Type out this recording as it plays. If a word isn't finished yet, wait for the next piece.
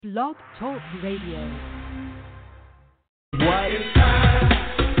Blog Talk Radio. What?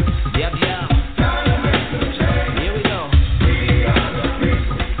 Yep, yeah. Here we go.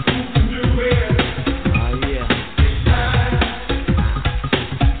 Oh, yeah.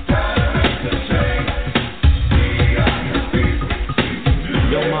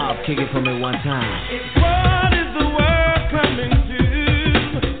 Yo, mob, kick it for me one time. What is the world coming to?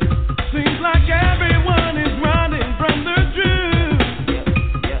 Seems like everyone is running from the truth.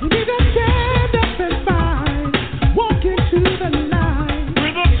 We just stand up and fight, walk into the light.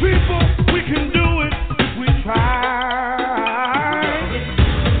 We're the people, we can do it if we try.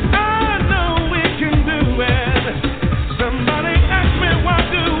 I know we can do it. Somebody ask me, why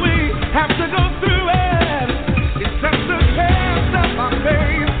do we have to go through it? It's just a test of our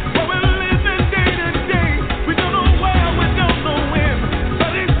faith. But we're living day to day. We don't know where, we don't know when,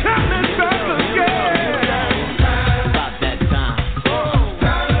 but it's coming back again. About that time.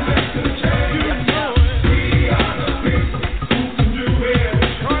 You know it. We are the people who can do it.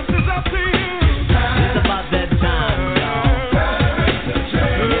 Choice is up to you. It's about that time, y'all.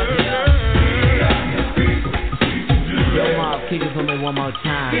 Yo, mob, kick it for me one more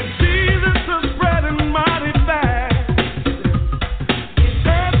time. Jesus is spreading mighty fast.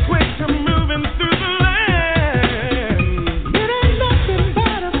 Earthquakes are moving through the land. It ain't nothing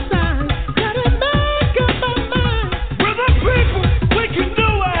but a sign. Got it back up my mind. We're the people, we can do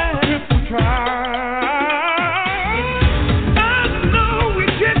it if we try. I know we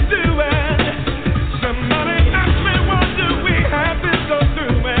can do it. Somebody ask me, why do we have to go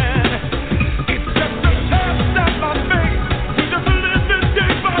through it? It's just a test of our faith. We just living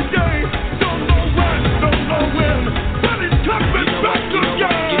day by day. Don't know when, don't know when, but it's coming back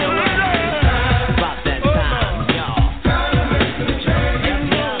again. About that time, y'all.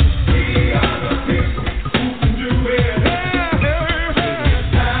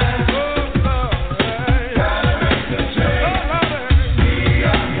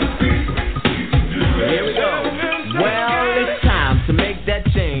 Here we go. Well, it's time to make that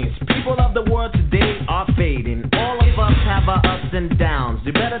change. People of the world today are fading. All of us have our ups and downs.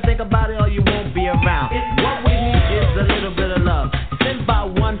 You better think about it or you won't be around. What we need is a little bit of love, sent by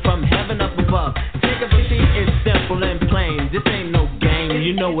one from heaven up above. Take a seat, it's simple and plain. This ain't no game,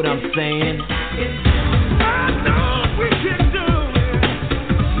 you know what I'm saying. I know we can do it.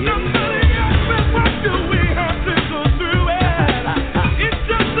 Somebody ask me, why do we have to go through it? It's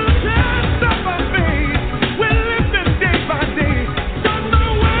just a test of our faith. We're living day by day. Don't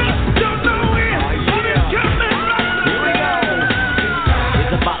know when, don't know when, but it's coming back Here we go.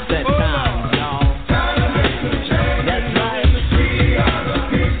 It's about that time, y'all. That's right. We are the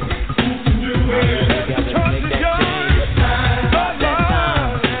people who can do it. Together make that change. About that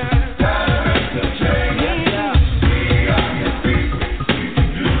time.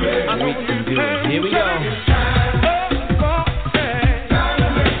 We can do it. Here we go.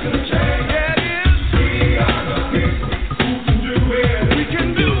 We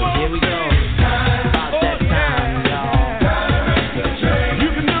can do it. Here we go. About that time, y'all. You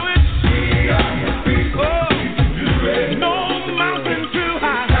can do it. Oh, no mountain too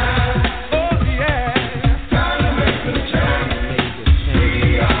high. Oh, yeah.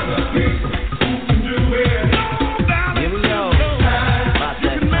 No valley Here we too go. low. About You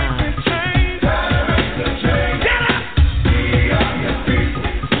that can make time. me change.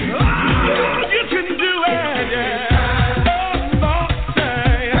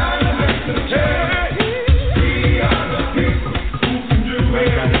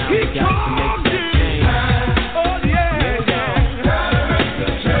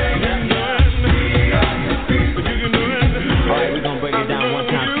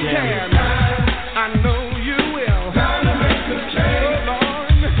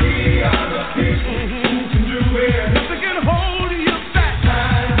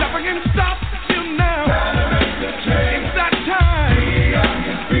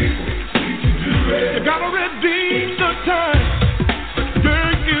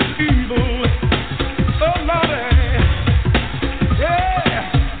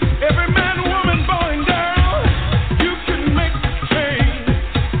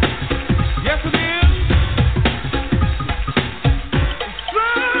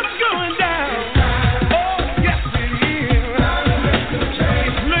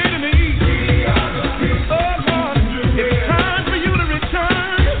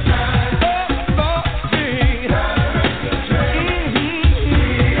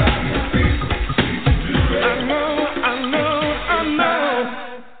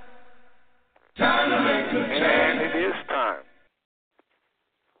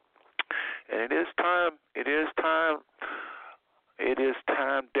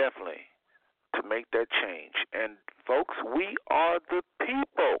 definitely to make that change. And, folks, we are the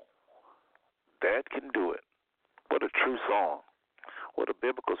people that can do it. What a true song. What a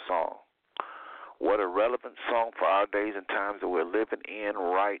biblical song. What a relevant song for our days and times that we're living in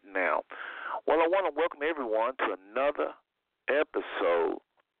right now. Well, I want to welcome everyone to another episode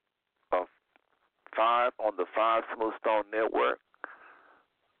of 5 on the 5 Smooth Stone Network.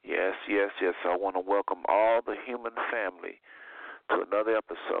 Yes. I want to welcome all the human family to another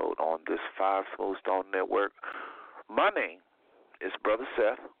episode on this 5 Smooth Stone Network. My name is Brother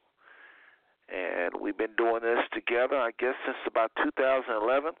Seth, and we've been doing this together, I guess, since about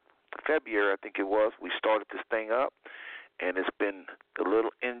 2011. February, I think it was, we started this thing up, and it's been the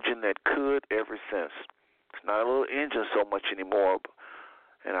little engine that could ever since. It's not a little engine so much anymore,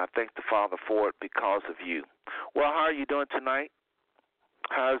 and I thank the Father for it because of you. Well, how are you doing tonight?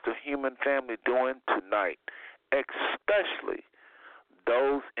 How's the human family doing tonight? Especially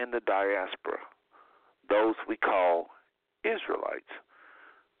those in the diaspora, those we call Israelites.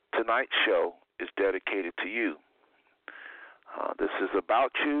 Tonight's show is dedicated to you. This is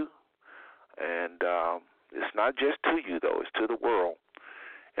about you, and it's not just to you, though. It's to the world.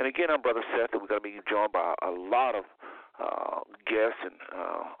 And again, I'm Brother Seth, and we're going to be joined by a lot of guests and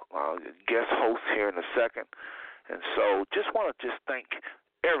guest hosts here in a second. And so just want to thank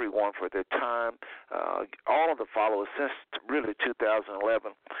everyone for their time, all of the followers since really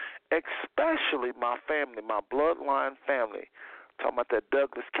 2011, especially my family, my bloodline family. Talking about that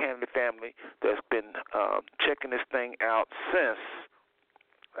Douglas Kennedy family that's been checking this thing out since,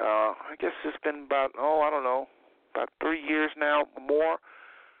 I guess it's been about 3 years now, more.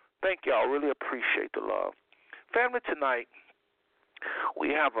 Thank y'all. Really appreciate the love. Family, tonight, we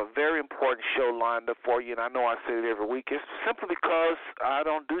have a very important show lined up for you, and I know I say it every week. It's simply because I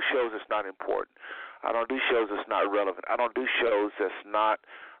don't do shows that's not important. I don't do shows that's not relevant. I don't do shows that's not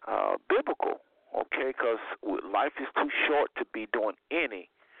biblical. Okay, because life is too short to be doing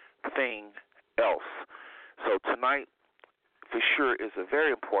anything else. So tonight, for sure, is a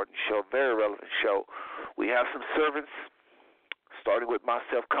very important show, very relevant show. We have some servants, starting with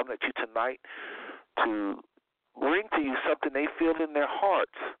myself, coming at you tonight to bring to you something they feel in their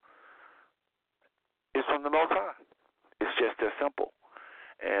hearts. It's from the Most High. It's just that simple.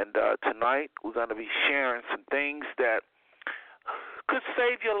 And tonight, we're going to be sharing some things that could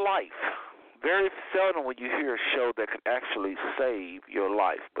save your life. Very seldom when you hear a show that can actually save your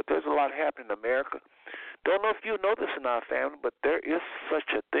life. But there's a lot happening in America. Don't know if you know this in our family, but there is such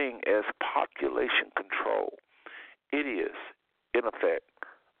a thing as population control. It is, in effect,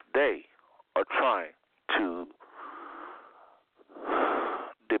 they are trying to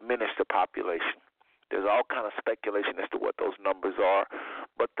diminish the population. There's all kind of speculation as to what those numbers are.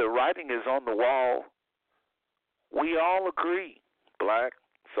 But the writing is on the wall. We all agree, black,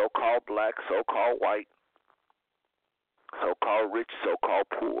 so-called black, so-called white, so-called rich, so-called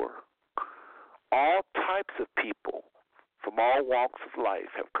poor. All types of people from all walks of life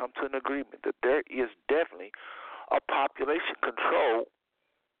have come to an agreement that there is definitely a population control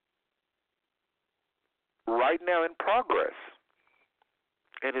right now in progress.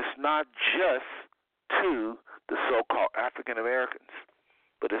 And it's not just to the so-called African Americans,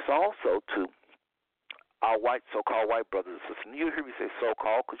 but it's also to our so-called white brothers and sisters. And you hear me say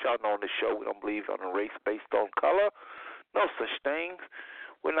so-called because y'all know on this show we don't believe on a race based on color. No such things.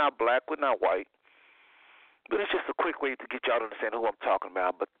 We're not black. We're not white. But it's just a quick way to get y'all to understand who I'm talking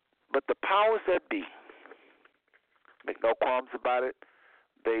about. But the powers that be, make no qualms about it,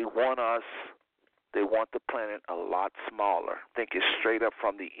 they want the planet a lot smaller. I think it's straight up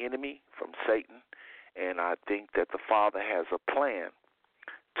from the enemy, from Satan. And I think that the Father has a plan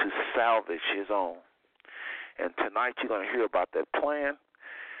to salvage his own. And tonight you're going to hear about that plan,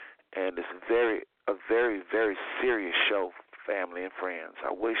 and it's a very, very serious show, family and friends.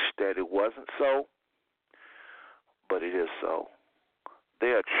 I wish that it wasn't so, but it is so. They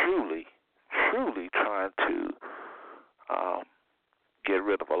are truly, truly trying to get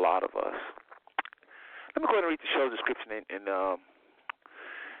rid of a lot of us. Let me go ahead and read the show description, and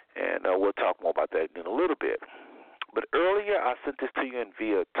we'll talk more about that in a little bit. But earlier, I sent this to you in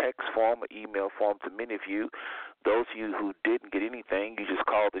via text form or email form to many of you. Those of you who didn't get anything, you just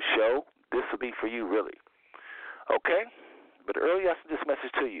called the show. This will be for you, really. Okay? But earlier, I sent this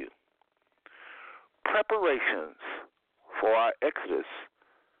message to you. Preparations for our exodus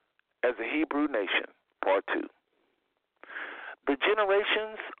as a Hebrew nation, part 2. The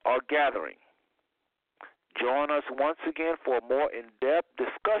generations are gathering. Join us once again for a more in-depth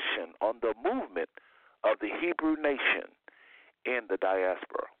discussion on the movement of the Hebrew nation in the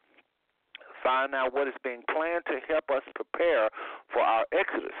diaspora. find out what is being planned to help us prepare for our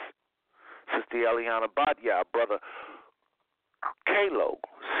exodus. Sister Eliana Badia, Brother Kalo,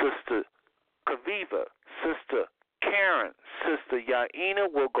 Sister Kaviva, Sister Karen, Sister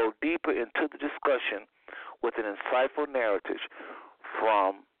Yaina will go deeper into the discussion with an insightful narrative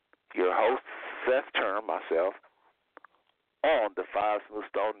from your host, Seth Turner, myself, on the Five Smooth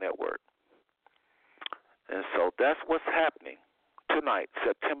Stone Network. And so that's what's happening tonight,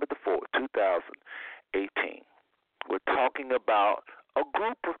 September the 4th, 2018. We're talking about a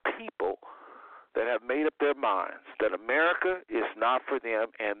group of people that have made up their minds that America is not for them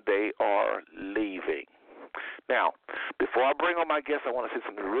and they are leaving. Now, before I bring on my guest, I want to say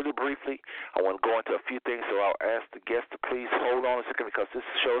something really briefly. I want to go into a few things, so I'll ask the guest to please hold on a second because this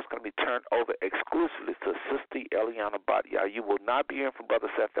show is going to be turned over exclusively to Sister Eliana Badia. You will not be hearing from Brother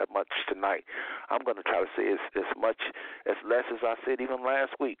Seth that much tonight. I'm going to try to say as less as I said even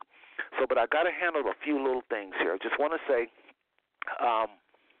last week. So, but I got to handle a few little things here. I just want to say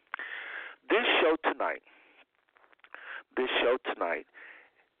this show tonight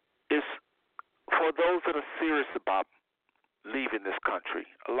is for those that are serious about leaving this country.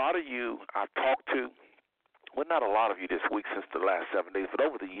 A lot of you I've talked to, well, not a lot of you this week since the last 7 days, but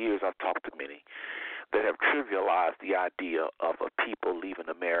over the years I've talked to many that have trivialized the idea of a people leaving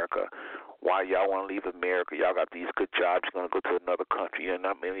America. Why y'all want to leave America? Y'all got these good jobs. You're going to go to another country. You're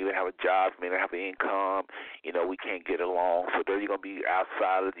not maybe even have a job, maybe have an income. You know, we can't get along. So there you're going to be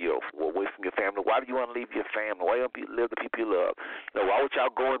outside of away from your family. Why do you want to leave your family? Why don't you live the people you love? You know, why would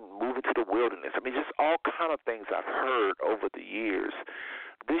y'all go and move into the wilderness? I mean, just all kind of things I've heard over the years.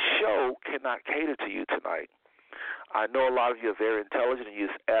 This show cannot cater to you tonight. I know a lot of you are very intelligent and you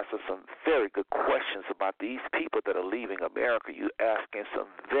asked us some very good questions about these people that are leaving America. You're asking some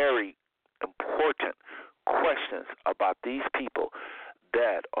very important questions about these people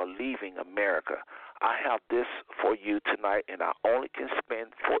that are leaving America. I have this for you tonight, and I only can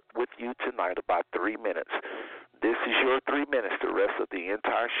spend with you tonight about 3 minutes. This is your 3 minutes. The rest of the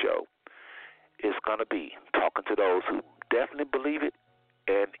entire show is going to be talking to those who definitely believe it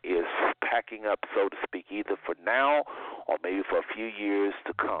and is packing up, so to speak, either for now or maybe for a few years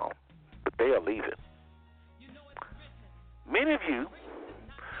to come. But they are leaving. Many of you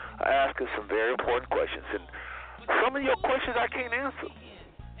are asking some very important questions, and some of your questions I can't answer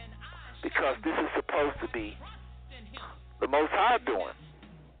because this is supposed to be the Most High doing.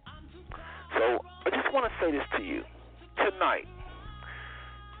 So I just want to say this to you tonight.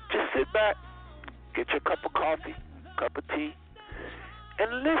 Just sit back, get your cup of coffee, cup of tea,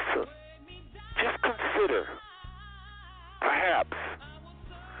 and listen. Just consider, perhaps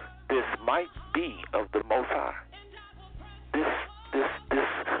this might be of the Most High. This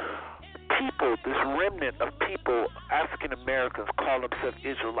people, this remnant of people, African Americans, call themselves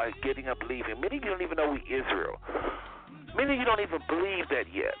Israelites, getting up, leaving. Many of you don't even know we Israel. Many of you don't even believe that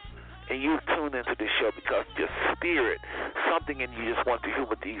yet. And you've tuned into this show because your spirit, something in you just wants to hear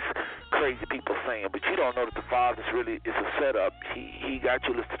what these crazy people saying. But you don't know that the Father is a setup. He got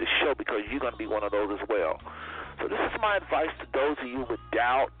you to listen to the show because you're going to be one of those as well. So this is my advice to those of you with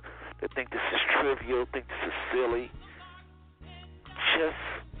doubt, that think this is trivial, think this is silly. Just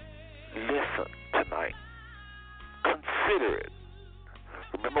listen tonight. Consider it.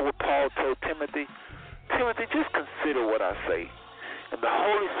 Remember what Paul told Timothy? Timothy, just consider what I say. And the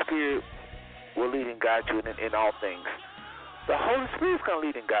Holy Spirit will lead and guide you in all things. The Holy Spirit's going to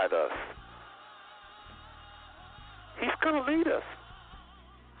lead and guide us. He's going to lead us.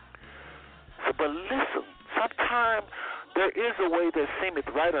 So, but listen, sometimes there is a way that seemeth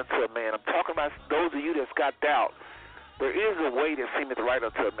right unto a man. I'm talking about those of you that's got doubt. There is a way that seemeth right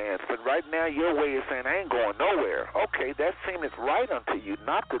unto a man. But right now, your way is saying, I ain't going nowhere. Okay, that seemeth right unto you,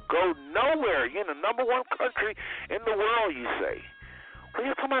 not to go nowhere. You're in the number one country in the world, you say. What are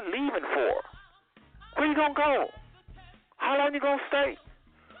you talking about leaving for? Where you going to go? How long you going to stay?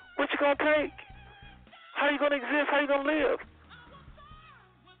 What you going to take? How you going to exist? How you going to live?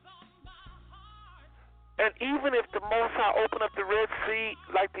 And even if the Most High opened up the Red Sea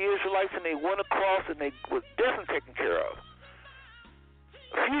like the Israelites and they went across and they were definitely taken care of,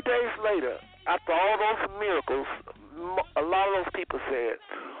 a few days later, after all those miracles, a lot of those people said,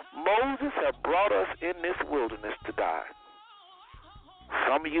 Moses have brought us in this wilderness to die.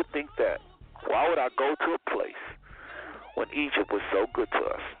 Some of you think that. Why would I go to a place when Egypt was so good to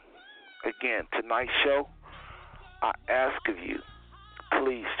us? Again, tonight's show, I ask of you,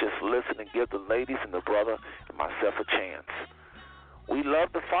 please just listen and give the ladies and the brother and myself a chance. We love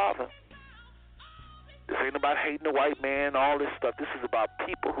the Father. This ain't about hating the white man, all this stuff. This is about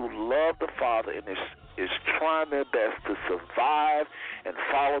people who love the Father and they're is trying their best to survive and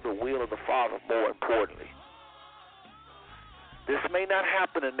follow the will of the Father, more importantly. This may not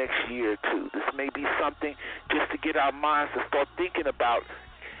happen in the next year or two. This may be something just to get our minds to start thinking about,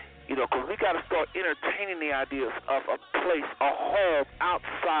 because we got to start entertaining the ideas of a place, a home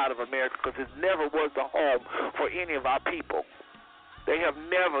outside of America, because it never was a home for any of our people. They have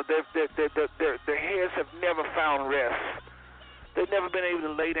never, their heads have never found rest. They've never been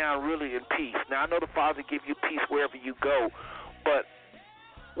able to lay down really in peace. Now, I know the Father gives you peace wherever you go, but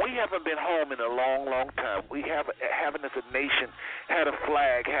we haven't been home in a long, long time. We haven't as a nation had a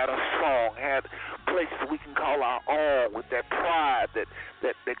flag, had a song, had places we can call our own with that pride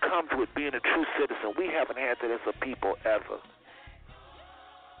that comes with being a true citizen. We haven't had that as a people ever.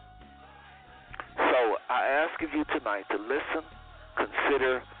 So I ask of you tonight to listen,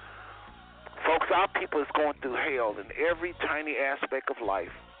 consider. Folks, our people is going through hell in every tiny aspect of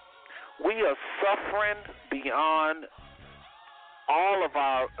life. We are suffering beyond all of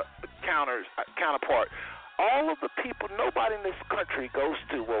our counterpart. All of the people, nobody in this country goes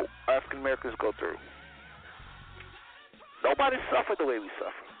through what African Americans go through. Nobody suffered the way we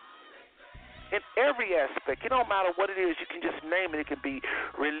suffer. In every aspect, it don't matter what it is, you can just name it. It can be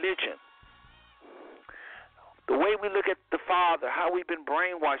religion. The way we look at the Father, how we've been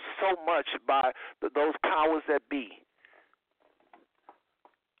brainwashed so much by those powers that be.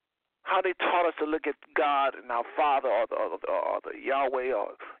 How they taught us to look at God and our Father or the Yahweh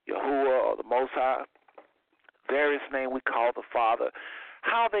or Yahuwah or the Most High, various name we call the Father.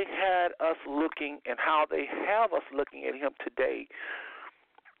 How they had us looking and how they have us looking at Him today.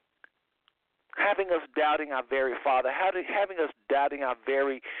 Having us doubting our very Father, having us doubting our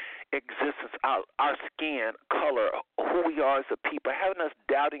very existence, our skin color, who we are as a people, having us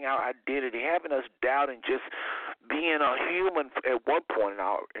doubting our identity, having us doubting just being a human at one point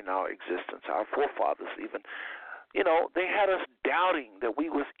in our existence, our forefathers even. They had us doubting that we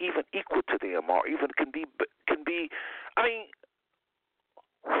was even equal to them or even can be. I mean,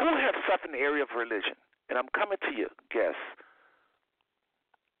 who have suffered in the area of religion? And I'm coming to you, guests.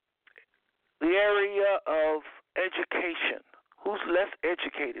 The area of education. Who's less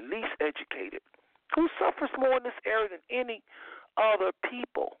educated, least educated? Who suffers more in this area than any other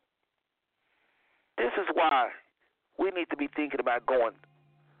people? This is why we need to be thinking about going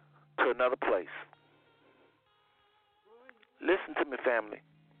to another place. Listen to me, family.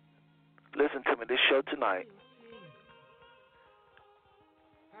 Listen to me. This show tonight,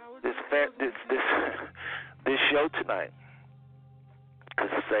 this show tonight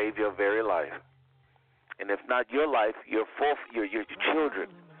could save your very life. And if not your life, your children.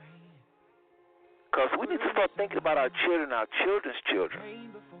 Because we need to start thinking about our children, our children's children.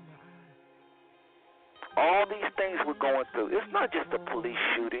 All these things we're going through. It's not just the police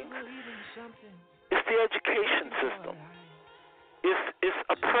shootings. It's the education system. It's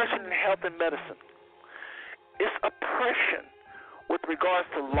oppression in health and medicine. It's oppression with regards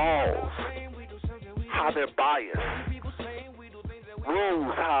to laws, how they're biased.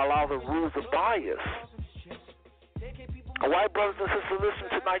 Rules, how a lot of the rules are biased. All right, brothers and sisters,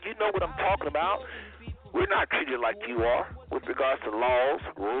 listen tonight. You know what I'm talking about. We're not treated like you are with regards to laws,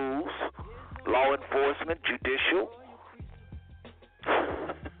 rules, law enforcement, judicial.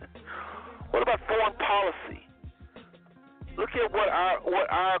 What about foreign policy? Look at what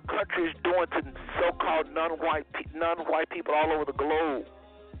our country is doing to so-called non-white people all over the globe.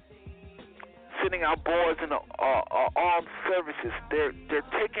 Sending our boys in the armed services. They're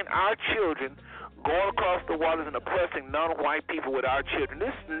taking our children, going across the waters and oppressing non-white people with our children.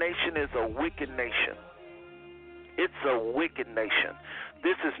 This nation is a wicked nation. It's a wicked nation.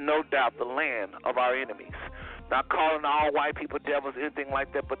 This is no doubt the land of our enemies. Not calling all white people devils, anything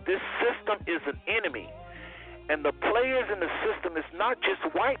like that, but this system is an enemy. And the players in the system is not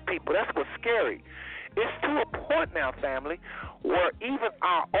just white people. That's what's scary. It's to a point now, family, where even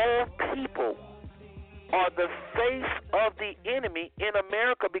our own people are the face of the enemy in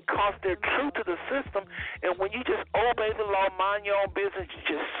America because they're true to the system. And when you just obey the law, mind your own business,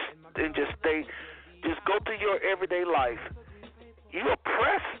 just go through your everyday life, you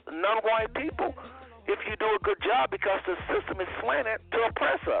oppress non-white people if you do a good job because the system is slanted to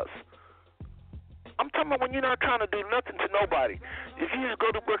oppress us. I'm talking about when you're not trying to do nothing to nobody. If you just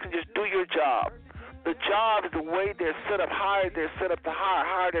go to work and just do your job. The job is the way they're set up. Hired, they're set up to hire.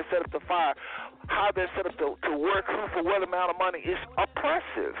 Hired, they're set up to fire. How they're set up to work, who for what amount of money is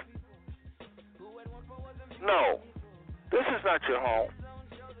oppressive. No, this is not your home.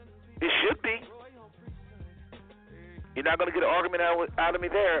 It should be. You're not going to get an argument out of me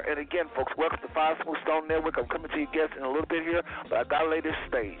there. And again, folks, welcome to Five Smooth Stone Network. I'm coming to you guests in a little bit here, but I got to lay this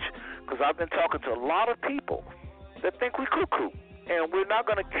stage. because I've been talking to a lot of people that think we cuckoo. And we're not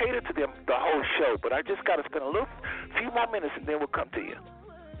going to cater to them the whole show, but I just got to spend a few more minutes and then we'll come to you.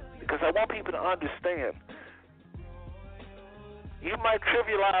 Because I want people to understand. You might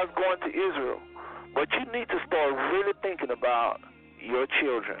trivialize going to Israel, but you need to start really thinking about your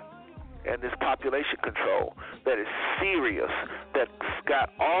children and this population control that is serious, that's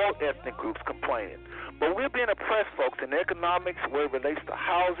got all ethnic groups complaining. But we're being oppressed, folks, in economics, where it relates to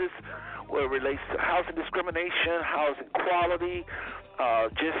houses, where it relates to housing discrimination, housing quality,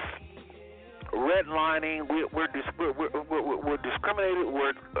 just redlining. We're discriminated.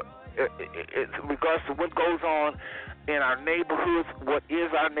 In regards to what goes on in our neighborhoods, what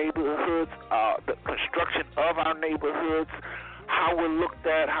is our neighborhoods, the construction of our neighborhoods, how we're looked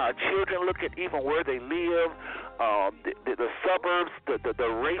at, how our children look at even where they live, the suburbs, the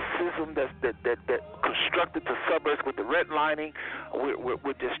racism that constructed the suburbs with the redlining.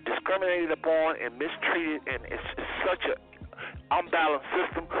 We're just discriminated upon and mistreated, and it's such an unbalanced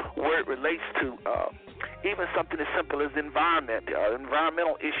system where it relates to even something as simple as the environment,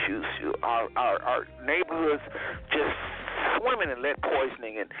 environmental issues. Our neighborhoods just swimming in lead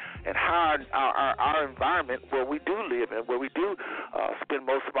poisoning, and how our environment where we do live and where we do spend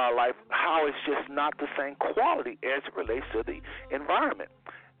most of our life, how it's just not the same quality as it relates to the environment.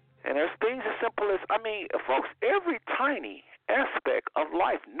 And there's things as simple as, folks, every tiny aspect of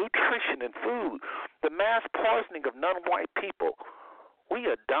life, nutrition and food, the mass poisoning of non-white people, we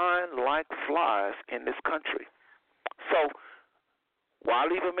are dying like flies in this country. So why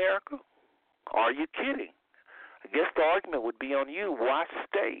leave America? Are you kidding? I guess the argument would be on you. Why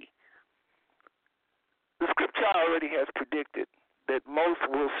stay? The scripture already has predicted that most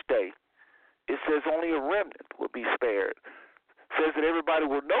will stay. It says only a remnant will be spared. It says that everybody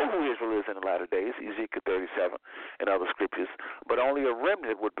will know who Israel is in the latter days, Ezekiel 37 and other scriptures, but only a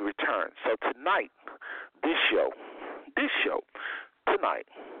remnant would be returned. So tonight, this show tonight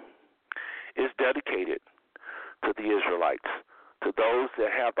is dedicated to the Israelites, to those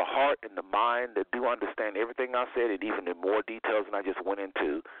that have the heart and the mind, that do understand everything I said, and even in more details than I just went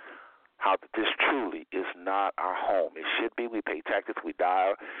into, how this truly is not our home. It should be. We pay taxes, we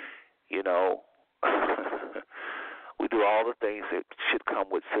die, we do all the things that should come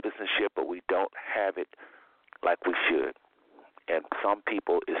with citizenship, but we don't have it like we should. And some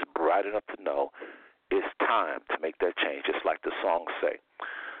people is bright enough to know it's time to make that change, just like the songs say.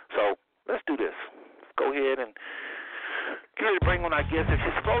 So let's do this. Go ahead and get ready to bring on our guest. If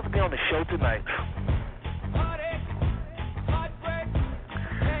she's supposed to be on the show tonight,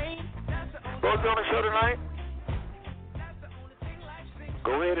 supposed to be on the show tonight,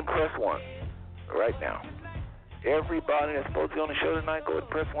 go ahead and press 1 right now. Everybody that's supposed to be on the show tonight, go ahead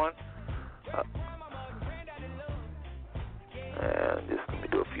and press 1. And just let me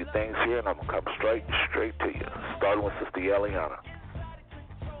do a few things here, and I'm going to come straight to you, starting with Sister Eliana.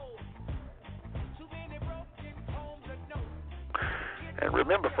 And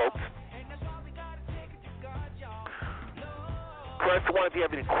remember, folks, press 1 if you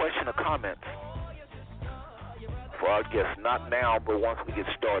have any question or comments for our guests. Not now, but once we get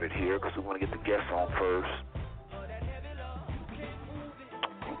started here, because we want to get the guests on first.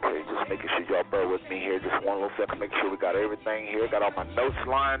 Okay, just making sure y'all bear with me here. Just one little second, make sure we got everything here. Got all my notes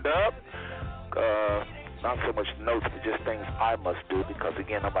lined up. Not so much notes, but just things I must do, because,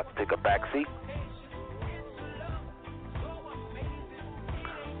 again, I'm about to take a back seat.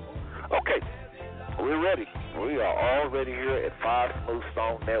 Okay, we're ready. We are all ready here at 5 Smooth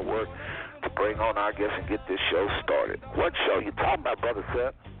Stone Network to bring on our guests and get this show started. What show you talking about, Brother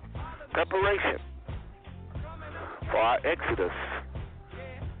Seth? Preparation for our exodus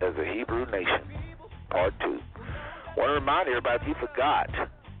as a Hebrew nation, part 2. Want to remind everybody, if you forgot,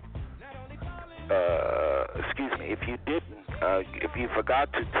 if you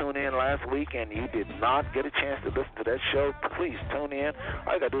forgot to tune in last week and you did not get a chance to listen to that show, please tune in.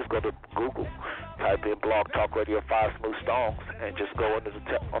 All you got to do is go to Google, type in Blog Talk Radio 5 Smooth Stones, and just go under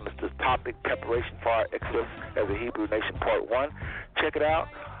the topic, Preparation for Our Exodus as a Hebrew Nation, Part 1. Check it out.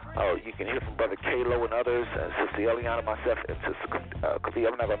 You can hear from Brother Kalo and others, and Sister Eliana, myself, and Sister Kavia.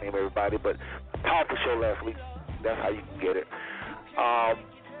 I'm not going to name everybody, but a powerful show last week. That's how you can get it.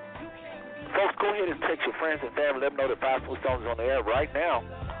 Folks, go ahead and text your friends and family. Let them know that 5 Smooth Stones is on the air right now.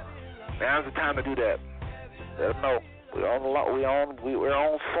 Now's the time to do that. Let them know we're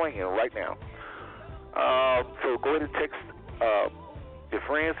on swinging right now. So go ahead and text your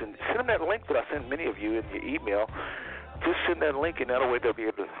friends and send them that link that I sent many of you in your email. Just send that link, and that way they'll be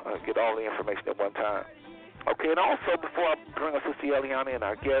able to get all the information at one time. Okay, and also before I bring us Sister Eliana and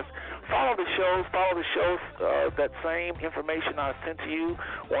our guests, Follow the shows. That same information I sent to you.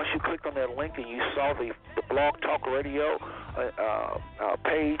 Once you clicked on that link and you saw the Blog Talk Radio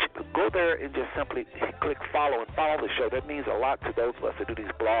page, go there and just simply click follow and follow the show. That means a lot to those of us that do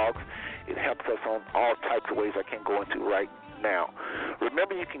these blogs. It helps us on all types of ways I can't go into right now.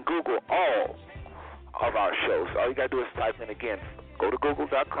 Remember, you can Google all of our shows. All you got to do is type in again. Go to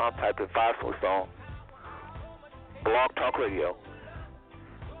google.com, type in 5 Stone Blog Talk Radio,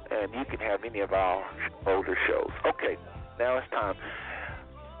 and you can have any of our older shows. Okay, now it's time.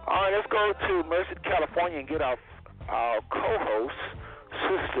 All right, let's go to Merced, California, and get our co-host,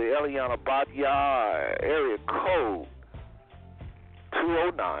 Sister Eliana Badia, area code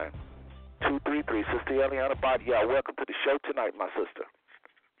 209-233. Sister Eliana Badia, welcome to the show tonight, my sister.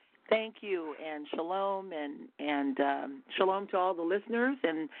 Thank you, and shalom, and shalom to all the listeners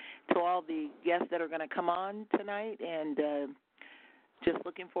and to all the guests that are going to come on tonight, and just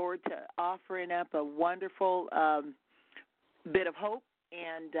looking forward to offering up a wonderful bit of hope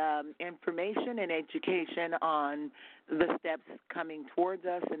and information and education on the steps coming towards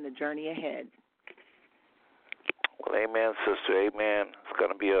us and the journey ahead. Well, amen, sister, amen. It's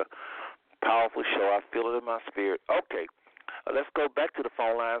going to be a powerful show. I feel it in my spirit. Okay. Let's go back to the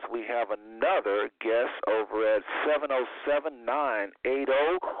phone lines. We have another guest over at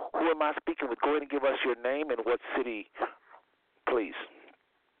 707-980. Who am I speaking with? Go ahead and give us your name and what city, please.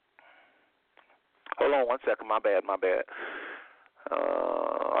 Hold on one second. My bad.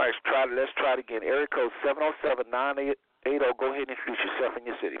 All right, let's try it again. Area code 707-980. Go ahead and introduce yourself and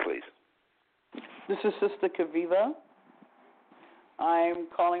your city, please. This is Sister Kaviva. I'm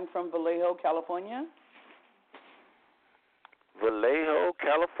calling from Vallejo, California. Vallejo,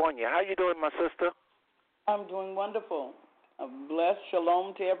 California. How you doing, my sister? I'm doing wonderful. I'm blessed.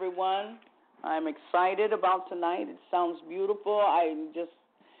 Shalom to everyone. I'm excited about tonight. It sounds beautiful. I just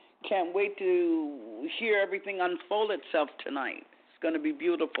can't wait to hear everything unfold itself tonight. It's going to be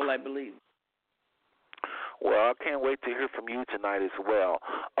beautiful, I believe. Well, I can't wait to hear from you tonight as well.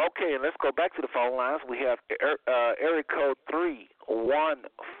 Okay, and let's go back to the phone lines. We have area code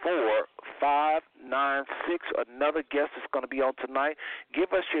 314596. Another guest is going to be on tonight.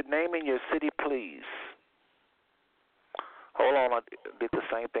 Give us your name and your city, please. Hold on, I did the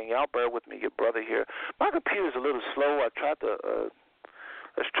same thing. Y'all bear with me, your brother here. My computer's a little slow. I tried to,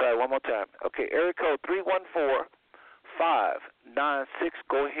 let's try it one more time. Okay, area code 314596.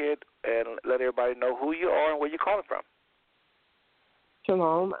 Go ahead and let everybody know who you are and where you're calling from.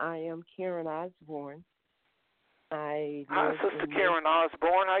 Shalom, I am Karen Osborne. Hi, Sister Karen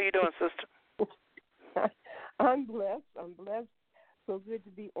Osborne. How you doing, sister? I'm blessed. So good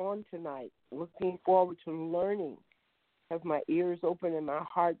to be on tonight. Looking forward to learning. Have my ears open and my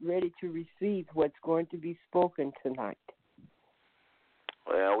heart ready to receive what's going to be spoken tonight.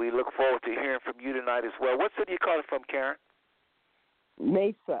 Well, we look forward to hearing from you tonight as well. What city are you calling from, Karen?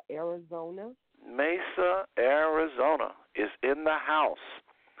 Mesa, Arizona. Mesa, Arizona is in the house.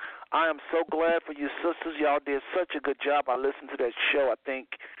 I am so glad for you sisters. Y'all did such a good job. I listened to that show, I think,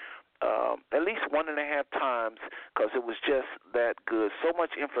 at least 1.5 times because it was just that good. So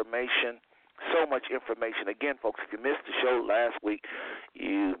much information. Again, folks, if you missed the show last week,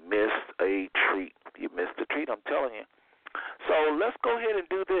 you missed a treat. I'm telling you. So let's go ahead and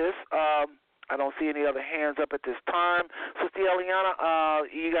do this. I don't see any other hands up at this time. Sister Eliana, are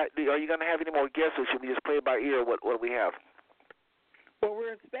you going to have any more guests, or should we just play it by ear? What do we have? Well, we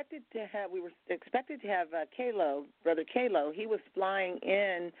were expected to have Kalo, Brother Kalo. He was flying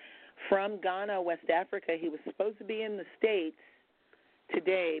in from Ghana, West Africa. He was supposed to be in the States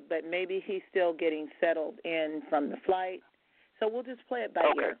today, but maybe he's still getting settled in from the flight. So we'll just play it by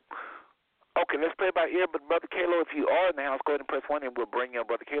ear. Okay, let's play it by ear. But Brother Kalo, if you are in the house, go ahead and press 1, and we'll bring you.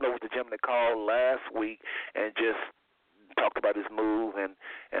 Brother Kalo was the gentleman that called last week and just talked about his move, and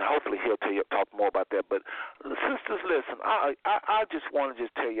hopefully he'll talk more about that. But sisters, listen, I just want to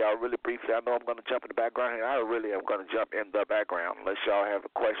just tell y'all really briefly. I know I'm going to jump in the background here. I really am going to jump in the background unless y'all have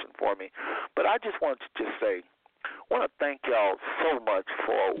a question for me. But I just want to just say, I want to thank y'all so much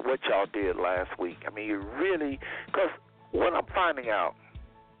for what y'all did last week. I mean, you really, because what I'm finding out,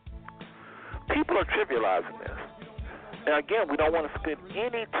 people are trivializing this. And again, we don't want to spend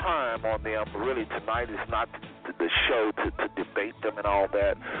any time on them. Really, tonight is not the show to debate them and all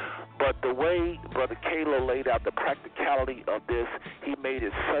that. But the way Brother Kalo laid out the practicality of this, he made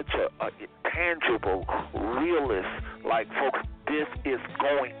it such a tangible, realist, like, folks, this is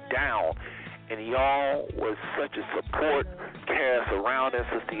going down. And y'all was such a support cast around us.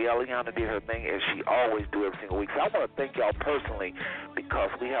 Sister Eliana did her thing, as she always do every single week. So I want to thank y'all personally because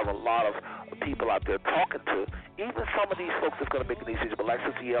we have a lot of people out there talking to, even some of these folks that's going to make these decisions. But like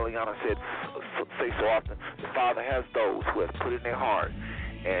Sister Eliana said, say so often, the Father has those who have put it in their heart,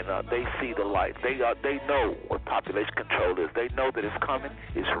 and they see the light. They know what population control is. They know that it's coming,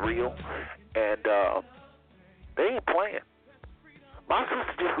 it's real, and they ain't playing. My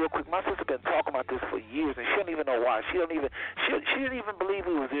sister, just real quick, my sister been talking about this for years, and she don't even know why. She didn't even believe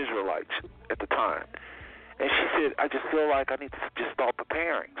we was Israelites at the time. And she said, I just feel like I need to just start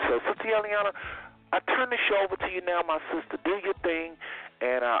preparing. So, Sister Eliana, I turn the show over to you now, my sister. Do your thing.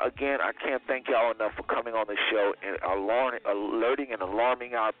 And, again, I can't thank y'all enough for coming on the show and alerting and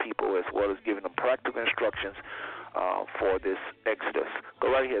alarming our people, as well as giving them practical instructions for this Exodus.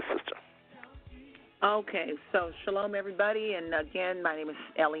 Go right ahead, sister. Okay, so shalom, everybody. And, again, my name is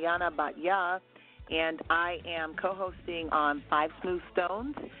Eliana Batya, and I am co-hosting on Five Smooth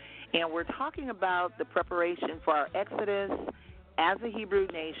Stones. And we're talking about the preparation for our Exodus as a Hebrew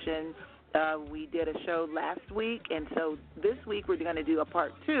nation. We did a show last week, and so this week we're going to do a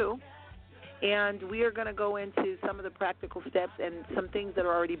part 2. And we are going to go into some of the practical steps and some things that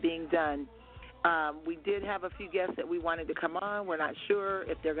are already being done. We did have a few guests that we wanted to come on. We're not sure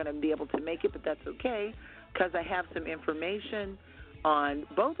if they're going to be able to make it, but that's okay, because I have some information on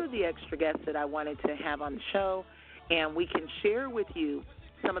both of the extra guests that I wanted to have on the show, and we can share with you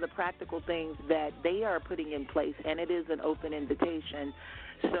some of the practical things that they are putting in place, and it is an open invitation,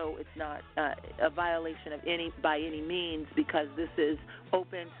 so it's not a violation of by any means, because this is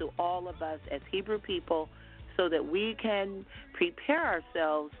open to all of us as Hebrew people, so that we can prepare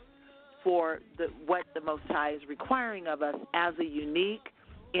ourselves for what the Most High is requiring of us as a unique,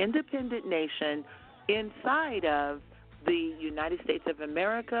 independent nation inside of the United States of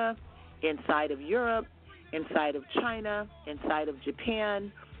America, inside of Europe, inside of China, inside of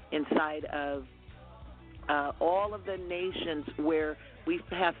Japan, inside of all of the nations where we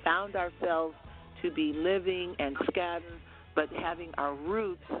have found ourselves to be living and scattered, but having our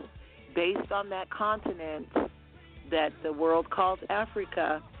roots based on that continent that the world calls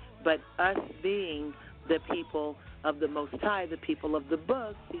Africa, but us being the people of the Most High, the people of the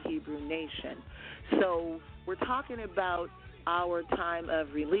book, the Hebrew nation. So we're talking about our time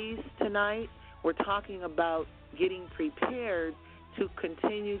of release tonight. We're talking about getting prepared to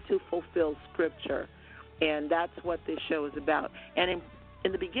continue to fulfill Scripture, and that's what this show is about. And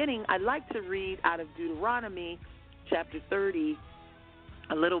in the beginning, I'd like to read out of Deuteronomy chapter 30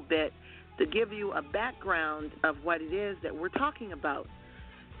 a little bit to give you a background of what it is that we're talking about.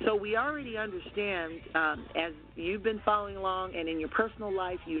 So we already understand, as you've been following along and in your personal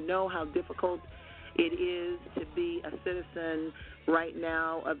life, you know how difficult it is to be a citizen right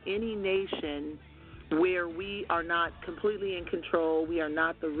now of any nation where we are not completely in control. We are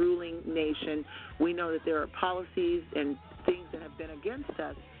not the ruling nation. We know that there are policies and things that have been against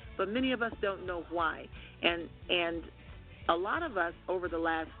us, but many of us don't know why. And a lot of us over the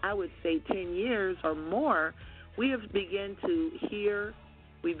last, I would say, 10 years or more, we have begun to hear,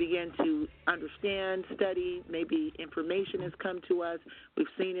 we begin to understand, study, maybe information has come to us. We've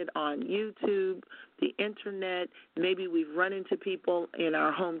seen it on YouTube, the internet. Maybe we've run into people in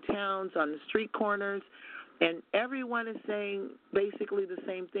our hometowns, on the street corners, and everyone is saying basically the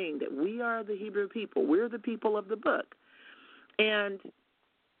same thing, that we are the Hebrew people. We're the people of the book. And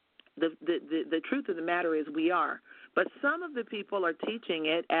the truth of the matter is we are. But some of the people are teaching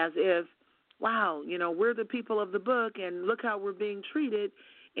it as if, wow, we're the people of the book, and look how we're being treated,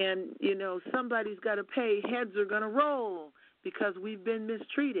 and, somebody's got to pay. Heads are going to roll because we've been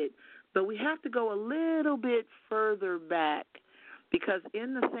mistreated. But we have to go a little bit further back, because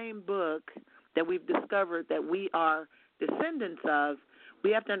in the same book that we've discovered that we are descendants of,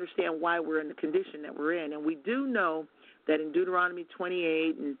 we have to understand why we're in the condition that we're in. And we do know that in Deuteronomy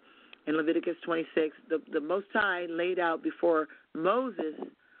 28 and in Leviticus 26, the Most High laid out before Moses,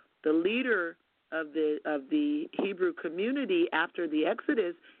 the leader of the Hebrew community after the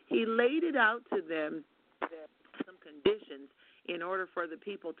Exodus, he laid it out to them some conditions in order for the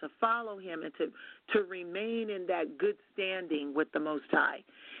people to follow him and to remain in that good standing with the Most High.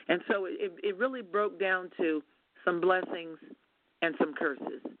 And so it really broke down to some blessings and some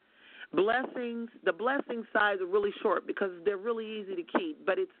curses. Blessings, the blessing sides are really short because they're really easy to keep,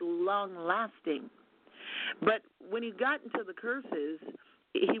 but it's long-lasting. But when he got into the curses,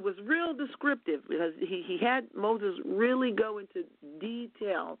 he was real descriptive, because he had Moses really go into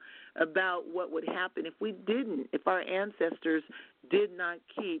detail about what would happen if our ancestors did not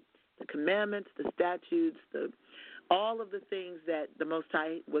keep the commandments, the statutes, all of the things that the Most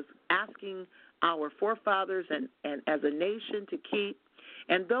High was asking our forefathers and as a nation to keep.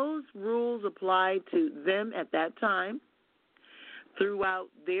 And those rules applied to them at that time. throughout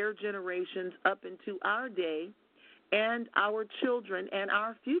their generations up into our day and our children and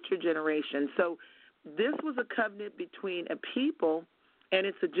our future generations. So this was a covenant between a people, and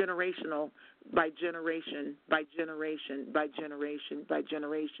it's a generational, by generation, by generation, by generation, by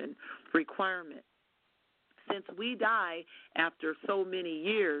generation requirement. Since we die after so many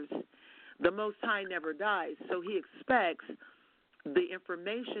years, the Most High never dies. So he expects the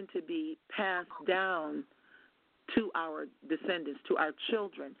information to be passed down to our descendants, to our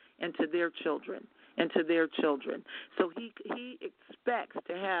children, and to their children, and to their children. So he expects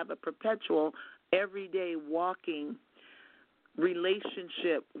to have a perpetual, everyday walking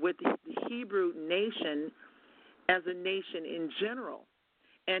relationship with the Hebrew nation as a nation in general.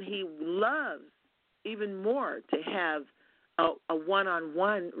 And he loves even more to have a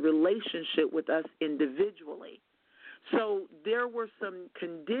one-on-one relationship with us individually. So there were some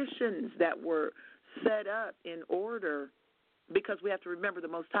conditions that were set up in order, because we have to remember the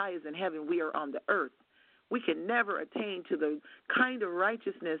Most High is in heaven, we are on the earth. We can never attain to the kind of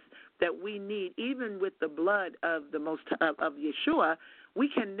righteousness that we need, even with the blood of the of Yeshua. We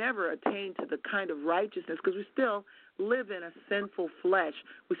can never attain to the kind of righteousness because we still live in a sinful flesh.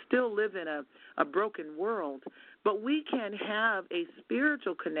 We still live in a broken world. But we can have a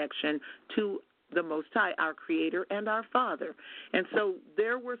spiritual connection to the Most High, our Creator and our Father. And so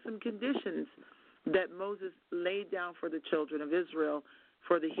there were some conditions that Moses laid down for the children of Israel,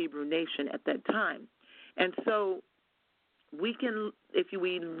 for the Hebrew nation at that time. And so we can, if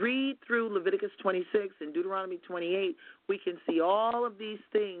we read through Leviticus 26 and Deuteronomy 28, we can see all of these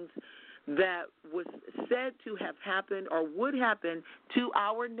things that was said to have happened or would happen to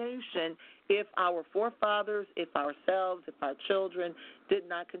our nation if our forefathers, if ourselves, if our children did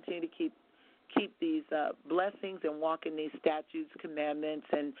not continue to keep these blessings and walk in these statutes, commandments,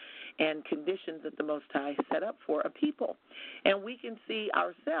 and conditions that the Most High set up for a people. And we can see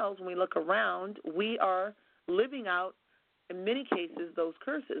ourselves, when we look around, we are living out, in many cases, those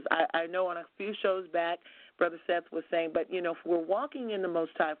curses. I know on a few shows back, Brother Seth was saying, but, if we're walking in the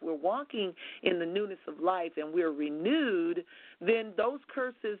Most High, if we're walking in the newness of life and we're renewed, then those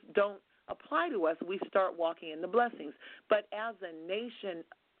curses don't apply to us. We start walking in the blessings. But as a nation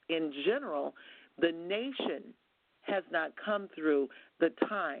in general, the nation has not come through the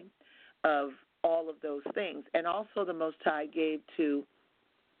time of all of those things. And also the Most High gave to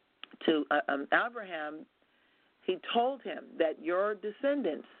Abraham, he told him that your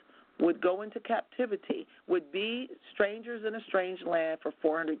descendants would go into captivity, would be strangers in a strange land for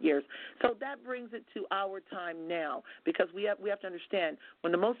 400 years. So that brings it to our time now, because we have to understand,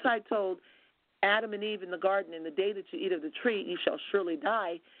 when the Most High told Adam and Eve in the garden, in the day that you eat of the tree, you shall surely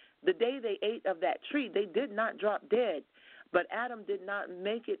die, the day they ate of that tree, they did not drop dead. But Adam did not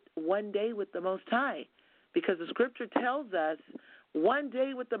make it one day with the Most High, because the Scripture tells us one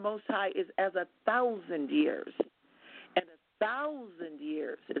day with the Most High is as 1,000 years, and 1,000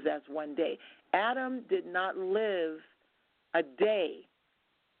 years is as one day. Adam did not live a day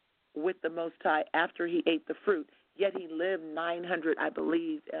with the Most High after he ate the fruit, yet he lived 900, I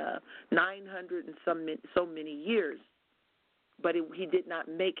believe, 900 and so many years. But he did not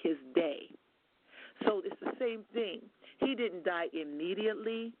make his day. So it's the same thing. He didn't die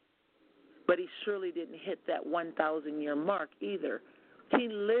immediately, but he surely didn't hit that 1,000-year mark either. He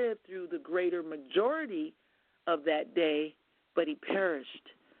lived through the greater majority of that day, but he perished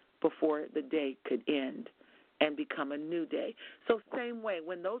before the day could end and become a new day. So same way,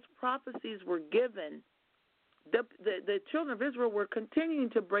 when those prophecies were given, the children of Israel were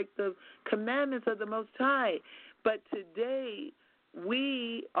continuing to break the commandments of the Most High. But today,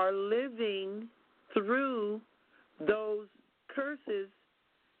 we are living through those curses,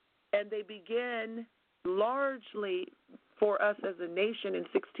 and they began largely for us as a nation in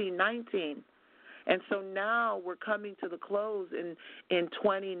 1619. And so now we're coming to the close in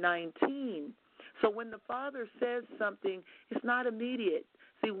 2019. So when the Father says something, it's not immediate.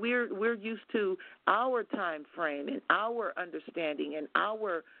 See, we're used to our time frame and our understanding and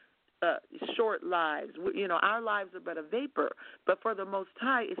our short lives. Our lives are but a vapor. But for the Most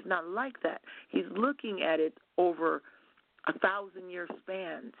High, it's not like that. He's looking at it over 1,000-year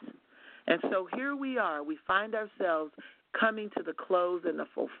spans. And so here we are. We find ourselves coming to the close and the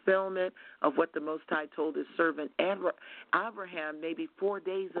fulfillment of what the Most High told his servant Abraham maybe 4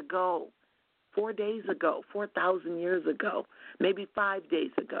 days ago. 4 days ago, 4,000 years ago, maybe 5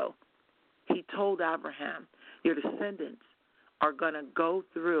 days ago. He told Abraham, your descendants are going to go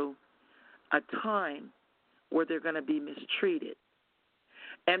through a time where they're going to be mistreated.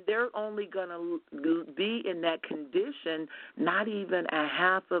 And they're only going to be in that condition not even a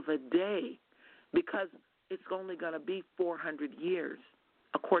half of a day, because it's only going to be 400 years,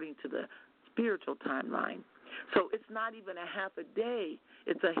 according to the spiritual timeline. So it's not even a half a day.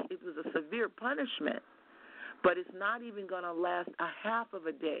 It was a severe punishment, but it's not even going to last a half of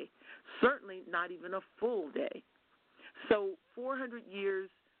a day, certainly not even a full day. So 400 years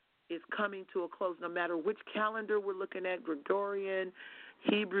is coming to a close, no matter which calendar we're looking at, Gregorian,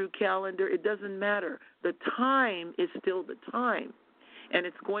 Hebrew calendar, it doesn't matter. The time is still the time, and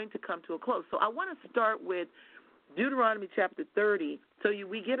it's going to come to a close. So I want to start with Deuteronomy chapter 30 so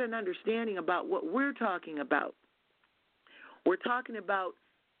we get an understanding about what we're talking about. We're talking about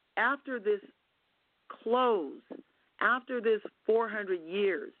after this close, after this 400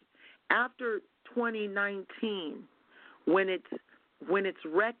 years, after 2019, when it's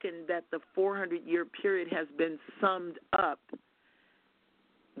reckoned that the 400-year period has been summed up,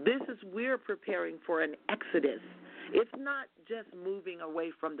 we're preparing for an exodus. It's not just moving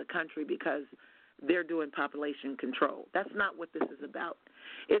away from the country because they're doing population control. That's not what this is about.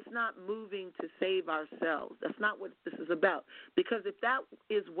 It's not moving to save ourselves. That's not what this is about. Because if that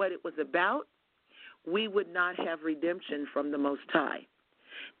is what it was about, we would not have redemption from the Most High.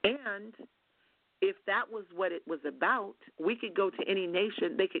 And if that was what it was about, we could go to any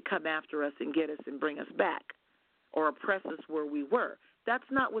nation, they could come after us and get us and bring us back or oppress us where we were. That's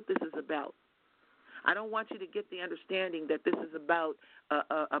not what this is about. I don't want you to get the understanding that this is about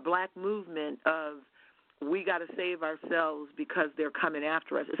a black movement of we got to save ourselves because they're coming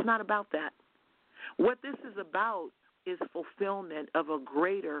after us. It's not about that. What this is about is fulfillment of a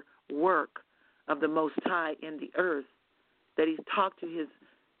greater work of the Most High in the earth that he's talked to his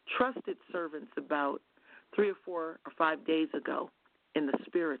trusted servants about 3 or 4 or 5 days ago in the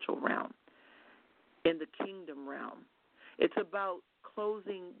spiritual realm, in the kingdom realm. It's about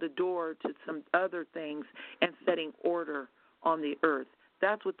closing the door to some other things and setting order on the earth.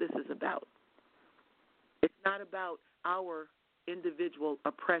 That's what this is about. It's not about our individual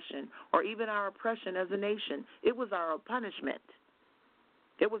oppression or even our oppression as a nation. It was our punishment.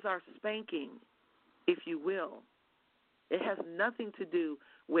 It was our spanking, if you will. It has nothing to do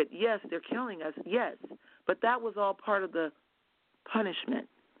with, yes, they're killing us, yes, but that was all part of the punishment.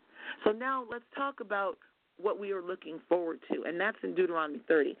 So now let's talk about what we are looking forward to, and that's in Deuteronomy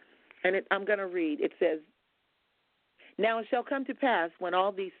 30. And I'm going to read. It says, "Now it shall come to pass when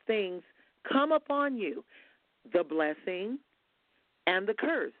all these things come upon you, the blessing and the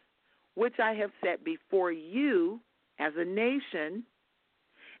curse, which I have set before you as a nation,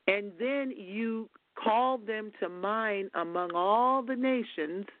 and then you call them to mind among all the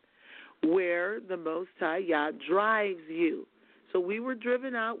nations where the Most High Yah drives you." So we were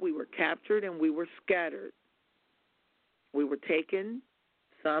driven out, we were captured, and we were scattered. We were taken,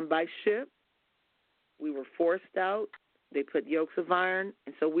 some by ship. We were forced out. They put yokes of iron,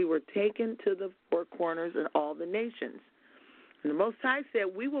 and so we were taken to the four corners of all the nations. And the Most High said,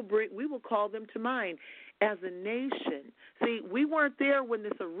 we will call them to mind as a nation. See, we weren't there when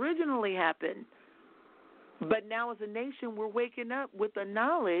this originally happened, but now as a nation, we're waking up with the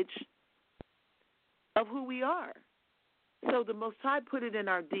knowledge of who we are. So the Most High put it in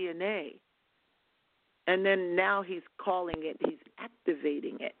our DNA, and then now he's calling it, he's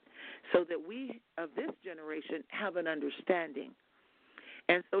activating it, so that we of this generation have an understanding.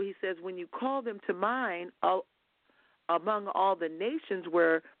 And so he says, when you call them to mind among all the nations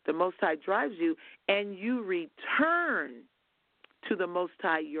where the Most High drives you, and you return to the Most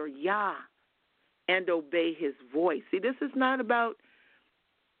High, your Yah, and obey his voice. See, this is not about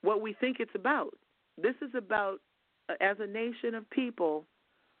what we think it's about. This is about, as a nation of people,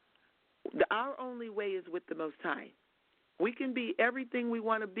 our only way is with the Most High. We can be everything we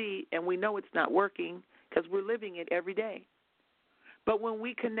want to be, and we know it's not working because we're living it every day. But when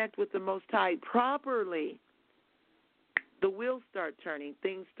we connect with the Most High properly, the wheels start turning,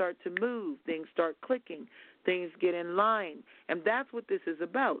 things start to move, things start clicking, things get in line. And that's what this is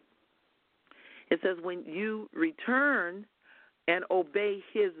about. It says, when you return and obey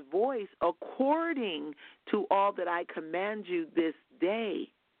his voice according to all that I command you this day,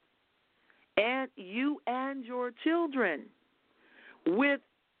 and you and your children, with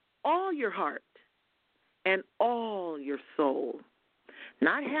all your heart and all your soul,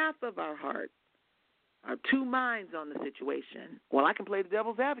 not half of our heart, our two minds on the situation. Well, I can play the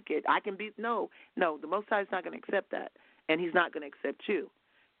devil's advocate. I can be, no, the Most High is not going to accept that, and he's not going to accept you.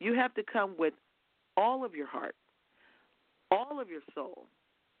 You have to come with all of your heart, all of your soul,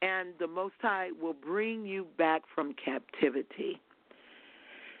 and the Most High will bring you back from captivity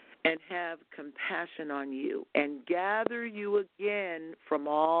and have compassion on you and gather you again from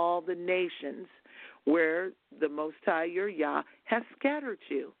all the nations where the Most High, your Yah, has scattered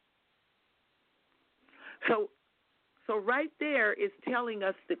you. So right there is telling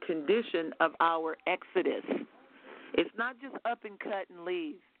us the condition of our exodus. It's not just up and cut and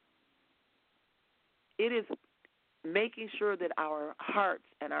leave. It is making sure that our hearts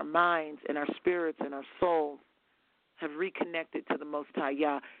and our minds and our spirits and our souls have reconnected to the Most High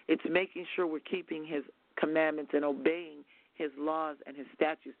Yah. It's making sure we're keeping His commandments and obeying His laws and His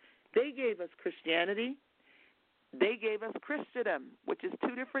statutes. They gave us Christianity. They gave us Christendom, which is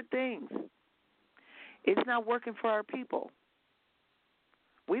two different things. It's not working for our people.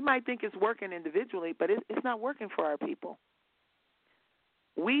 We might think it's working individually, but it's not working for our people.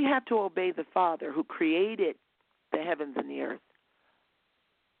 We have to obey the Father who created the heavens and the earth.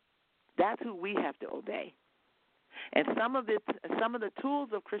 That's who we have to obey. And some of the tools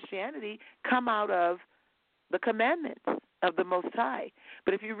of Christianity come out of the commandments of the Most High.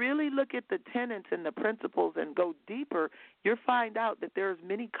 But if you really look at the tenets and the principles and go deeper, you'll find out that there's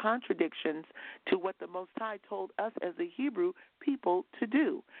many contradictions to what the Most High told us as the Hebrew people to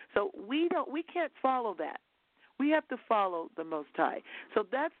do. So we can't follow that. We have to follow the Most High. So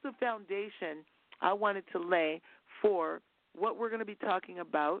that's the foundation I wanted to lay for what we're going to be talking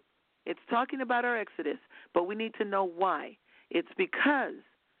about. It's talking about our Exodus, but we need to know why. It's because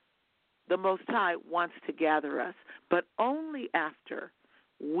the Most High wants to gather us, but only after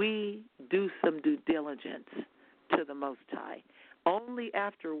we do some due diligence to the Most High. Only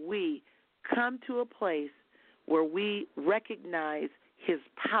after we come to a place where we recognize His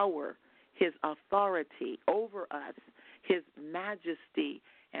power, His authority over us, His majesty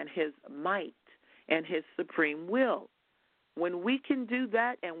and His might and His supreme will. When we can do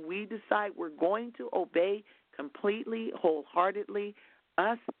that and we decide we're going to obey completely, wholeheartedly,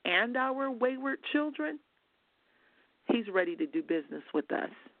 us and our wayward children, He's ready to do business with us.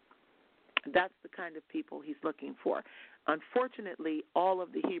 That's the kind of people He's looking for. Unfortunately, all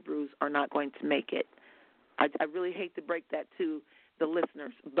of the Hebrews are not going to make it. I really hate to break that to the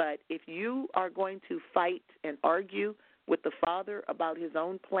listeners, but if you are going to fight and argue with the Father about His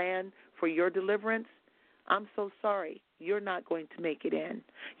own plan for your deliverance, I'm so sorry. You're not going to make it in.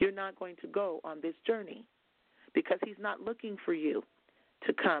 You're not going to go on this journey because He's not looking for you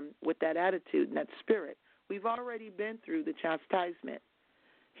to come with that attitude and that spirit. We've already been through the chastisement.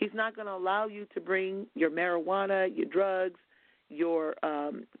 He's not going to allow you to bring your marijuana, your drugs, your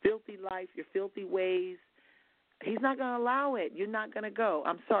filthy life, your filthy ways. He's not going to allow it. You're not going to go.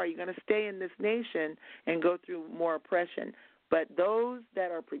 I'm sorry. You're going to stay in this nation and go through more oppression. But those that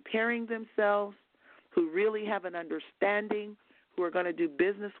are preparing themselves, who really have an understanding, who are going to do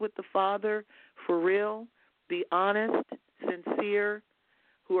business with the Father for real, be honest, sincere,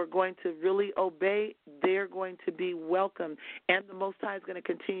 who are going to really obey, they're going to be welcomed. And the Most High is going to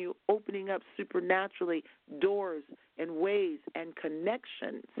continue opening up supernaturally doors and ways and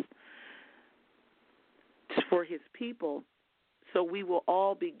connections for His people, so we will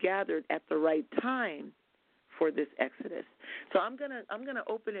all be gathered at the right time for this Exodus. So I'm gonna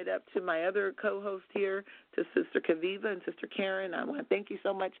open it up to my other co-host here, to Sister Kaviva and Sister Karen. I want to thank you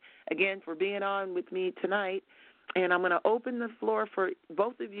so much again for being on with me tonight, and I'm going to open the floor for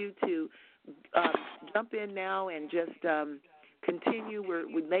both of you to jump in now and just continue.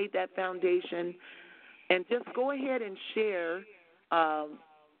 We laid that foundation, and just go ahead and share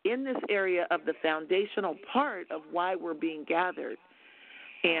in this area of the foundational part of why we're being gathered.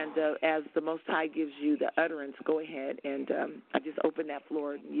 And as the Most High gives you the utterance, go ahead. And I just open that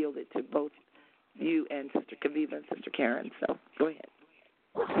floor and yield it to both you and Sister Kaviva and Sister Karen. So go ahead.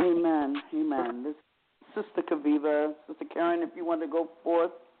 Amen. Amen. This Sister Kaviva, Sister Karen, if you want to go forth,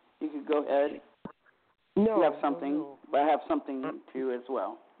 you could go ahead. No, you have something, no. but I have something too as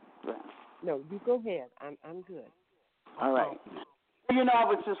well. Go ahead. No, you go ahead. I'm good. All right. You know, I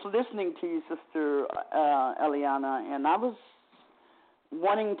was just listening to you, Sister Eliana, and I was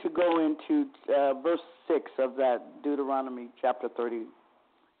wanting to go into verse 6 of that Deuteronomy chapter 30.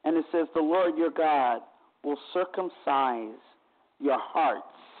 And it says, the Lord your God will circumcise your hearts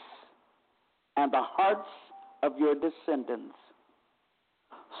and the hearts of your descendants,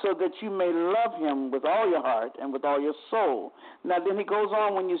 so that you may love Him with all your heart and with all your soul. Now, then he goes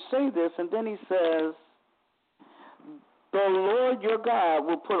on when you say this, and then he says, the Lord your God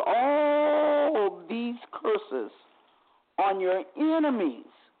will put all these curses on your enemies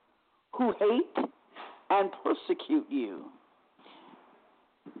who hate and persecute you.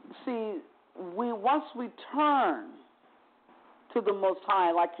 See, once we turn to the Most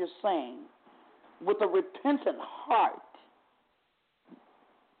High, like you're saying, with a repentant heart,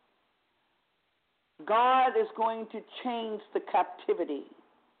 God is going to change the captivity,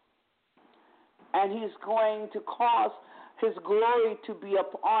 and He's going to cause His glory to be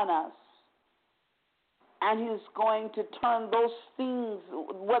upon us. and He's going to turn those things,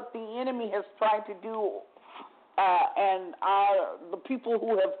 what the enemy has tried to do, and the people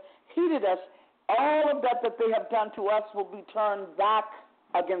who have hated us, all of that they have done to us will be turned back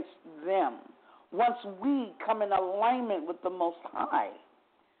against them once we come in alignment with the Most High.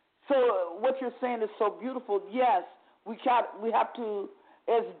 So what you're saying is so beautiful. Yes, we have to,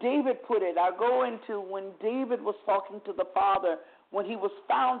 as David put it, I go into when David was talking to the Father, when he was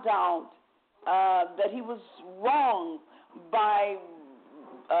found out that he was wrong by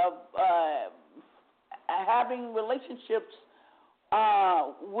having relationships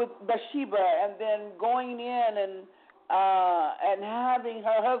with Bathsheba, and then going in and having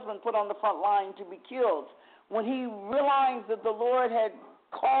her husband put on the front line to be killed. When he realized that the Lord had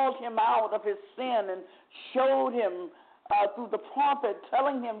called him out of his sin and showed him through the prophet,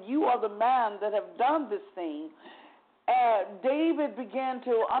 telling him, "You are the man that have done this thing," David began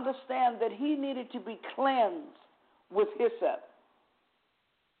to understand that he needed to be cleansed with hyssop,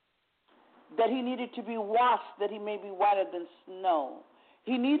 that he needed to be washed, that he may be whiter than snow.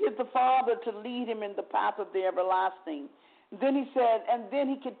 He needed the Father to lead him in the path of the everlasting. Then he said, and then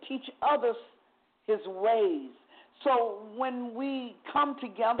he could teach others his ways. So when we come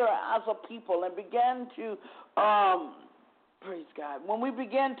together as a people and begin to, praise God, when we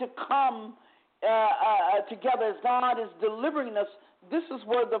begin to come together as God is delivering us, this is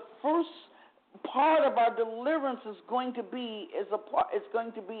where the first part of our deliverance is going to be, is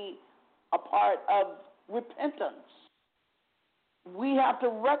going to be a part of repentance. We have to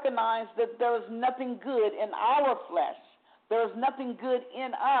recognize that there is nothing good in our flesh. There is nothing good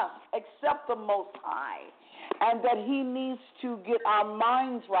in us except the Most High. And that He needs to get our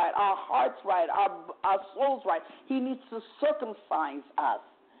minds right, our hearts right, our souls right. He needs to circumcise us.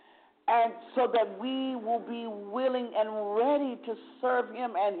 And so that we will be willing and ready to serve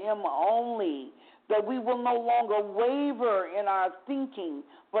Him and Him only. That we will no longer waver in our thinking,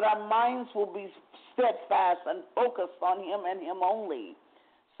 but our minds will be steadfast and focused on Him and Him only.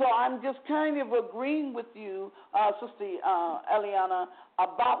 So I'm just kind of agreeing with you, Sister Eliana,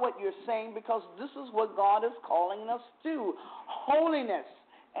 about what you're saying, because this is what God is calling us to, holiness.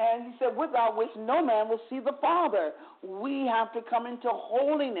 And He said, without which no man will see the Father. We have to come into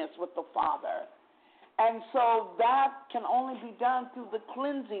holiness with the Father. And so that can only be done through the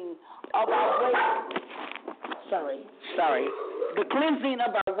cleansing of our ways. Sorry. The cleansing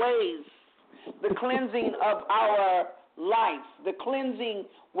of our ways, the cleansing of our life, the cleansing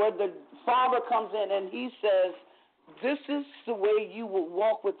where the Father comes in and He says, this is the way you will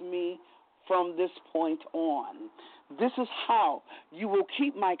walk with me from this point on. This is how you will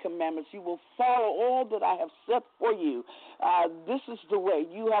keep my commandments. You will follow all that I have set for you. This is the way.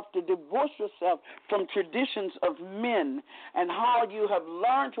 You have to divorce yourself from traditions of men and how you have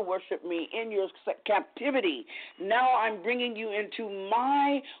learned to worship me in your captivity. Now I'm bringing you into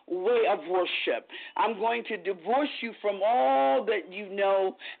my way of worship. I'm going to divorce you from all that you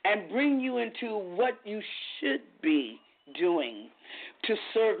know and bring you into what you should be doing to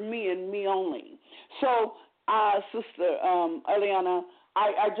serve me and me only. So, Sister Eliana,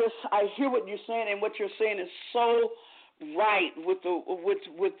 I hear what you're saying, and what you're saying is so right with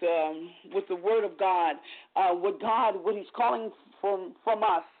the Word of God, what He's calling from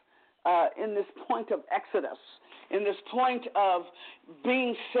us in this point of Exodus, in this point of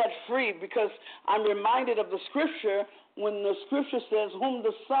being set free. Because I'm reminded of the Scripture when the Scripture says, "Whom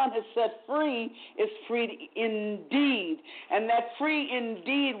the Son has set free is free indeed." And that free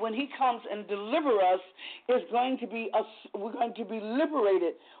indeed, when He comes and deliver us, is going to be we're going to be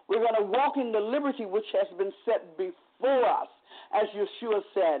liberated. We're going to walk in the liberty which has been set before us, as Yeshua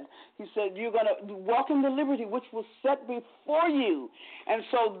said. He said, "You're going to walk in the liberty which was set before you." And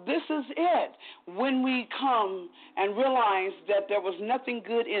so this is it. When we come and realize that there was nothing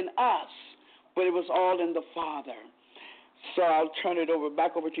good in us, but it was all in the Father. So I'll turn it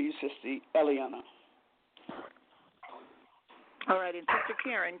back over to you, Sister Eliana. All right, and Sister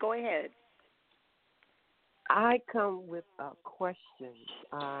Karen, go ahead. I come with a question.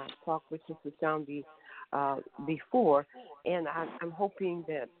 I talked with Sister Soundy before, and I'm hoping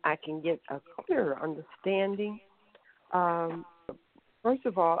that I can get a clearer understanding. First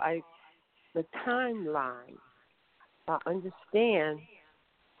of all, the timeline. I understand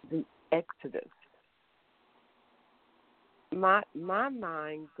the Exodus. My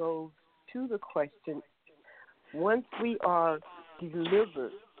mind goes to the question, once we are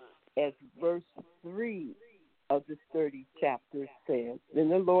delivered, as verse 3 of the 30th chapter says, then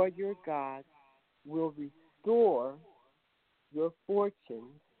the Lord your God will restore your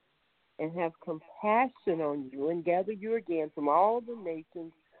fortunes and have compassion on you and gather you again from all the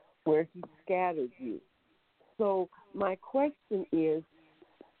nations where He scattered you. so my question is,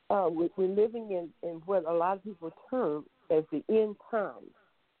 we're living in what a lot of people term as the end times.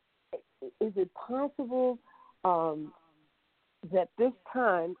 Is it possible that this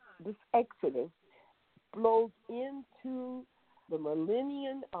time, this Exodus, flows into the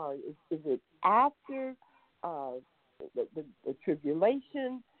millennium, or is it after the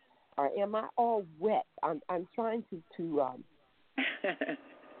tribulation, or am I all wet? I'm trying to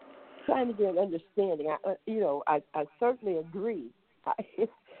trying to get an understanding. I certainly agree,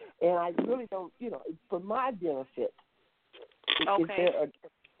 and I really don't. For my benefit. Okay.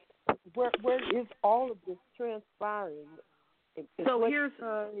 Where is all of this transpiring? So here's.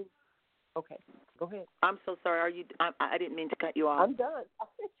 Okay, go ahead. I'm so sorry. I didn't mean to cut you off. I'm done.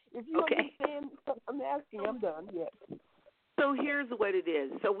 If you understand what I'm asking, I'm done. Yes. So here's what it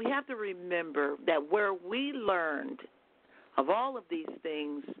is. So we have to remember that where we learned of all of these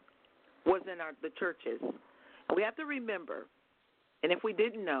things was in the churches. And we have to remember, and if we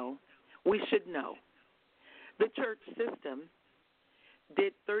didn't know, we should know. The church system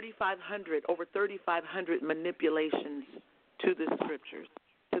did over 3,500 manipulations to the scriptures,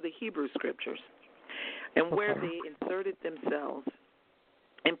 to the Hebrew scriptures, and where they inserted themselves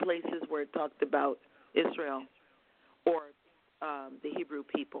in places where it talked about Israel or the Hebrew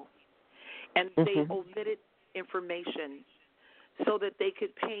people. And they omitted information so that they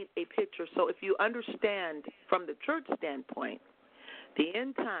could paint a picture. So if you understand from the church standpoint, the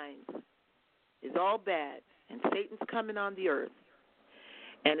end times is all bad, and Satan's coming on the earth,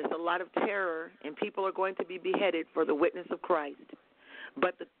 and it's a lot of terror, and people are going to be beheaded for the witness of Christ.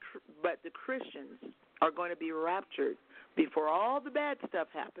 But the Christians are going to be raptured before all the bad stuff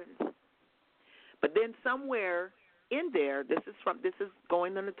happens. But then somewhere in there, this is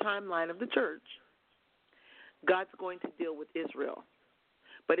going on the timeline of the church, God's going to deal with Israel.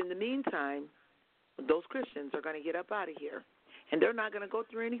 But in the meantime, those Christians are going to get up out of here, and they're not going to go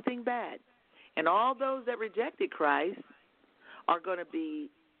through anything bad. And all those that rejected Christ are going to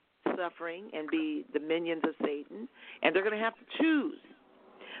be suffering and be the minions of Satan, and they're going to have to choose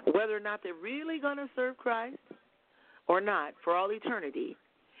whether or not they're really going to serve Christ or not for all eternity.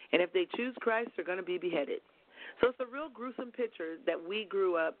 And if they choose Christ, they're going to be beheaded. So it's a real gruesome picture that we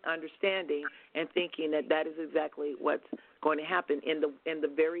grew up understanding and thinking that is exactly what's going to happen in the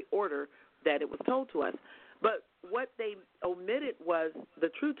very order that it was told to us. But what they omitted was the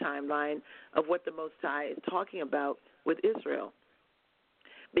true timeline of what the Most High is talking about with Israel.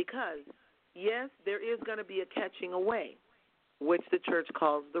 Because, yes, there is going to be a catching away, which the church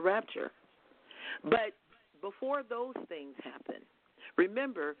calls the rapture. But before those things happen,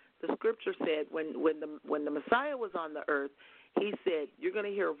 remember the scripture said when the Messiah was on the earth, he said, you're going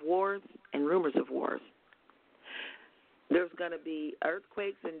to hear of wars and rumors of wars. There's going to be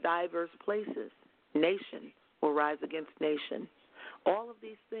earthquakes in diverse places. Nation will rise against nation. All of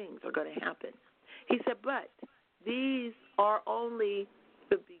these things are going to happen. He said, but these are only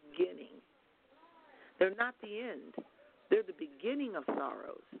the beginning. They're not the end. They're the beginning of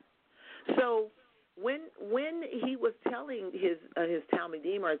sorrows. So when he was telling his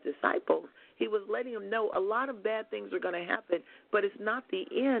Talmudim or his disciples, he was letting them know a lot of bad things are going to happen, but it's not the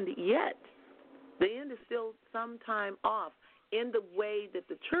end yet. The end is still some time off in the way that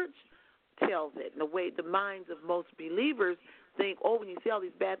the church tells it, and the way the minds of most believers think, oh, when you see all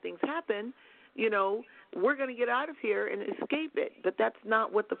these bad things happen, we're going to get out of here and escape it. But that's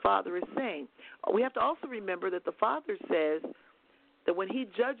not what the Father is saying. We have to also remember that the Father says that when he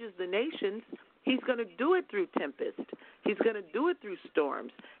judges the nations, he's going to do it through tempest. He's going to do it through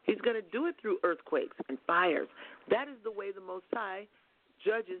storms. He's going to do it through earthquakes and fires. That is the way the Most High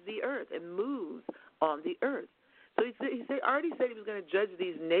judges the earth and moves on the earth. So he already said he was going to judge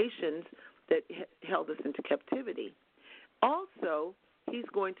these nations that held us into captivity. Also, he's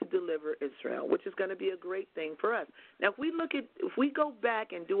going to deliver Israel, which is going to be a great thing for us. Now, if we go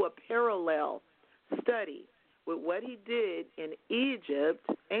back and do a parallel study with what he did in Egypt,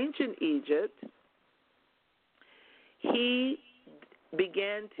 ancient Egypt, he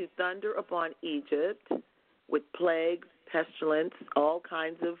began to thunder upon Egypt with plagues, pestilence, all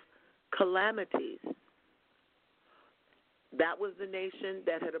kinds of calamities. That was the nation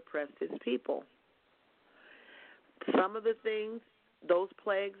that had oppressed his people. Some of the things, those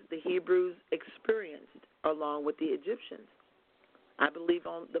plagues, the Hebrews experienced along with the Egyptians. I believe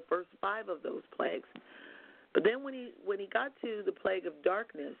on the first 5 of those plagues. But then when he got to the plague of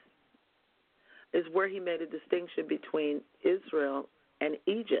darkness is where he made a distinction between Israel and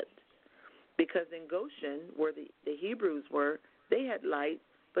Egypt. Because in Goshen, where the Hebrews were, they had light,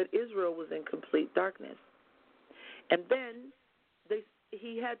 but Israel was in complete darkness. And then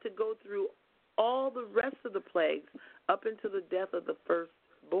he had to go through all the rest of the plagues up until the death of the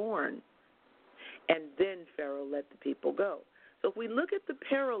firstborn. And then Pharaoh let the people go. So if we look at the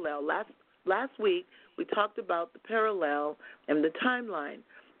parallel, last week we talked about the parallel and the timeline.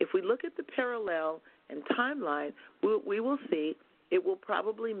 If we look at the parallel and timeline, we will see it will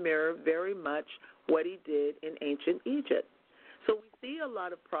probably mirror very much what he did in ancient Egypt. So we see a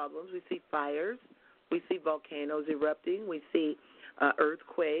lot of problems. We see fires. We see volcanoes erupting. We see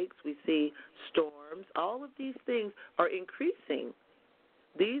earthquakes. We see storms. All of these things are increasing.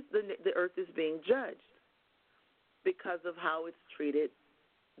 The earth is being judged because of how it's treated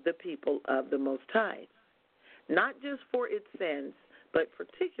the people of the Most High. Not just for its sins, but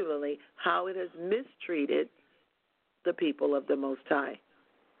particularly how it has mistreated the people of the Most High.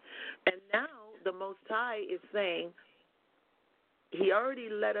 And now the Most High is saying, he already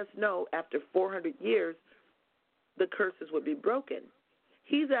let us know after 400 years the curses would be broken.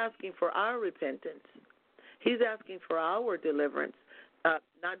 He's asking for our repentance. He's asking for our deliverance.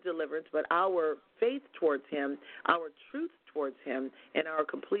 Not deliverance, but our faith towards him, our truth towards him, and our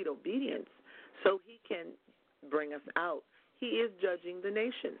complete obedience so he can bring us out. He is judging the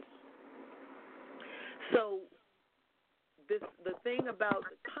nations. So the thing about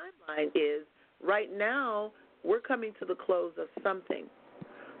the timeline is right now we're coming to the close of something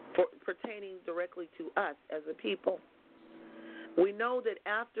pertaining directly to us as a people. We know that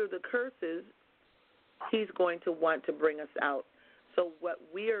after the curses, he's going to want to bring us out. So what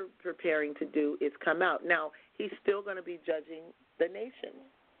we are preparing to do is come out. Now, he's still going to be judging the nations.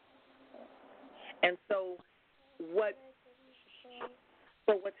 And so what's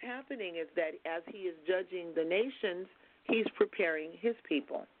happening is that as he is judging the nations, he's preparing his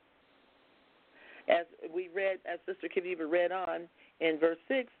people. As we read, as Sister Kiviva read on in verse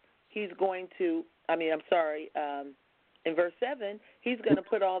 6, in verse 7, he's going to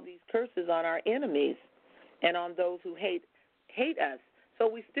put all these curses on our enemies and on those who hate us. So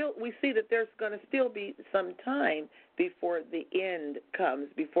we see that there's going to still be some time before the end comes,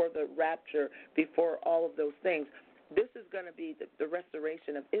 before the rapture, before all of those things. This is going to be the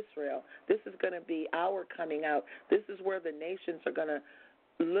restoration of Israel. This is going to be our coming out. This is where the nations are going to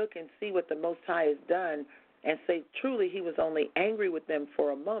look and see what the Most High has done and say, truly, he was only angry with them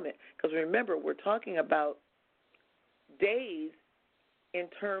for a moment. Because remember, we're talking about days in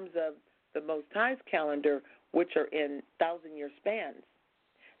terms of the Most High's calendar, which are in 1,000-year spans.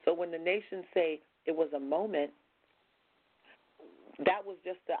 So when the nations say it was a moment, that was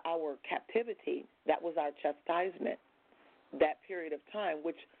just our captivity. That was our chastisement, that period of time,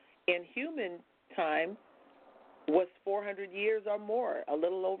 which in human time was 400 years or more, a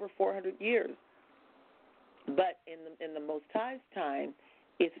little over 400 years. But in the Most High's time,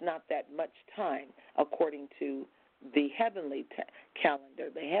 it's not that much time, according to the heavenly calendar,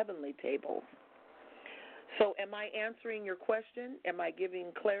 the heavenly tables. So am I answering your question? Am I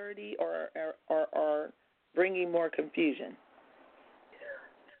giving clarity or bringing more confusion?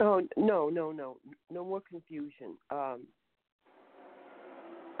 Oh, no more confusion.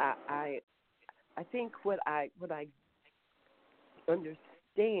 I think what I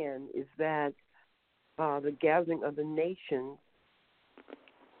understand is that the gathering of the nations,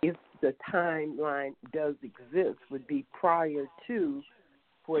 if the timeline does exist, would be prior to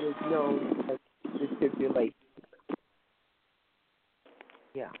what is known as the tribulation.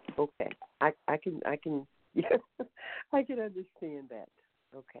 Yeah. Okay. I can yeah, I can understand that.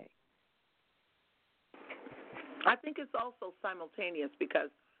 Okay. I think it's also simultaneous because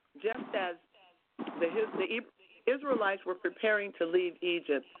just as the Israelites were preparing to leave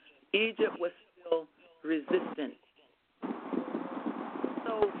Egypt, Egypt was still resistant.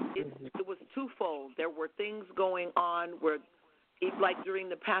 So it was twofold. There were things going on where, like during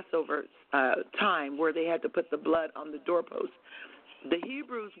the Passover time, where they had to put the blood on the doorpost. The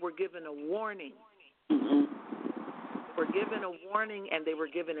Hebrews were given a warning. Were given a warning, and they were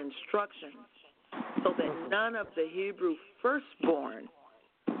given instructions so that none of the Hebrew firstborn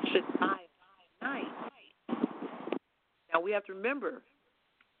should die at night. Now we have to remember,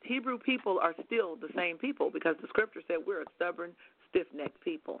 Hebrew people are still the same people because the scripture said we're a stubborn, stiff-necked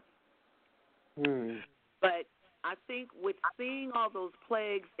people. But I think with seeing all those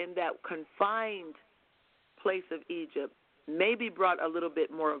plagues in that confined place of Egypt, maybe brought a little bit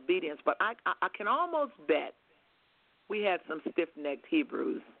more obedience. But I can almost bet we had some stiff-necked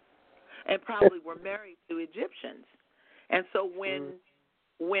Hebrews and probably were married to Egyptians. And so when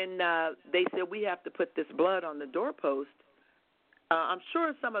they said we have to put this blood on the doorpost, I'm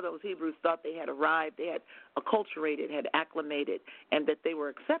sure some of those Hebrews thought they had arrived, they had acculturated, had acclimated, and that they were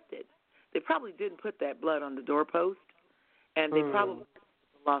accepted. They probably didn't put that blood on the doorpost, and they probably lost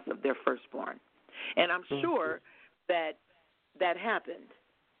the loss of their firstborn. And I'm sure that happened.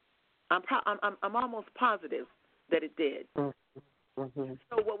 I'm almost positive that it did. Mm-hmm.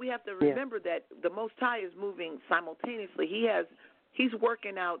 So what we have to remember that the Most High is moving simultaneously. He's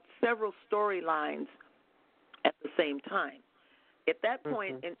working out several storylines at the same time. At that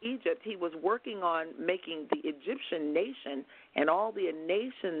point in Egypt, he was working on making the Egyptian nation and all the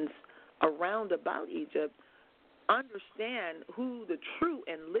nations around about Egypt understand who the true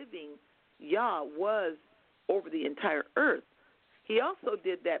and living Yah was over the entire earth. He also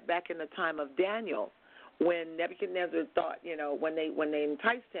did that back in the time of Daniel, when Nebuchadnezzar thought, when they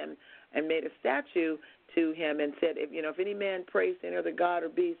enticed him and made a statue to him and said, if any man prays to any other god or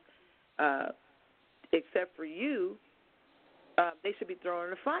beast except for you, they should be thrown in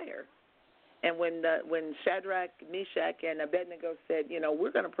the fire. And when Shadrach, Meshach, and Abednego said,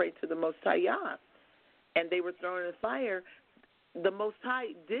 we're going to pray to the Most High Yah, and they were thrown in the fire, the Most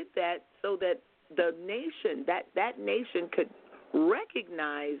High did that so that the nation, that nation could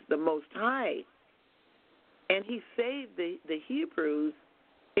recognize the Most High. And he saved the Hebrews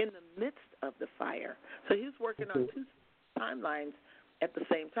in the midst of the fire. So he was working on two timelines at the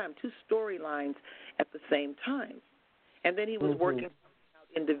same time, two storylines at the same time. And then he was working out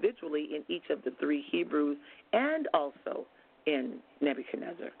individually in each of the three Hebrews and also in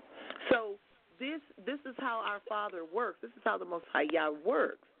Nebuchadnezzar. So this is how our Father works. This is how the Most High Yah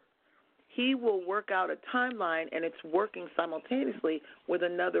works. He will work out a timeline, and it's working simultaneously with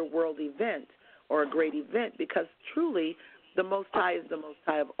another world event or a great event, because truly the Most High is the Most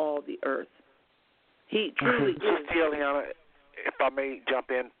High of all the earth. He truly is. Sister Eliana, if I may jump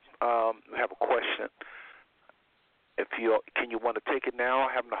in, I have a question. Can you want to take it now,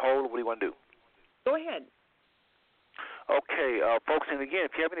 have them hold, or what do you want to do? Go ahead. Okay, folks, and again,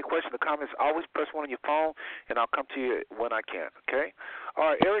 if you have any questions or comments, always press 1 on your phone, and I'll come to you when I can, okay? All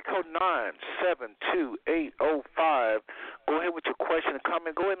right, area code 972-805. Go ahead with your question and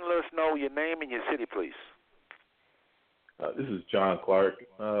comment. Go ahead and let us know your name and your city, please. This is John Clark.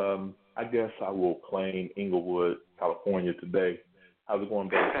 I guess I will claim Inglewood, California today. How's it going,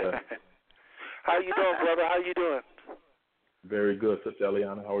 brother? How you doing, brother? How you doing? Very good, Sister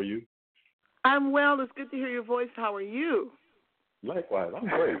Eliana. How are you? I'm well. It's good to hear your voice. How are you? Likewise.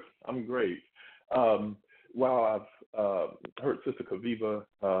 I'm great. While I've heard Sister Kaviva,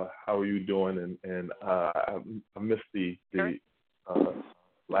 how are you doing? And I missed the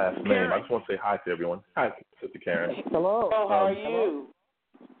last name. I just want to say hi to everyone. Hi, Sister Karen. Hello. How are you?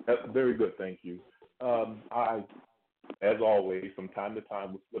 Very good, thank you. I, as always, from time to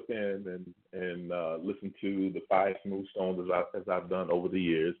time, will slip in and listen to the Five Smooth Stones as I've done over the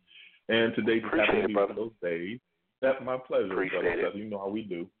years. And today just happened to be one of those days. That's my pleasure, brother. You know how we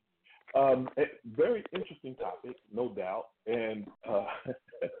do. A very interesting topic, no doubt, and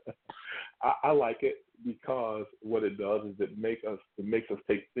I like it because what it does is it makes us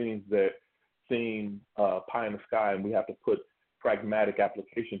take things that seem pie in the sky, and we have to put pragmatic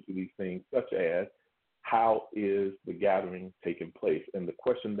application to these things, such as how is the gathering taking place? And the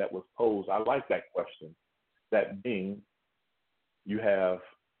question that was posed, I like that question. That being, you have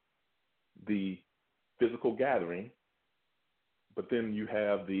the physical gathering, but then you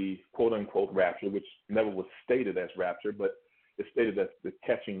have the quote-unquote rapture, which never was stated as rapture, but it's stated as the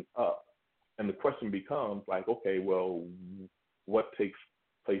catching up. And the question becomes like, okay, well, what takes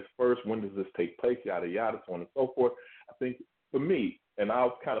place first? When does this take place? Yada, yada, so on and so forth. I think for me, and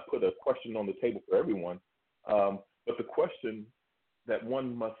I'll kind of put a question on the table for everyone, but the question that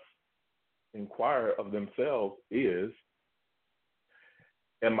one must inquire of themselves is,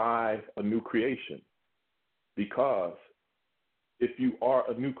 am I a new creation? Because if you are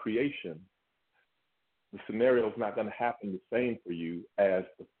a new creation, the scenario is not going to happen the same for you as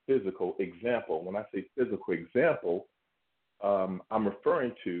the physical example. When I say physical example, I'm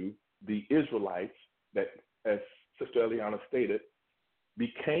referring to the Israelites that, as Sister Eliana stated,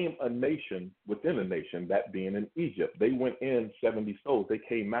 became a nation within a nation, that being in Egypt. They went in 70 souls. They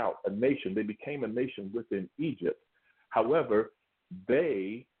came out a nation. They became a nation within Egypt. However,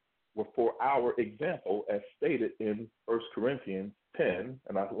 they were for our example, as stated in 1 Corinthians 10,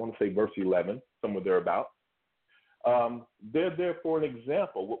 and I want to say verse 11, somewhere thereabout. They're there for an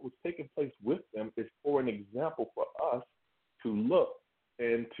example. What was taking place with them is for an example for us to look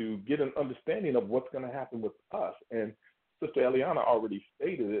and to get an understanding of what's going to happen with us. And Sister Eliana already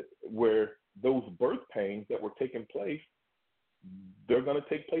stated it, where those birth pains that were taking place, they're going to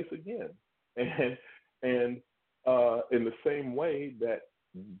take place again. And in the same way that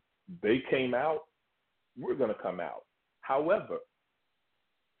they came out, we're going to come out. However,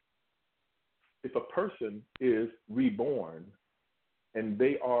 if a person is reborn, and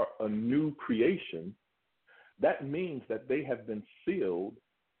they are a new creation, that means that they have been sealed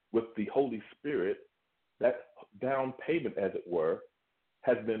with the Holy Spirit. That down payment, as it were,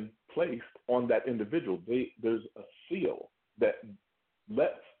 has been placed on that individual. There's a seal that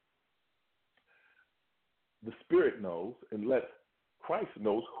lets the Spirit knows and lets Christ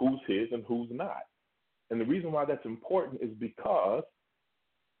knows who's his and who's not. And the reason why that's important is because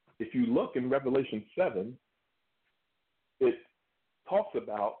if you look in Revelation 7, it talks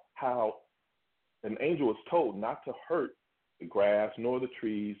about how an angel is told not to hurt the grass nor the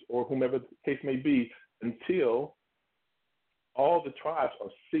trees or whomever the case may be until all the tribes are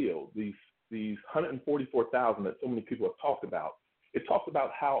sealed, these 144,000 that so many people have talked about. It talks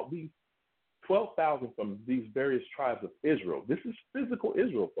about how these 12,000 from these various tribes of Israel, this is physical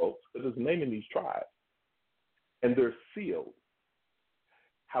Israel, folks, because it's naming these tribes, and they're sealed.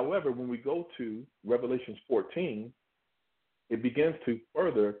 However, when we go to Revelation 14, it begins to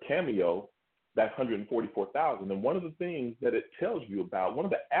further cameo that 144,000. And one of the things that it tells you about, one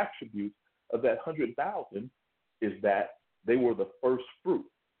of the attributes of that 100,000 is that they were the first fruit.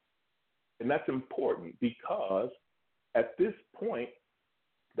 And that's important because at this point,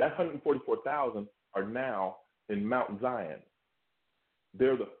 that 144,000 are now in Mount Zion.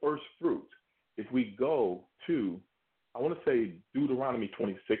 They're the first fruit. If we go to, I want to say Deuteronomy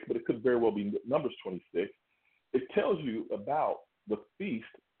 26, but it could very well be Numbers 26, it tells you about the feast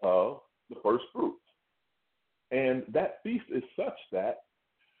of the first fruits. And that feast is such that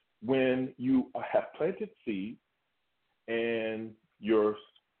when you have planted seed and your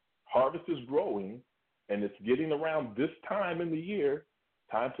harvest is growing and it's getting around this time in the year,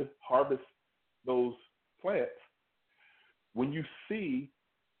 time to harvest those plants, when you see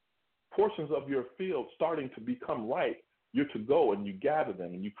portions of your field starting to become ripe, you're to go and you gather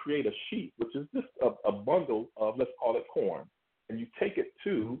them and you create a sheaf, which is just a bundle of, let's call it corn, and you take it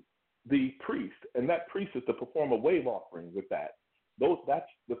to the priest, and that priest is to perform a wave offering with that.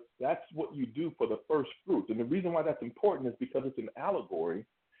 That's what you do for the first fruits. And the reason why that's important is because it's an allegory.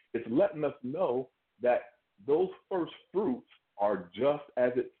 It's letting us know that those first fruits are just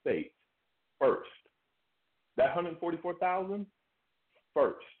as it states, first. That 144,000,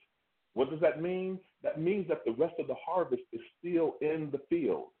 first. What does that mean? That means that the rest of the harvest is still in the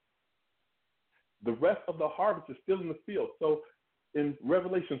field. The rest of the harvest is still in the field. So in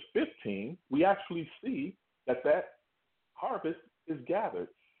Revelation 15, we actually see that harvest is gathered.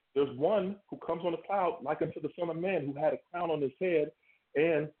 There's one who comes on a cloud like unto the Son of Man, who had a crown on his head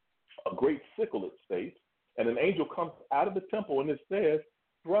and a great sickle, it states. And an angel comes out of the temple and it says,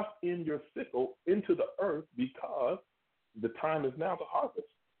 thrust in your sickle into the earth because the time is now to harvest.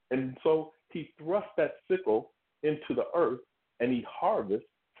 And so he thrusts that sickle into the earth and he harvests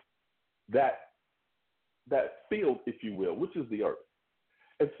that field, if you will, which is the earth.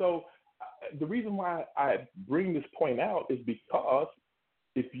 And so the reason why I bring this point out is because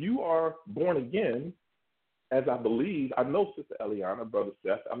if you are born again, as I believe, I know Sister Eliana, Brother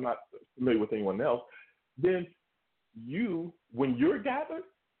Seth, I'm not familiar with anyone else, then when you're gathered,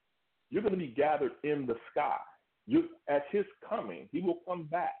 you're going to be gathered in the sky. At his coming, he will come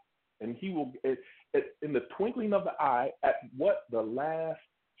back, and he will, in the twinkling of the eye, at what? The last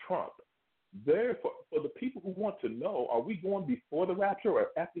trump. Therefore, for the people who want to know, are we going before the rapture or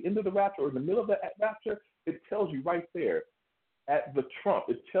at the end of the rapture or in the middle of the rapture? It tells you right there at the trump.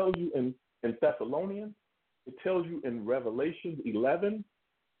 It tells you in Thessalonians. It tells you in Revelation 11,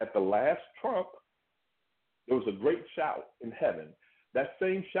 at the last trump, there was a great shout in heaven. That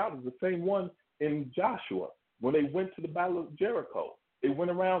same shout is the same one in Joshua when they went to the Battle of Jericho. They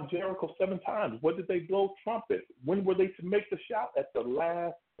went around Jericho 7 times. What did they blow trumpets? When were they to make the shout? At the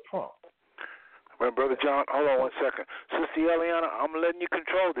last trump. Well, Brother John, hold on one second. Sister Eliana, I'm letting you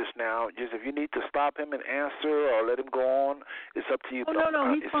control this now. Just if you need to stop him and answer or let him go on, it's up to you. Oh,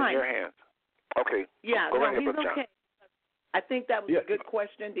 no, he's it's fine. It's in your hands. Okay. Yeah, go right he's ahead, Brother okay. John. I think that was a good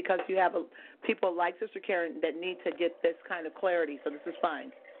question because you have people like Sister Karen that need to get this kind of clarity, so this is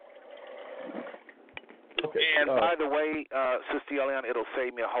fine. Okay. And by the way, Sister Eliana, it'll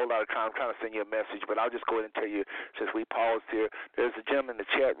save me a whole lot of time. I'm trying to send you a message, but I'll just go ahead and tell you, since we paused here, there's a gentleman in the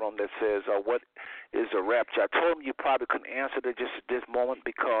chat room that says, what is a rapture? I told him you probably couldn't answer it just at this moment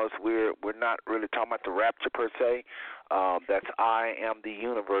because we're not really talking about the rapture per se. That's I Am the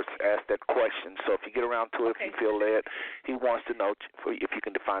Universe asked that question. So if you get around to it, if you feel led, he wants to know if you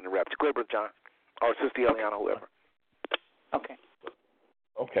can define the rapture. Go ahead, Brother John, or Sister Eliana, whoever. Okay.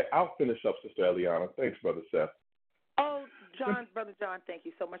 Okay, I'll finish up, Sister Eliana. Thanks, Brother Seth. Oh, Brother John, thank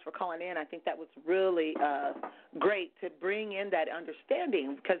you so much for calling in. I think that was really great to bring in that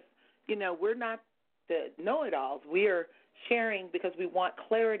understanding because, we're not the know-it-alls. We are sharing because we want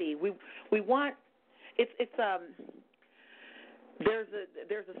clarity. We want it's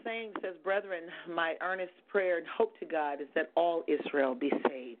there's a saying that says, "Brethren, my earnest prayer and hope to God is that all Israel be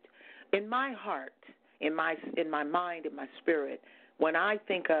saved." In my heart, in my mind, in my spirit, when I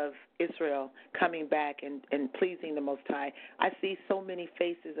think of Israel coming back and pleasing the Most High, I see so many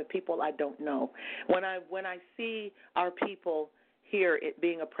faces of people I don't know. When I see our people here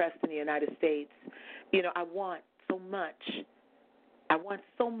being oppressed in the United States, I want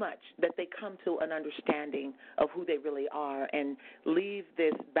so much that they come to an understanding of who they really are and leave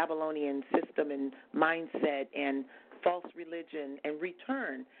this Babylonian system and mindset and false religion and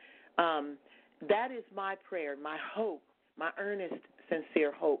return. That is my prayer, my hope, my earnest,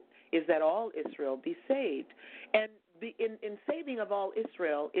 sincere hope is that all Israel be saved. And in saving of all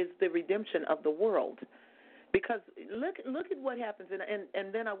Israel is the redemption of the world. Because look at what happens,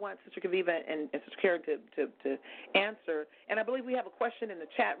 and then I want Sister Kaviva and Sister Karen to answer. And I believe we have a question in the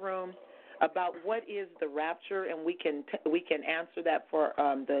chat room about what is the rapture, and we can answer that for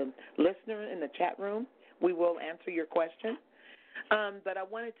the listener in the chat room. We will answer your question. But I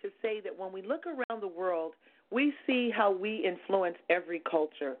wanted to say that when we look around the world, we see how we influence every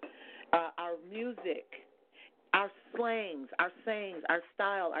culture, our music, our slangs, our sayings, our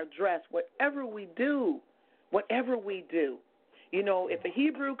style, our dress, whatever we do. If a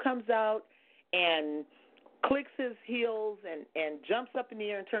Hebrew comes out and clicks his heels and jumps up in the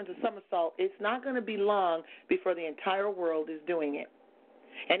air and turns a somersault, it's not going to be long before the entire world is doing it.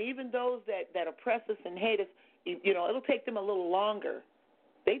 And even those that oppress us and hate us, it'll take them a little longer.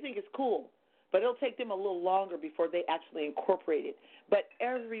 They think it's cool, but it'll take them a little longer before they actually incorporate it. But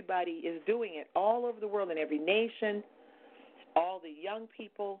everybody is doing it all over the world in every nation, all the young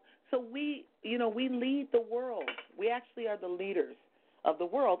people. So we lead the world. We actually are the leaders of the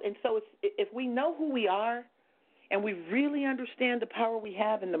world. And so if we know who we are and we really understand the power we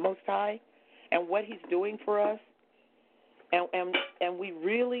have in the Most High and what He's doing for us, and we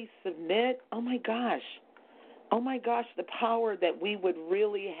really submit, oh my gosh, the power that we would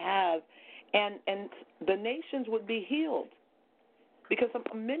really have, and the nations would be healed. Because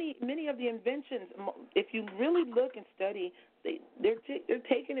many of the inventions, if you really look and study, they're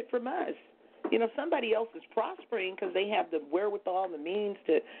taking it from us. Somebody else is prospering because they have the wherewithal and the means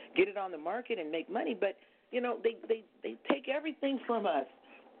to get it on the market and make money. But they take everything from us,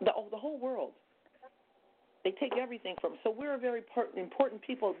 the whole world. They take everything from us. So we're a very important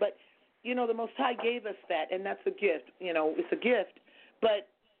people. But the Most High gave us that, and that's a gift. It's a gift. But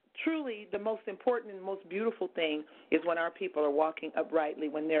truly, the most important and most beautiful thing is when our people are walking uprightly,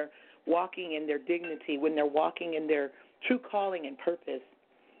 when they're walking in their dignity, when they're walking in their true calling and purpose.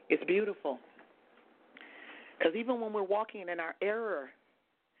 It's beautiful. Because even when we're walking in our error,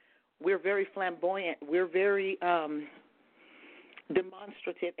 we're very flamboyant. We're very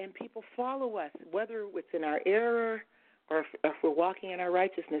demonstrative, and people follow us, whether it's in our error or if we're walking in our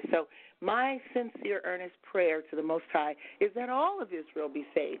righteousness. So my sincere, earnest prayer to the Most High is that all of Israel be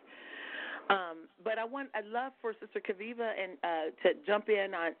saved. But I'd love for Sister Kaviva and to jump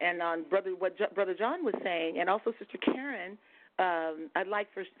in on what Brother John was saying, and also Sister Karen. I'd like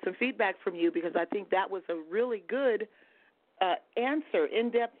for some feedback from you because I think that was a really good answer,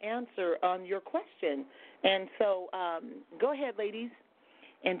 in-depth answer on your question. And so go ahead, ladies,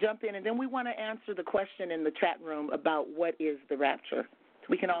 and jump in. And then we want to answer the question in the chat room about what is the rapture. So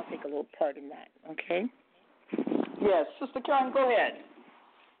we can all take a little part in that, okay? Yes, Sister Karen, go ahead.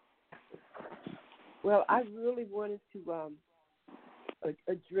 Well, I really wanted to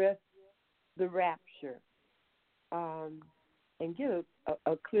address the rapture and get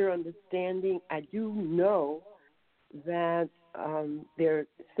a clear understanding. I do know that there are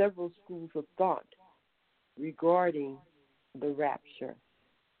several schools of thought regarding the rapture.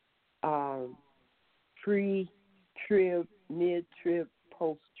 Pre-trib, mid-trib,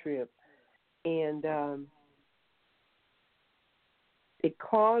 post-trib. And it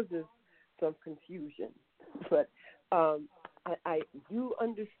causes some confusion. But I do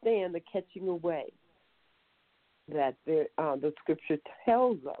understand the catching away that the Scripture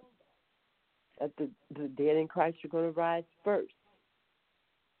tells us that the dead in Christ are going to rise first.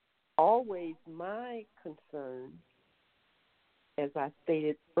 Always my concern, as I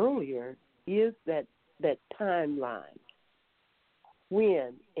stated earlier, is that timeline.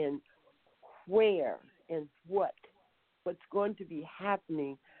 When and where and what's going to be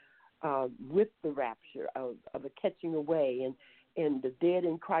happening with the rapture of a catching away and the dead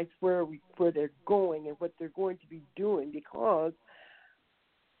in Christ, where they're going and what they're going to be doing, because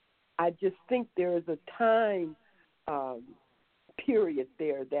I just think there is a time period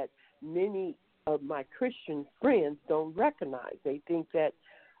there that many of my Christian friends don't recognize. They think that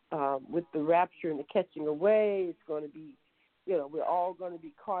with the rapture and the catching away, it's going to be, we're all going to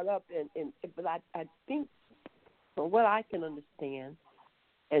be caught up. But I think, from what I can understand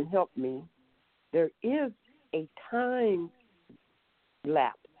and help me, there is a time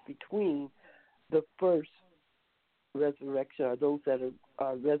lapse between the first resurrection, or those that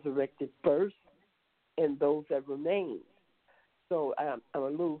are resurrected first, and those that remain. So I'm a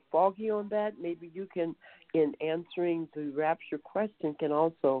little foggy on that. Maybe you can, in answering the rapture question, can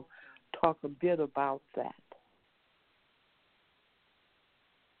also talk a bit about that.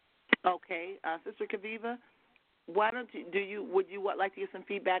 Okay, Sister Kaviva, why don't would you like to get some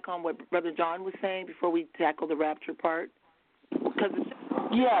feedback on what Brother John was saying before we tackle the rapture part? Because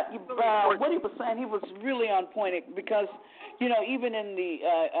what he was saying, he was really on point because, even in the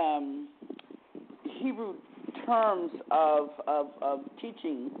Hebrew terms of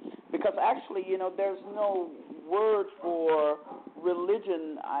teaching, because actually, there's no word for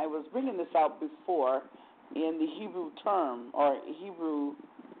religion. I was bringing this out before in the Hebrew term or Hebrew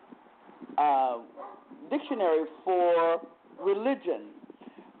dictionary for religion.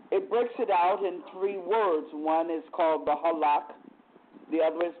 It breaks it out in 3 words. One is called the halak, the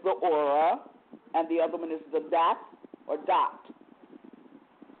other is the aura, and the other one is the dat or dot.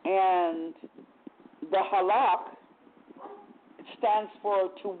 And the halak stands for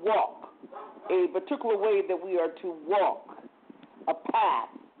to walk, a particular way that we are to walk, a path,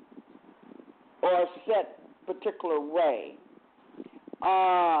 or a set particular way.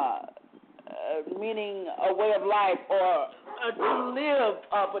 Meaning a way of life, or to live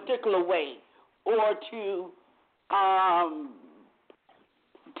a particular way, or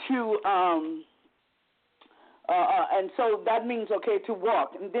and so that means, to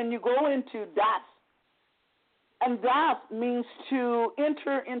walk. And then you go into das, and das means to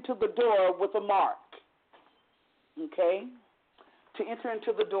enter into the door with a mark, okay? To enter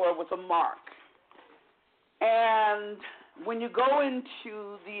into the door with a mark. And when you go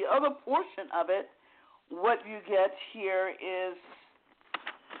into the other portion of it, what you get here is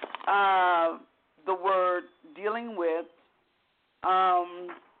the word dealing with,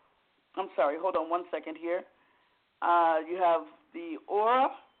 I'm sorry, hold on one second here. You have the aura,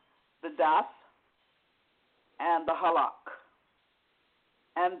 the das, and the halak.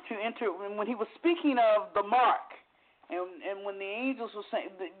 And to enter, when he was speaking of the mark, and when the angels were saying,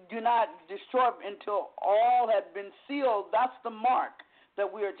 do not destroy until all had been sealed, that's the mark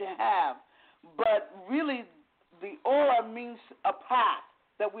that we are to have. But really, the aura means a path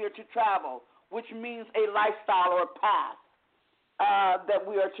that we are to travel, which means a lifestyle or a path that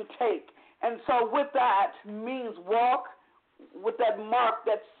we are to take. And so with that means walk with that mark,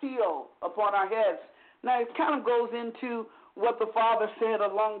 that seal upon our heads. Now, it kind of goes into what the Father said a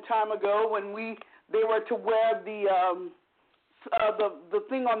long time ago when they were to wear the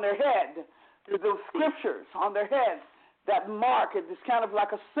thing on their head, the scriptures on their heads. That mark is kind of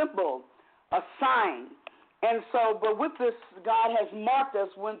like a symbol, a sign. And so, but with this, God has marked us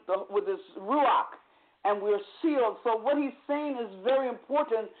with His ruach, and we're sealed. So what He's saying is very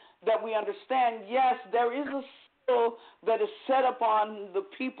important that we understand. Yes, there is a seal that is set upon the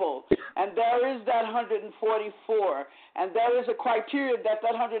people, and there is that 144, and there is a criteria that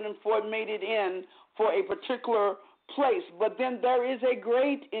 104 made it in for a particular place. But then there is a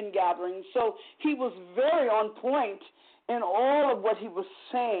great ingathering. So he was very on point in all of what he was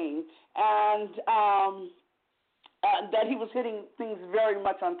saying, and that he was hitting things very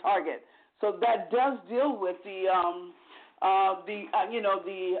much on target. So that does deal with the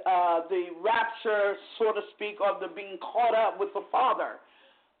rapture, so to speak, of the being caught up with the Father.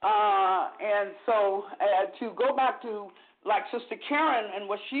 And so to go back to like Sister Karen and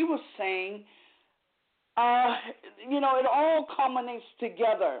what she was saying, it all culminates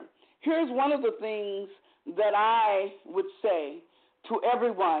together. Here's one of the things that I would say to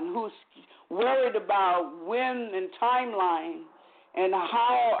everyone who's worried about when and timeline and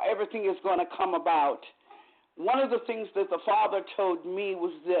how everything is going to come about. One of the things that the Father told me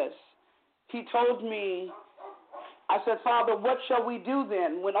was this. He told me, I said, Father, what shall we do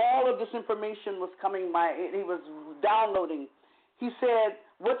then? When all of this information was coming, he was downloading. He said,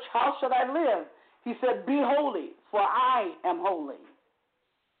 how should I live? He said, be holy, for I am holy.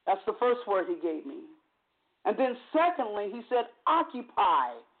 That's the first word he gave me. And then secondly, he said,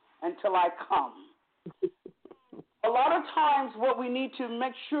 occupy until I come. A lot of times what we need to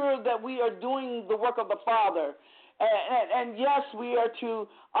make sure that we are doing the work of the Father. And yes, we are to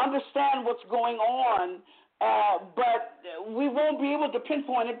understand what's going on, but we won't be able to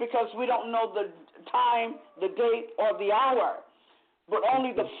pinpoint it because we don't know the time, the date, or the hour. but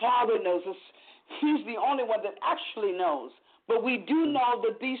only the Father knows. He's the only one that actually knows. But we do know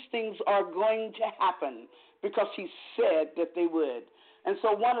that these things are going to happen because he said that they would. And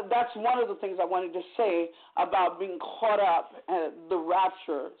so that's one of the things I wanted to say about being caught up at the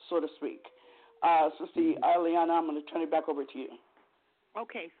rapture, so to speak. Sister Eliana, I'm going to turn it back over to you.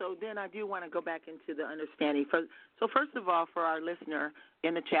 Okay, so then I do want to go back into the understanding. So first of all, for our listener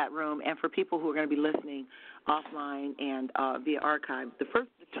in the chat room and for people who are going to be listening offline and via archive, the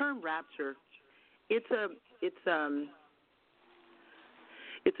term rapture, it's a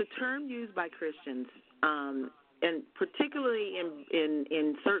term used by Christians, and particularly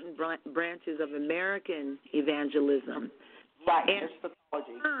in certain branches of American evangelism. Right, and it's a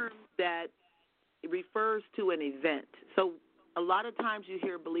term that refers to an event. So a lot of times you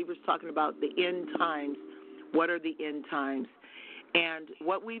hear believers talking about the end times. What are the end times? And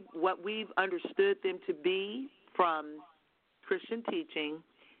what we've understood them to be from Christian teaching,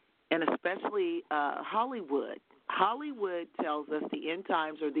 and especially Hollywood. Hollywood tells us the end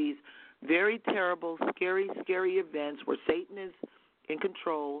times are these very terrible, scary events where Satan is in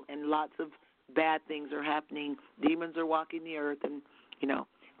control and lots of bad things are happening. Demons are walking the earth, and,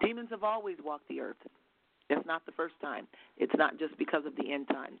 demons have always walked the earth. That's not the first time. It's not just because of the end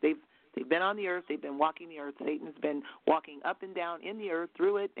times. They've been on the earth. They've been walking the earth. Satan's been walking up and down in the earth,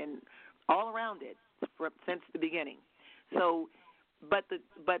 through it, and all around it since the beginning. So, but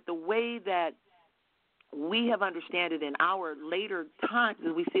the way that we have understood it in our later times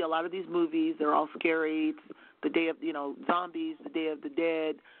is we see a lot of these movies. They're all scary. It's the day of, zombies, the Day of the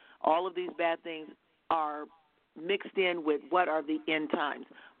Dead. All of these bad things are mixed in with what are the end times.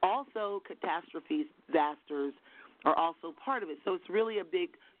 Also, catastrophes, disasters are also part of it. So it's really a big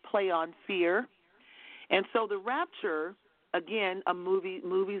play on fear. And so the rapture, again,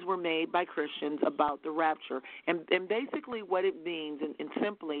 movies were made by Christians about the rapture. And basically what it means, and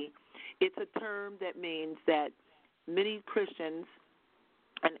simply, it's a term that means that many Christians,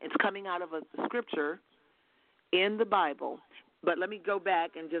 and it's coming out of a scripture in the Bible. But let me go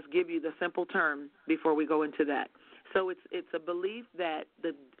back and just give you the simple term before we go into that. So it's a belief that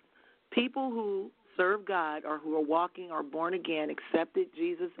the people who serve God or who are walking or born again, accepted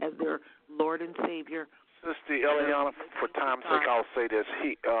Jesus as their Lord and Savior. Sister Eliana, for time's sake, I'll say this.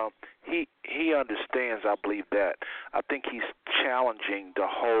 He understands, I believe that. I think he's challenging the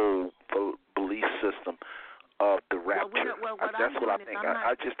whole belief system of the rapture. That's what I think.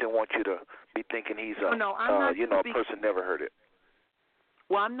 I just didn't want you to be thinking he's a person never heard it.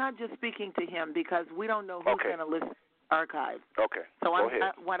 Well, I'm not just speaking to him because we don't know who's going to listen to the archive. Okay. So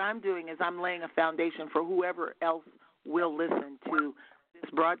what I'm doing is I'm laying a foundation for whoever else will listen to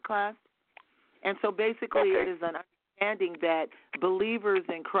this broadcast. And so basically it is an understanding that believers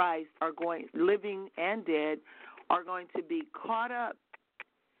in Christ are living and dead, are going to be caught up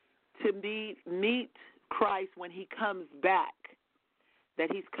to meet Christ when he comes back, that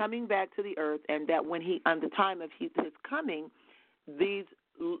he's coming back to the earth, and that when on the time of his coming, these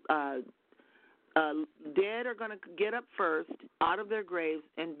dead are going to get up first out of their graves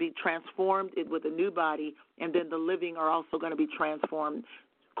and be transformed with a new body, and then the living are also going to be transformed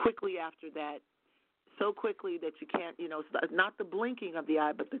quickly after that, so quickly that you can't, not the blinking of the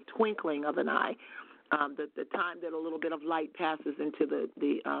eye, but the twinkling of an eye, the time that a little bit of light passes into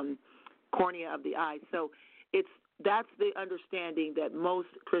the cornea of the eye. So that's the understanding that most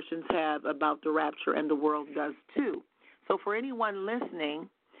Christians have about the rapture, and the world does too. So for anyone listening,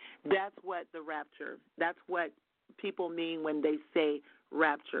 that's what that's what people mean when they say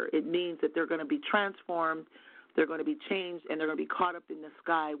rapture. It means that they're going to be transformed, they're going to be changed, and they're going to be caught up in the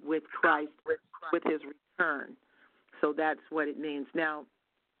sky with Christ, with his return. So that's what it means. Now,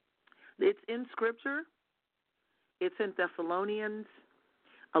 it's in Scripture. It's in Thessalonians.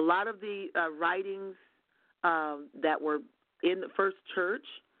 A lot of the writings that were in the first church,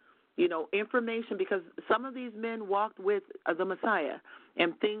 information, because some of these men walked with the Messiah,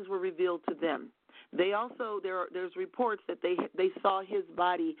 and things were revealed to them. They also, there's reports that they saw his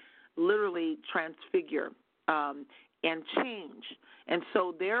body literally transfigure and change. And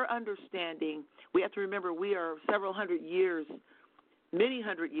so their understanding, we have to remember we are several hundred years, many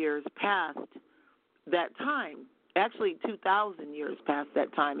hundred years past that time, actually 2,000 years past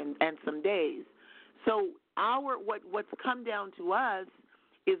that time and some days. So what's come down to us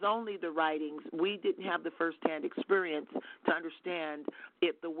is only the writings. We didn't have the firsthand experience to understand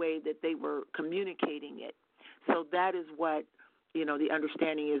it the way that they were communicating it. So that is what, the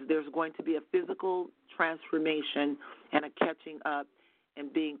understanding is. There's going to be a physical transformation and a catching up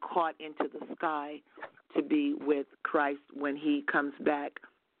and being caught into the sky to be with Christ when he comes back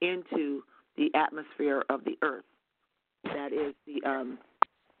into the atmosphere of the earth. that is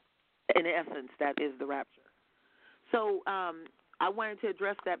in essence, that is the rapture. So I wanted to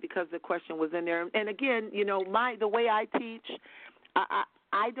address that because the question was in there. And again, the way I teach,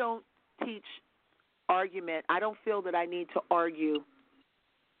 I don't teach argument. I don't feel that I need to argue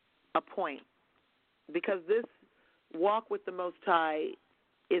a point because this walk with the Most High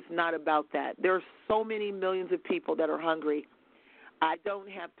is not about that. There are so many millions of people that are hungry. I don't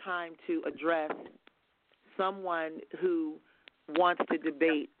have time to address someone who wants to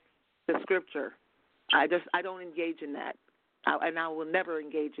debate the scripture. I don't engage in that. And I will never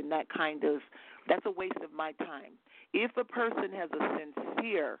engage in that that's a waste of my time. If a person has a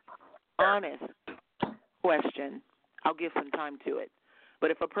sincere, honest question, I'll give some time to it.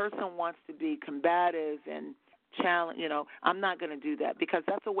 But if a person wants to be combative and challenge, I'm not going to do that because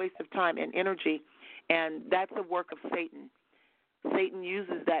that's a waste of time and energy, and that's a work of Satan. Satan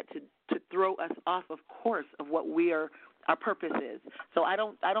uses that to throw us off of course of what our purpose is. So I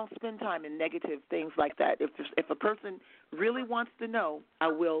don't spend time in negative things like that. If a person really wants to know, I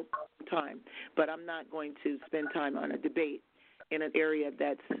will time, but I'm not going to spend time on a debate in an area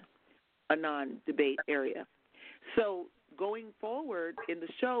that's a non-debate area. So going forward in the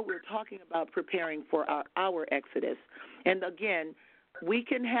show, we're talking about preparing for our exodus. And again, we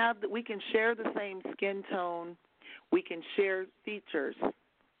can share the same skin tone, we can share features,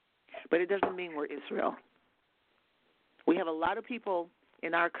 but it doesn't mean we're Israel. We have a lot of people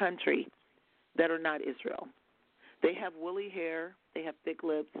in our country that are not Israel. They have woolly hair, they have thick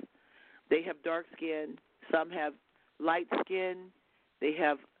lips, they have dark skin, some have light skin, they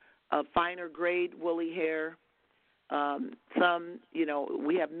have a finer grade woolly hair. Some,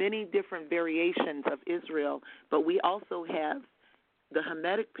 we have many different variations of Israel, but we also have the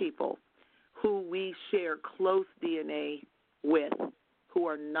Hamitic people who we share close DNA with, who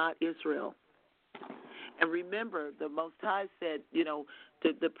are not Israel. And remember, the Most High said,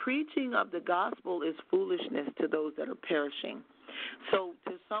 the preaching of the gospel is foolishness to those that are perishing. So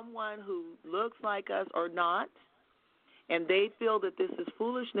to someone who looks like us or not, and they feel that this is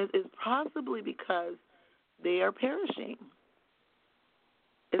foolishness, is possibly because they are perishing,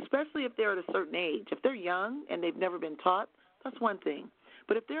 especially if they're at a certain age. If they're young and they've never been taught, that's one thing.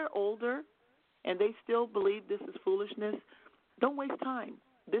 But if they're older and they still believe this is foolishness, don't waste time.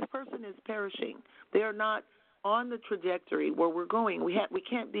 This person is perishing. They are not on the trajectory where we're going. We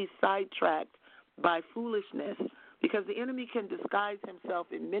can't be sidetracked by foolishness because the enemy can disguise himself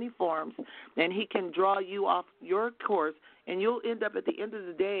in many forms, and he can draw you off your course, and you'll end up at the end of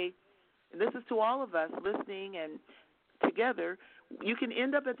the day, and this is to all of us listening and together, you can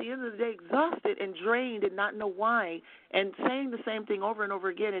end up at the end of the day exhausted and drained and not know why, and saying the same thing over and over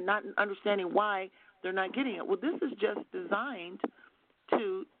again and not understanding why they're not getting it. Well, this is just designed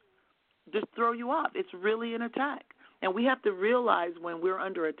to just throw you off. It's really an attack. And we have to realize when we're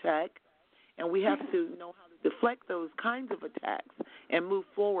under attack, and we have to know how to deflect those kinds of attacks and move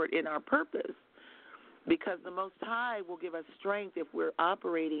forward in our purpose. Because the Most High will give us strength if we're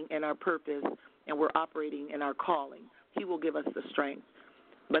operating in our purpose and we're operating in our calling. He will give us the strength.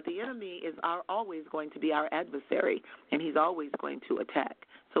 But the enemy is always going to be our adversary, and he's always going to attack.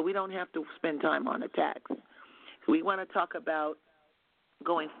 So we don't have to spend time on attacks. We want to talk about,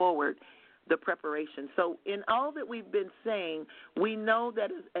 going forward, the preparation. So in all that we've been saying, we know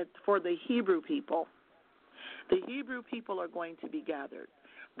that for the Hebrew people are going to be gathered.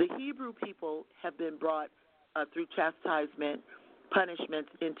 The Hebrew people have been brought through chastisement,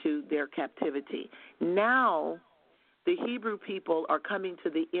 punishments into their captivity. Now, the Hebrew people are coming to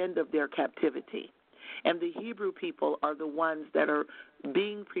the end of their captivity. And the Hebrew people are the ones that are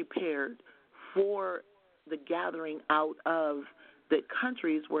being prepared for the gathering out of the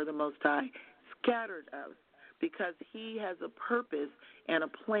countries where the Most High scattered us, because he has a purpose and a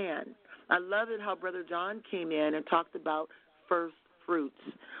plan. I love it how Brother John came in and talked about first fruits.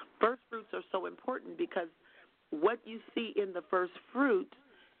 First fruits are so important because what you see in the first fruit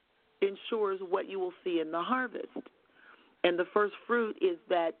ensures what you will see in the harvest. And the first fruit is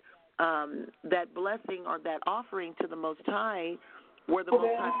that that blessing or that offering to the Most High, where the Most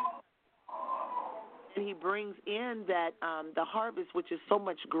High, and he brings in that the harvest, which is so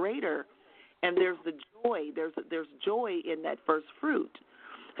much greater, and there's the joy. There's joy in that first fruit.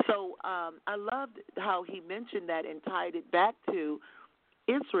 So I loved how he mentioned that and tied it back to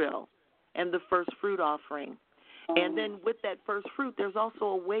Israel and the first fruit offering. And then with that first fruit, there's also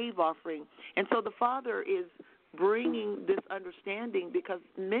a wave offering. And so the Father is bringing this understanding because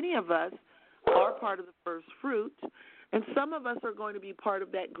many of us are part of the first fruit, and some of us are going to be part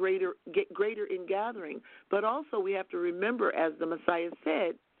of that greater in gathering. But also we have to remember, as the Messiah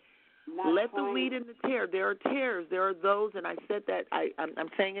said, Let the wheat and the tare. There are tares. There are those, and I said that. I'm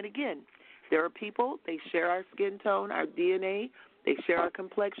saying it again. There are people. They share our skin tone, our DNA. They share our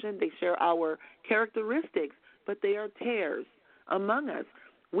complexion. They share our characteristics, but they are tares among us.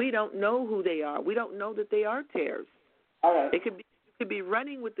 We don't know who they are. We don't know that they are tares. All right. It could be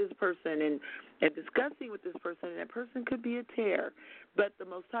running with this person and discussing with this person, and that person could be a tare. But the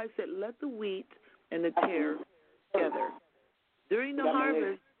Most High said, let the wheat and the tare together. During the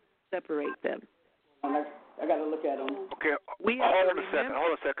harvest, separate them. I got to look at them. Okay, hold on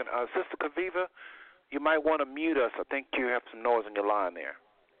a second. Sister Kaviva, you might want to mute us. I think you have some noise on your line there.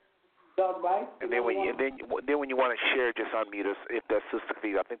 That's right. And then when you want to share, just unmute us. If that's Sister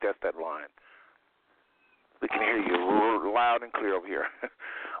Kaviva, I think that's that line. We can hear you loud and clear over here.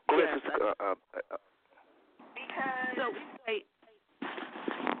 Go ahead, Sister. So wait.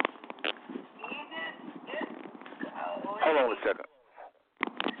 Hold on a second.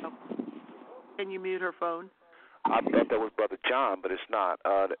 Can you mute her phone? I thought that was Brother John, but it's not.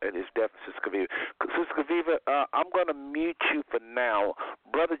 It is definitely Sister Kaviva. Sister Kaviva, I'm going to mute you for now.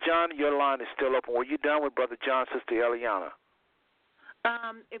 Brother John, your line is still open. Were you done with Brother John, Sister Eliana?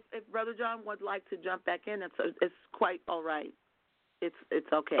 If Brother John would like to jump back in, it's quite all right. It's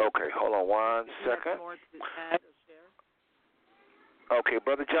okay. Okay, hold on one second. More to add or share? Okay,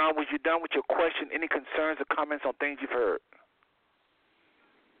 Brother John, was you done with your question? Any concerns or comments on things you've heard?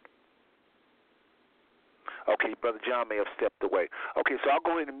 Okay, Brother John may have stepped away. Okay, so I'll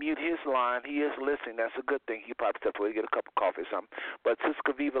go ahead and mute his line. He is listening. That's a good thing. He probably stepped away to get a cup of coffee or something. But Sister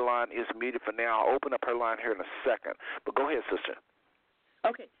Kaviva's line is muted for now. I'll open up her line here in a second. But go ahead, Sister.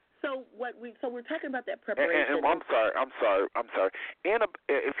 Okay, so we're talking about that preparation. And I'm sorry. And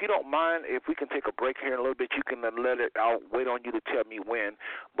if you don't mind, if we can take a break here in a little bit, you can let it. I'll wait on you to tell me when.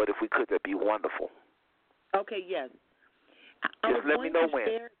 But if we could, that'd be wonderful. Okay, yes. Just let me know when.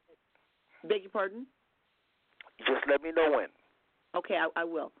 Beg your pardon? Just let me know when. Okay, I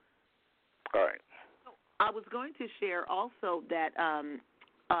will. All right. I was going to share also that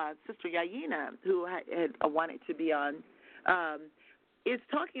Sister Yayina, who had wanted to be on, is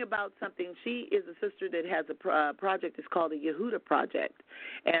talking about something. She is a sister that has a project. It's called the Yehuda Project.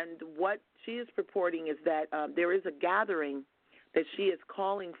 And what she is purporting is that there is a gathering that she is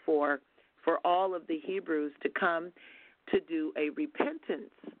calling for all of the Hebrews to come to do a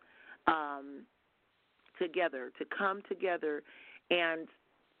repentance together, to come together. And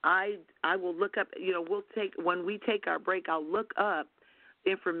I will look up, when we take our break, I'll look up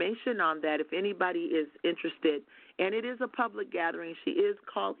information on that if anybody is interested. And it is a public gathering. She is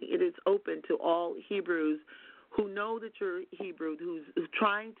calling, it is open to all Hebrews who know that you're Hebrew, who's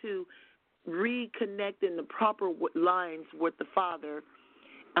trying to reconnect in the proper lines with the Father,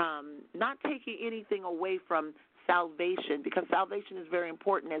 not taking anything away from salvation, because salvation is very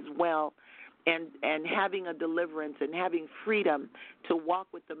important as well. And having a deliverance and having freedom to walk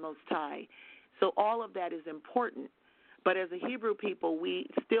with the Most High. So all of that is important. But as a Hebrew people, we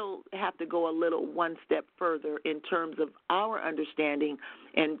still have to go one step further in terms of our understanding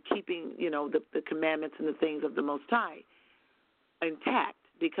and keeping, the commandments and the things of the Most High intact,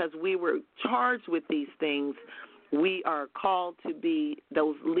 because we were charged with these things. We are called to be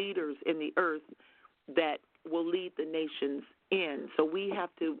those leaders in the earth that will lead the nations in. So we have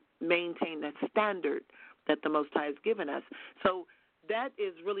to maintain that standard that the Most High has given us. So that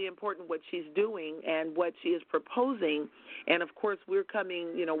is really important, what she's doing and what she is proposing. And, of course, we're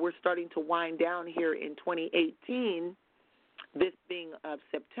starting to wind down here in 2018, this being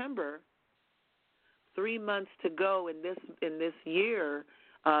September, 3 months to go in this year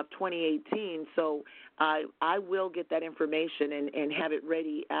of 2018. So I will get that information and have it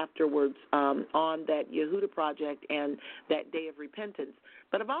ready afterwards on that Yehuda Project and that Day of Repentance.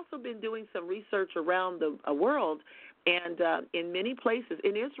 But I've also been doing some research around the world, and in many places,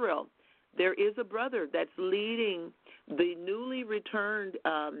 in Israel, there is a brother that's leading the newly returned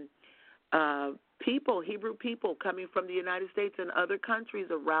people, Hebrew people coming from the United States and other countries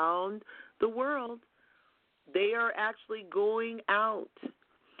around the world. They are actually going out.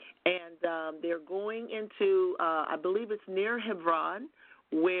 And they're going into, I believe it's near Hebron,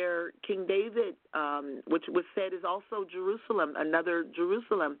 where King David, which was said is also Jerusalem, another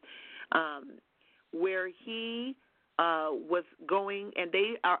Jerusalem, where he was going, and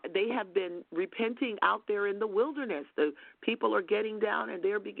they have been repenting out there in the wilderness. The people are getting down, and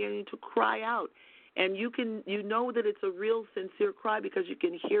they're beginning to cry out. And you know that it's a real sincere cry because you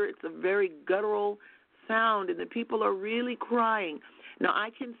can hear it's a very guttural sound, and the people are really crying. Now, I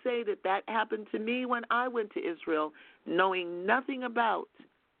can say that happened to me when I went to Israel, knowing nothing about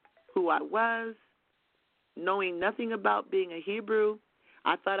who I was, knowing nothing about being a Hebrew.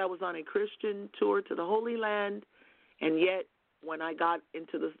 I thought I was on a Christian tour to the Holy Land, and yet when I got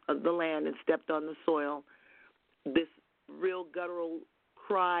into the land and stepped on the soil, this real guttural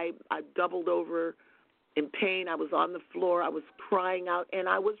cry, I doubled over in pain. I was on the floor. I was crying out, and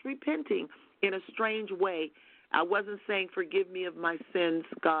I was repenting in a strange way. I wasn't saying, forgive me of my sins,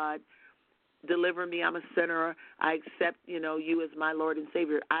 God. Deliver me. I'm a sinner. I accept, you as my Lord and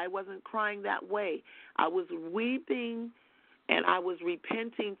Savior. I wasn't crying that way. I was weeping, and I was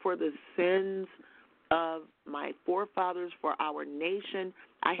repenting for the sins of my forefathers, for our nation.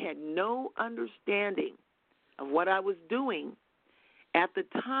 I had no understanding of what I was doing at the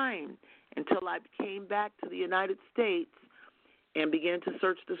time until I came back to the United States and began to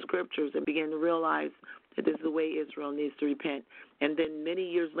search the scriptures and began to realize that this is the way Israel needs to repent. And then many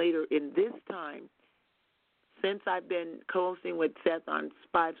years later, in this time, since I've been co-hosting with Seth on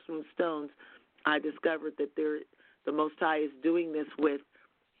Five Smooth Stones, I discovered that the Most High is doing this with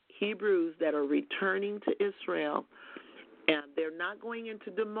Hebrews that are returning to Israel, and they're not going into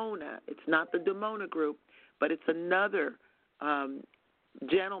Dimona. It's not the Dimona group, but it's another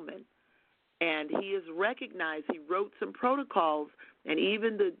gentleman. And he is recognized. He wrote some protocols, and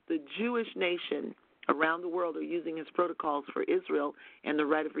even the Jewish nation around the world are using his protocols for Israel and the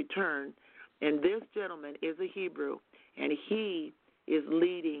right of return. And this gentleman is a Hebrew, and he is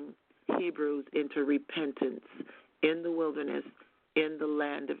leading Hebrews into repentance in the wilderness, in the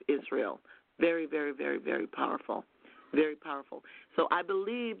land of Israel. Very, very, very, very powerful. Very powerful. So I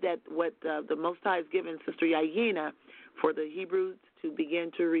believe that what the Most High has given Sister Yayina for the Hebrews to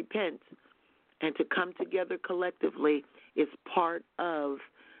begin to repent and to come together collectively is part of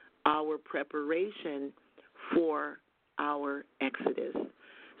our preparation for our Exodus.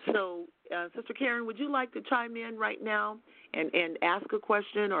 So, Sister Karen, would you like to chime in right now and ask a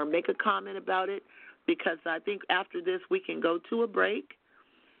question or make a comment about it? Because I think after this we can go to a break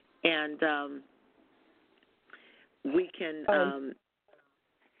and we can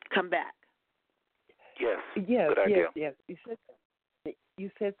come back. Yes. Yes, Good idea. yes. You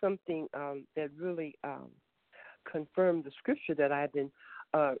said something that really confirmed the scripture that I've been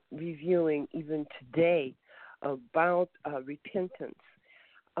reviewing even today about repentance.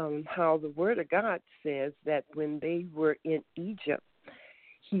 How the Word of God says that when they were in Egypt,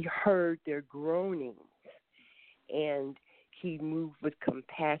 He heard their groanings, and He moved with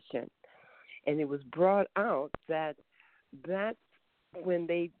compassion. And it was brought out that that's when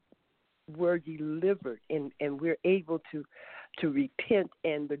they were delivered, and we're able to repent,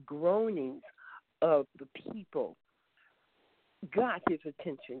 and the groanings of the people got His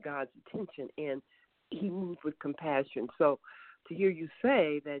attention, God's attention, and He moved with compassion. So to hear you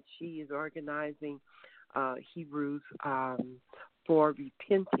say that she is organizing Hebrews for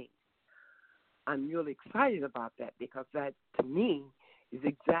repenting, I'm really excited about that, because that, to me, is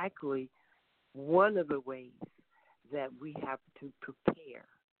exactly one of the ways that we have to prepare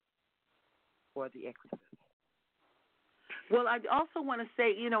for the Exodus. Well, I also want to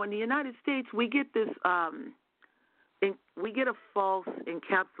say, in the United States, we get this, we get a false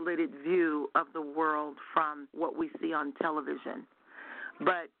encapsulated view of the world from what we see on television.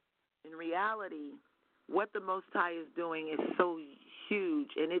 But in reality, what the Most High is doing is so huge,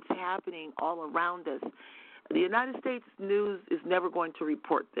 and it's happening all around us. The United States news is never going to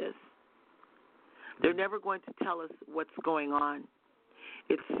report this. They're never going to tell us what's going on.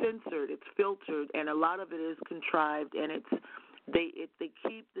 It's censored, it's filtered, and a lot of it is contrived, and they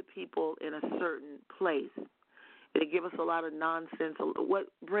keep the people in a certain place. They give us a lot of nonsense. What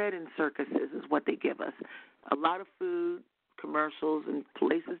bread and circuses is what they give us. A lot of food, commercials, and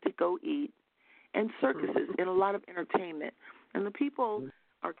places to go eat, and circuses, and a lot of entertainment. And the people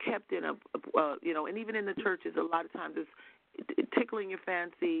are kept in and even in the churches, a lot of times it's tickling your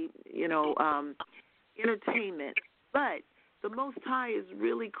fancy, entertainment. But the Most High is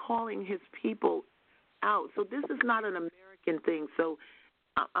really calling His people out. So this is not an American thing. So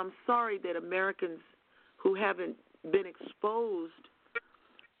I'm sorry that Americans who haven't been exposed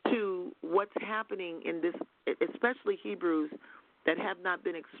to what's happening in this, especially Hebrews, that have not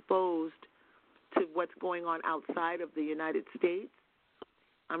been exposed to what's going on outside of the United States.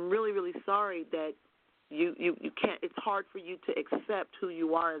 I'm really, really sorry that you can't. It's hard for you to accept who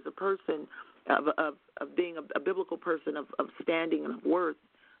you are as a person, of being a biblical person, of standing and of worth.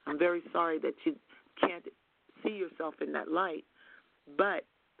 I'm very sorry that you can't see yourself in that light. But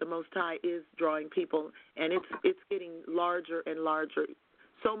the Most High is drawing people, and it's getting larger and larger,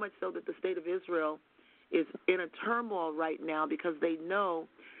 so much so that the state of Israel is in a turmoil right now because they know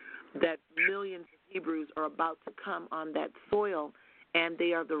that millions of Hebrews are about to come on that soil, and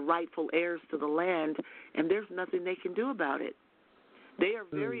they are the rightful heirs to the land, and there's nothing they can do about it. They are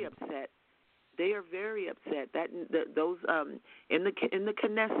very upset. They are very upset. Those in the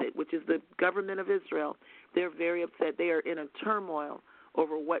Knesset, which is the government of Israel, they're very upset. They are in a turmoil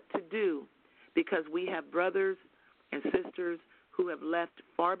over what to do because we have brothers and sisters who have left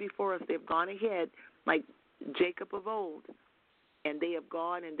far before us. They've gone ahead like Jacob of old, and they have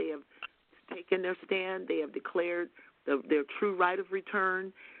gone and they have taken their stand. They have declared their true right of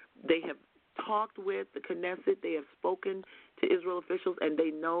return. They have talked with the Knesset. They have spoken to Israel officials, and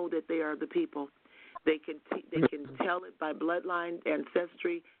they know that they are the people. They can tell it by bloodline,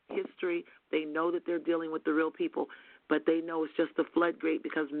 ancestry, history. They know that they're dealing with the real people, but they know it's just a floodgate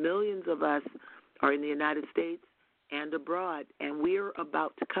because millions of us are in the United States and abroad, and we're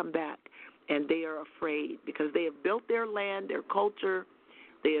about to come back, and they are afraid because they have built their land, their culture.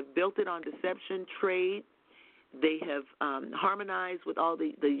 They have built it on deception, trade. They have harmonized with all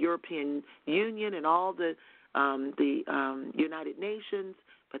the European Union and all the United Nations,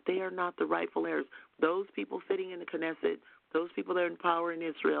 but they are not the rightful heirs. Those people sitting in the Knesset, those people that are in power in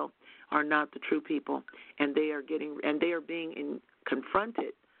Israel, are not the true people, and they are being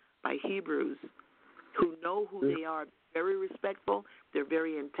confronted by Hebrews who know who they are. Very respectful. They're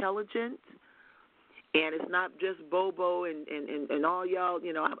very intelligent. And it's not just Bobo and all y'all,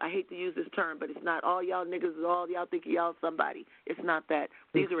 I hate to use this term, but it's not all y'all niggas, all y'all think y'all somebody. It's not that.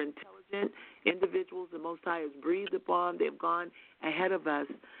 These are intelligent individuals the Most High has breathed upon. They've gone ahead of us,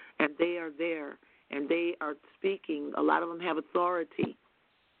 and they are there, and they are speaking. A lot of them have authority,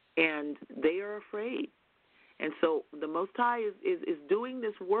 and they are afraid. And so the Most High is doing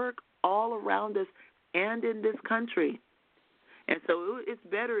this work all around us and in this country. And so it's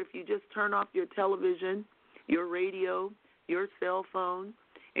better if you just turn off your television, your radio, your cell phone,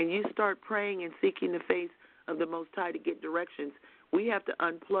 and you start praying and seeking the face of the Most High to get directions. We have to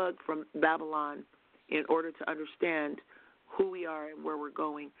unplug from Babylon in order to understand who we are and where we're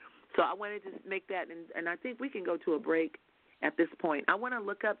going. So I wanted to make that, and I think we can go to a break at this point. I want to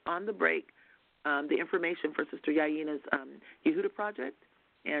look up on the break the information for Sister Yayina's Yehuda Project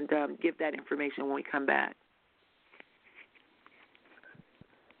and give that information when we come back.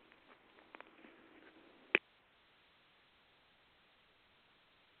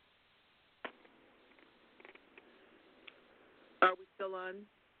 Are we still on,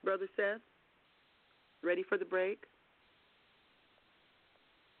 Brother Seth? Ready for the break?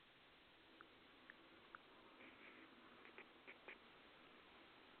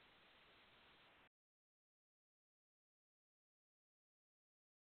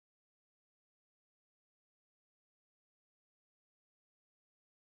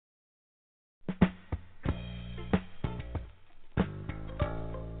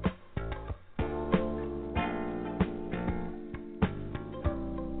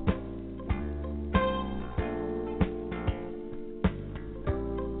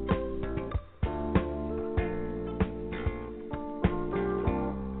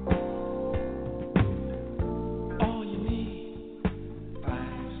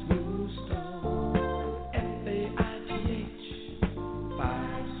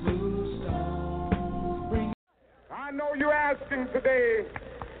 Today,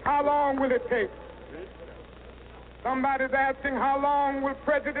 how long will it take? Somebody's asking, how long will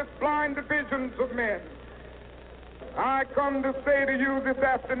prejudice blind the visions of men? I come to say to you this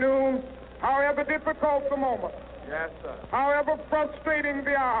afternoon, however difficult the moment, yes, sir, however frustrating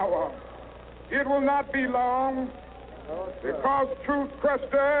the hour, it will not be long, because truth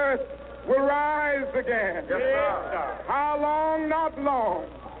crushed earth will rise again. Yes, sir. How long? Not long.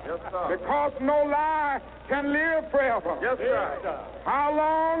 Yes, sir. Because no lie can live forever. Yes, sir. How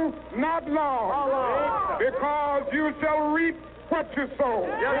long? Not long. How long? Because you shall reap what you sow.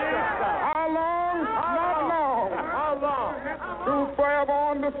 Yes, sir. How long? Not long. How long? Truth forever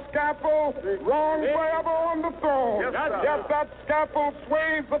on the scaffold, wrong forever on the throne. Yes, that scaffold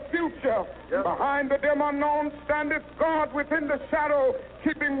sways the future. Yes. Behind the dim unknown standeth God within the shadow,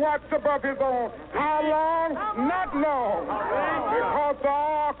 keeping watch above his own. How long? Not long. Because the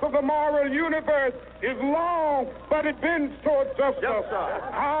arc of the moral universe is long, but it bends toward justice. Yes,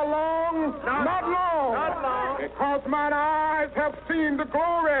 how long? Not long. Not long. Because mine eyes have seen the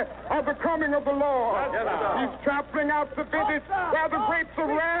glory of the coming of the Lord. Yes, he's trampling out the vintage where the grapes of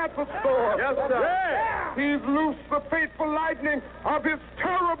wrath are stored. Yes, sir. He's loosed the fateful lightning of his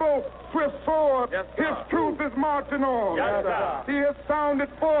terrible swift sword. Yes, his truth is marching on. Yes, he has sounded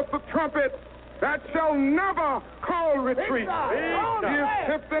forth the trumpet that shall never call retreat. He is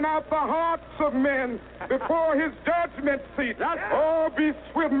sifting out the hearts of men before his judgment seat. Oh, be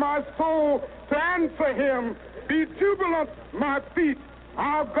swift, my soul, to answer him. Be jubilant, my feet,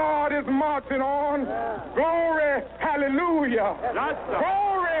 Our God is marching on. Glory, hallelujah.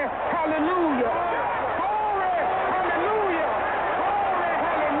 Glory, hallelujah. Glory, hallelujah. Glory,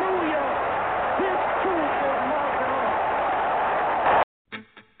 hallelujah. His truth is marching on.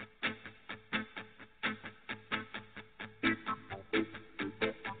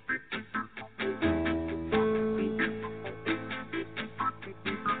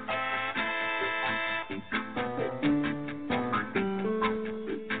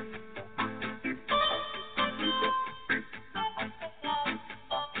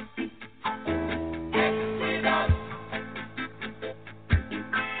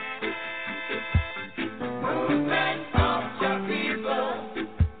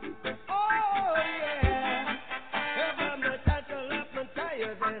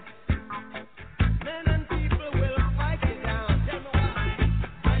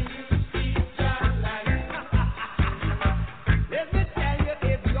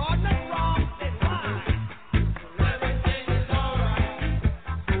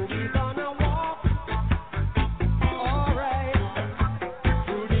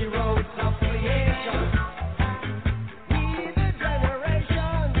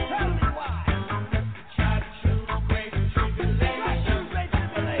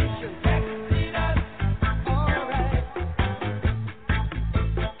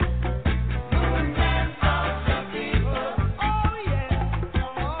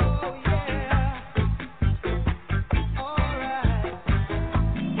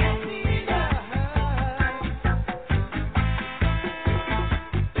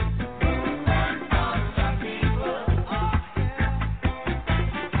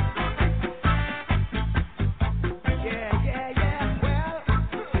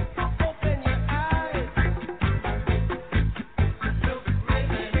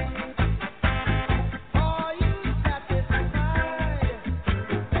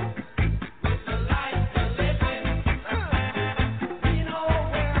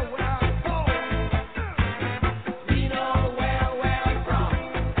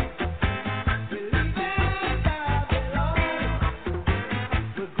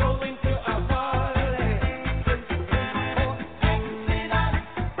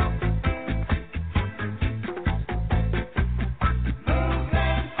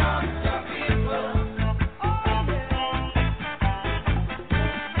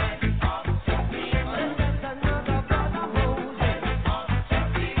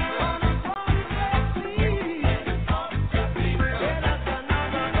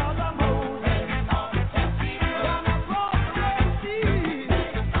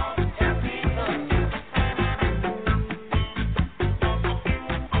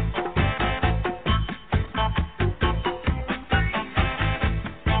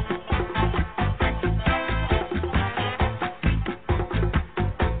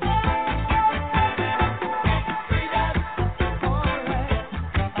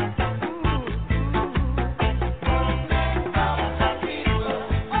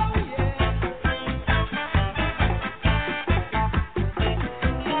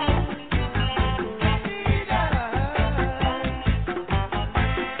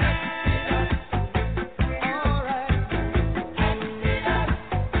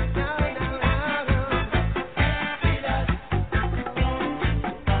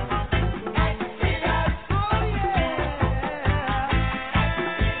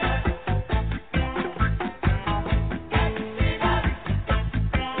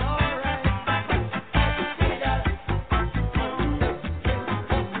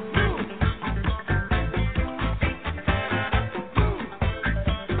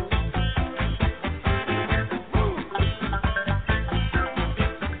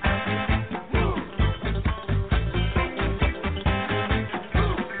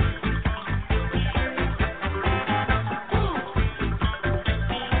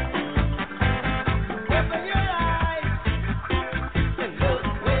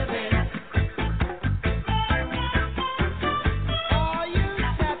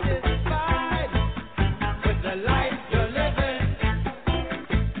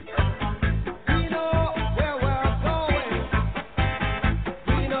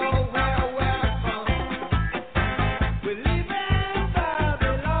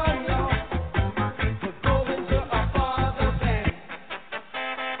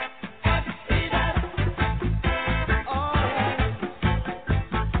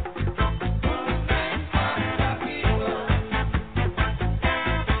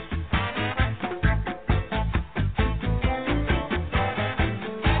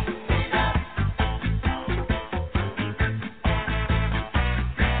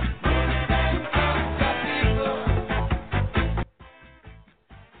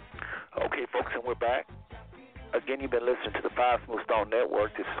 Again, you've been listening to the Five Smooth Stone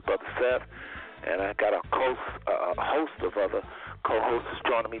Network. This is Brother Seth, and I got a host of other co-hosts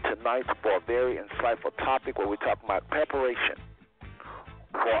joining me tonight for a very insightful topic where we're talking about preparation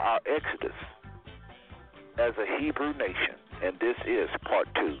for our exodus as a Hebrew nation, and this is part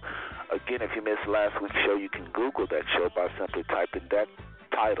 2. Again, if you missed last week's show, you can Google that show by simply typing that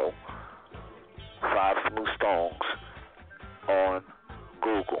title, Five Smooth Stones, on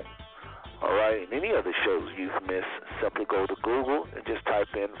Google. All right, and any other shows you've missed, simply go to Google and just type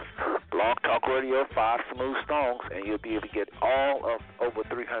in Blog Talk Radio 5 Smooth Stones, and you'll be able to get all of over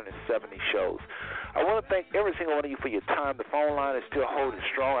 370 shows. I want to thank every single one of you for your time. The phone line is still holding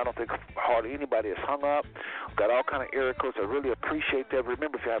strong. I don't think hardly anybody has hung up. We've got all kind of area codes. I really appreciate that.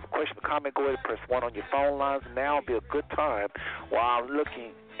 Remember, if you have a question or comment, go ahead and press 1 on your phone lines. Now will be a good time while I'm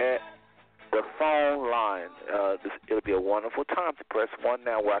looking at the phone line. It'll be a wonderful time to press 1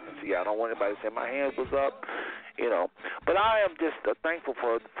 now where I can see. I don't want anybody to say my hand was up, But I am just thankful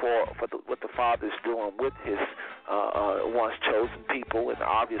for what the Father is doing with His once chosen people, and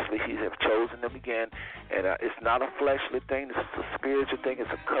obviously He has chosen them again. And it's not a fleshly thing; it's a spiritual thing.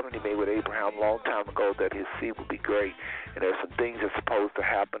 It's a covenant He made with Abraham a long time ago that his seed would be great. And there's some things that's supposed to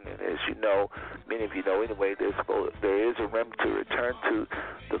happen. And as you know, many of you know anyway, there is a remnant to return to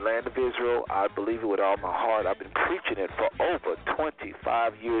the land of Israel. I believe it with all my heart. I've been preaching it for over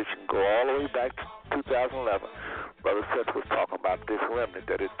 25 years. You can go all the way back to 2011. Brother Seth was talking about this remnant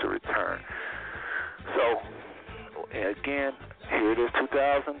that is to return. So, and again, here it is,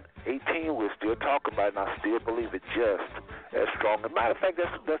 2018. We're still talking about it, and I still believe it just as strong. As a matter of fact,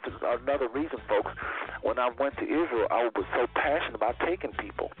 that's another reason, folks. When I went to Israel, I was so passionate about taking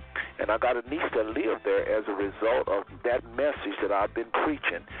people. And I got a niece that lived there as a result of that message that I've been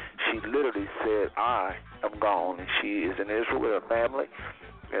preaching. She literally said, I am gone. And she is in Israel with her family.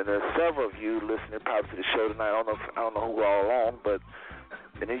 And there's several of you listening probably to the show tonight. I don't know who are along, but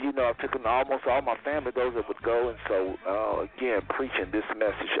and then I've taken almost all my family, those that would go. And so again, preaching this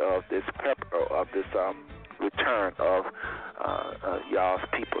message of this return of y'all's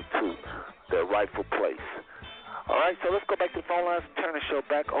people to their rightful place. All right, so let's go back to the phone lines and turn the show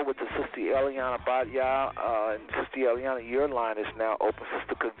back over to Sister Eliana Badia. And Sister Eliana, your line is now open.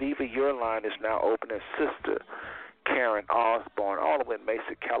 Sister Kaviva, your line is now open. And Sister Karen Osborne, all the way in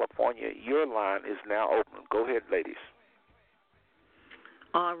Mesa, California, your line is now open. Go ahead, ladies.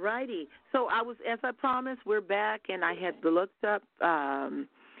 All righty. So as I promised, we're back, and I had looked up the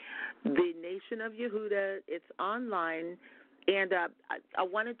Nation of Yehuda. It's online. And I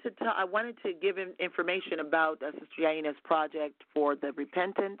wanted to give him information about Sister Yaina's project for the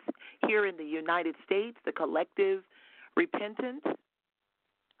repentance here in the United States, the collective repentance.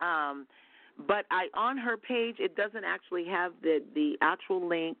 But on her page, it doesn't actually have the actual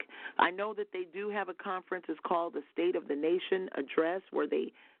link. I know that they do have a conference. It's called the State of the Nation Address, where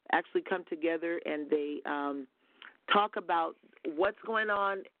they actually come together and they talk about what's going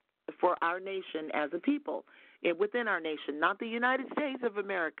on for our nation as a people. Within our nation, not the United States of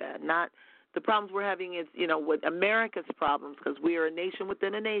America, not the problems we're having is, with America's problems, because we are a nation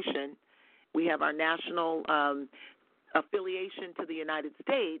within a nation. We have our national affiliation to the United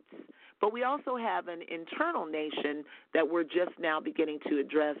States, but we also have an internal nation that we're just now beginning to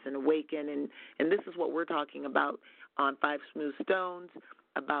address and awaken, and this is what we're talking about on Five Smooth Stones,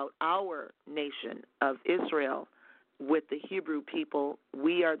 about our nation of Israel with the Hebrew people.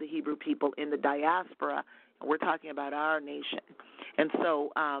 We are the Hebrew people in the diaspora. We're talking about our nation. And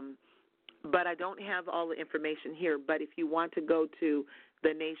so, but I don't have all the information here. But if you want to go to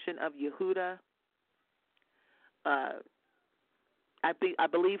the Nation of Yehuda, I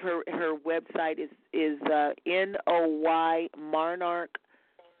believe her website is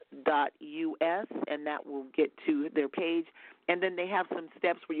noymarnarch.us, and that will get to their page. And then they have some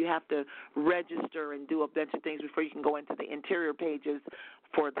steps where you have to register and do a bunch of things before you can go into the interior pages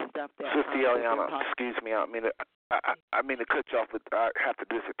for the stuff that. Sister Eliana, excuse me. I mean to cut you off, but I have to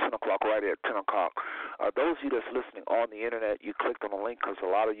do this at 10 o'clock, right at 10 o'clock. Those of you that's listening on the Internet, you clicked on the link because a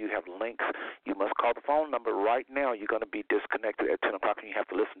lot of you have links. You must call the phone number right now. You're going to be disconnected at 10 o'clock, and you have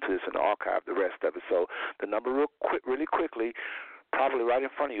to listen to this in the archive, the rest of it. So the number really quickly, probably right in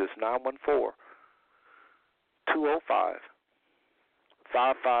front of you, is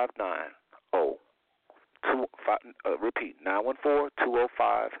 914-205-5590. Repeat,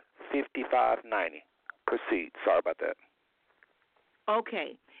 914-205-5590. Proceed. Sorry about that.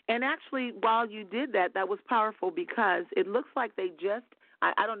 Okay. And actually, while you did that, that was powerful because it looks like they just,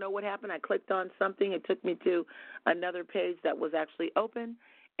 I don't know what happened. I clicked on something. It took me to another page that was actually open,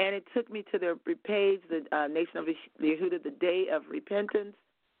 and it took me to their page, the Nation of Yehuda, the Day of Repentance.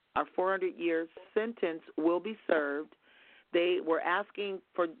 our 400-year sentence will be served. They were asking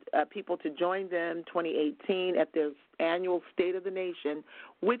for people to join them 2018 at their annual State of the Nation,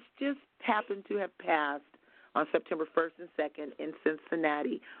 which just happened to have passed on September 1st and 2nd in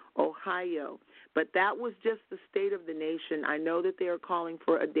Cincinnati, Ohio. But that was just the State of the Nation. I know that they are calling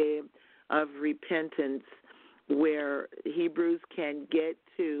for a day of repentance where Hebrews can get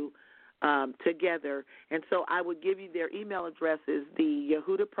to together. And so I would give you their email addresses, the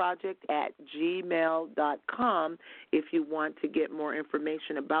YehudaProject@gmail.com, if you want to get more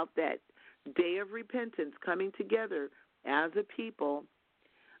information about that day of repentance coming together as a people.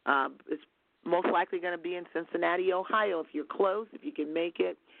 It's most likely going to be in Cincinnati, Ohio. If you're close, if you can make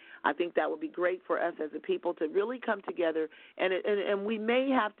it, I think that would be great for us as a people to really come together. And we may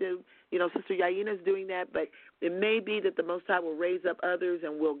have to, Sister Yaina is doing that, but it may be that the Most High will raise up others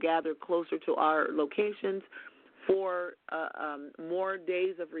and we'll gather closer to our locations for more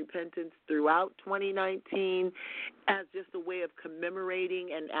days of repentance throughout 2019 as just a way of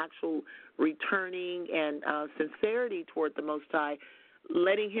commemorating and actual returning and sincerity toward the Most High,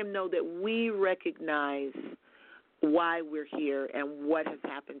 letting him know that we recognize why we're here and what has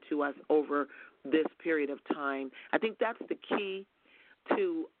happened to us over this period of time. I think that's the key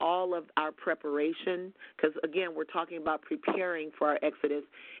to all of our preparation because, again, we're talking about preparing for our Exodus.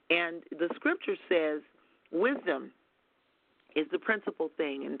 And the Scripture says wisdom is the principal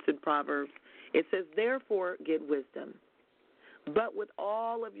thing. And it's in Proverbs. It says, therefore, get wisdom. But with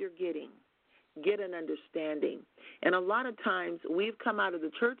all of your getting, get an understanding. And a lot of times we've come out of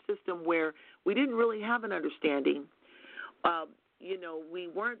the church system where we didn't really have an understanding. We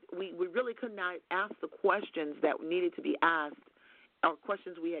really could not ask the questions that needed to be asked or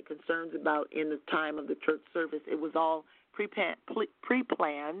questions we had concerns about in the time of the church service. It was all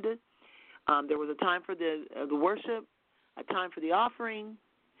pre-planned. There was a time for the worship, a time for the offering.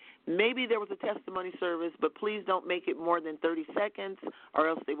 Maybe there was a testimony service, but please don't make it more than 30 seconds or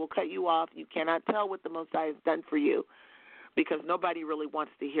else they will cut you off. You cannot tell what the Most High has done for you because nobody really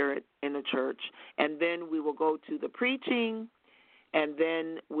wants to hear it in the church. And then we will go to the preaching, and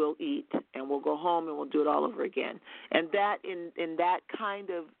then we'll eat, and we'll go home, and we'll do it all over again. And that in that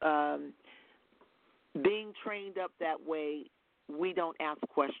kind of being trained up that way, we don't ask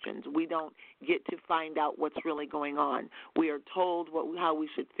questions. We don't get to find out what's really going on. We are told how we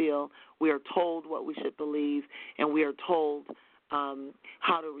should feel. We are told what we should believe, and we are told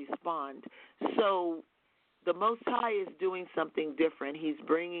how to respond. So the Most High is doing something different. He's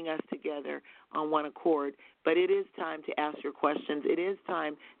bringing us together on one accord. But it is time to ask your questions. It is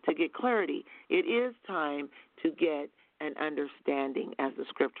time to get clarity. It is time to get an understanding, as the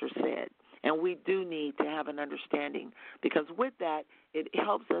Scripture said. And we do need to have an understanding because with that, it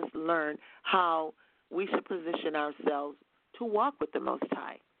helps us learn how we should position ourselves to walk with the Most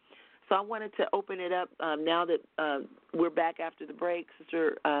High. So I wanted to open it up now that we're back after the break,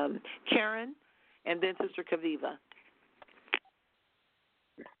 Sister Karen and then Sister Kaviva.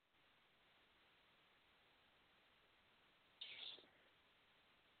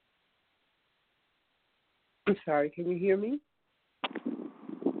 I'm sorry, can you hear me?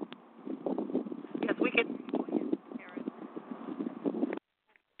 Yes, we can.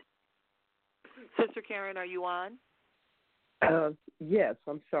 Sister Karen, are you on? Yes,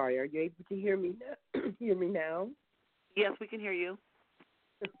 I'm sorry. Are you able to hear me now? Yes, we can hear you.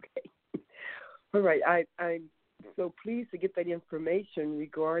 Okay. All right. I'm so pleased to get that information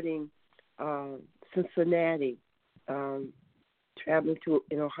regarding Cincinnati, traveling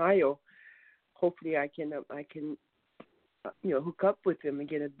in Ohio. Hopefully, I can hook up with them and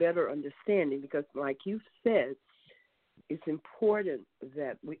get a better understanding because, like you said, it's important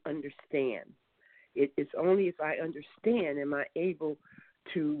that we understand. It's only if I understand am I able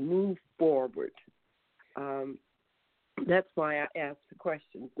to move forward. That's why I ask the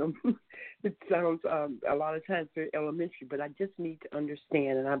questions. It sounds a lot of times very elementary, but I just need to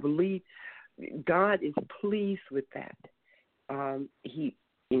understand, and I believe God is pleased with that. He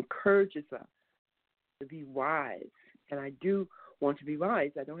encourages us to be wise, and I do want to be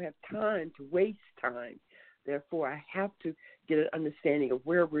wise. I don't have time to waste time. Therefore, I have to get an understanding of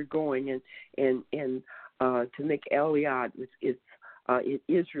where we're going and to make Eliad in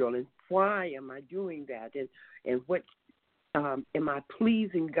Israel, and why am I doing that, and what am I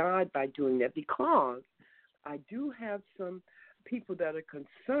pleasing God by doing that? Because I do have some people that are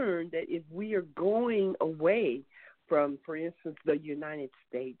concerned that if we are going away from, for instance, the United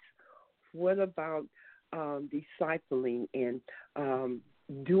States, what about discipling and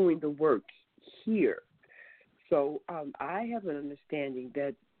doing the work here? So I have an understanding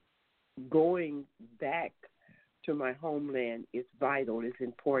that going back to my homeland is vital, is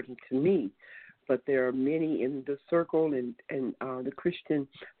important to me. But there are many in the circle and the Christian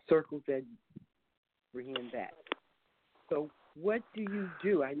circles that bring that. So what do you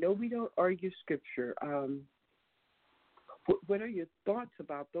do? I know we don't argue Scripture. What are your thoughts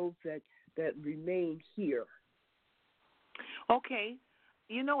about those that remain here? Okay.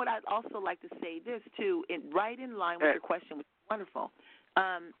 You know what? I'd also like to say this, too, right in line with your question, which is wonderful.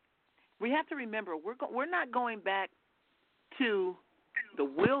 We have to remember, we're not going back to the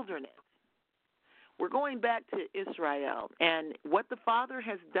wilderness. We're going back to Israel. And what the Father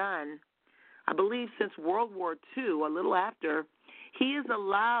has done, I believe since World War II, a little after, he has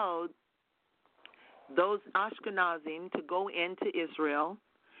allowed those Ashkenazim to go into Israel.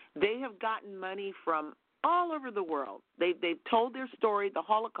 They have gotten money from all over the world. They've told their story, the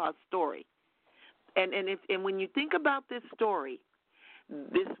Holocaust story. And when you think about this story,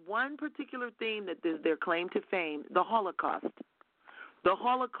 this one particular theme that is their claim to fame, the Holocaust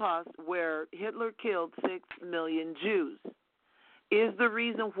where Hitler killed 6 million Jews, is the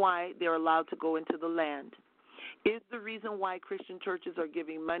reason why they're allowed to go into the land, is the reason why Christian churches are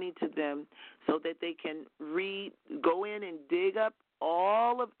giving money to them so that they can go in and dig up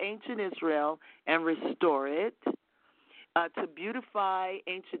all of ancient Israel and restore it, to beautify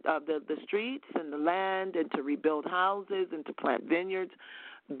the streets and the land, and to rebuild houses and to plant vineyards.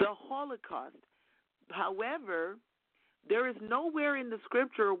 The Holocaust. However, there is nowhere in the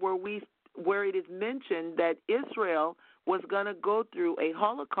Scripture where it is mentioned that Israel was going to go through a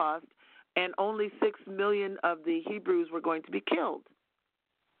Holocaust and only 6 million of the Hebrews were going to be killed.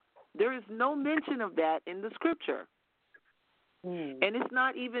 There is no mention of that in the Scripture. And it's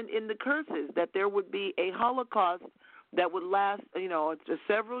not even in the curses that there would be a Holocaust that would last,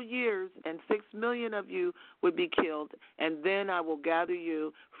 several years, and 6 million of you would be killed, and then I will gather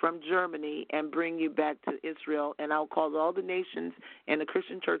you from Germany and bring you back to Israel, and I'll cause all the nations and the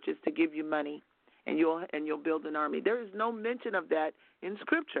Christian churches to give you money, and you'll build an army. There is no mention of that in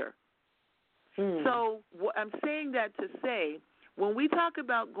Scripture. So I'm saying that to say, when we talk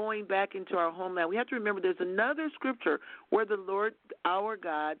about going back into our homeland, we have to remember there's another Scripture where the Lord, our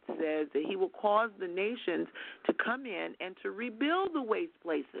God, says that he will cause the nations to come in and to rebuild the waste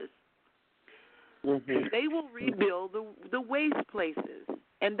places. They will rebuild the waste places,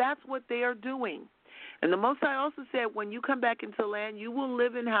 and that's what they are doing. And the Most High also said, when you come back into land, you will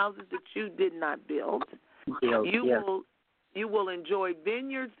live in houses that you did not build. You will enjoy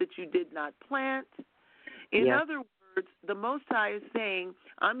vineyards that you did not plant. In other words, the Most High is saying,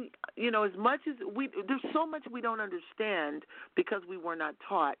 as much as there's so much we don't understand because we were not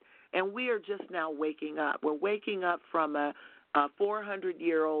taught, and we are just now waking up. We're waking up from a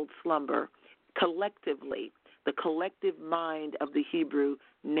 400-year-old slumber collectively. The collective mind of the Hebrew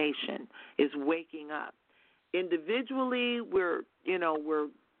nation is waking up. Individually, we're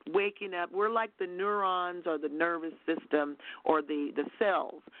waking up. We're like the neurons or the nervous system or the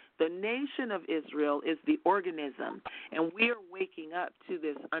cells. The nation of Israel is the organism, and we are waking up to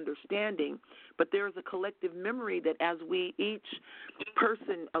this understanding. But there is a collective memory that as each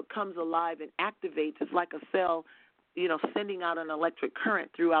person comes alive and activates, it's like a cell, sending out an electric current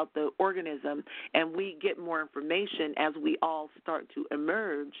throughout the organism, and we get more information as we all start to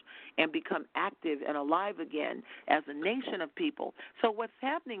emerge and become active and alive again as a nation of people. So what's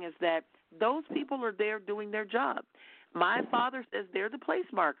happening is that those people are there doing their job. My father says they're the place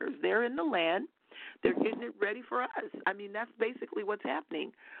markers. They're in the land. They're getting it ready for us. I mean, that's basically what's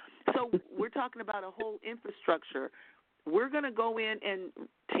happening. So we're talking about a whole infrastructure. We're going to go in and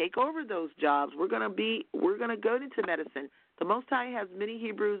take over those jobs. We're going to go into medicine. The Most High has many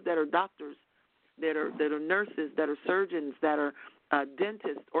Hebrews that are doctors, that are nurses, that are surgeons, that are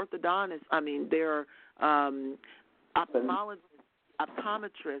dentists, orthodontists. I mean, there are ophthalmologists,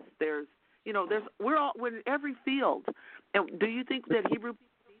 optometrists. We're in every field. And do you think that Hebrew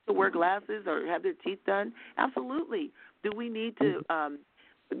people need to wear glasses or have their teeth done? Absolutely. Do we need to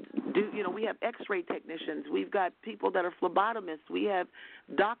we have X-ray technicians. We've got people that are phlebotomists. We have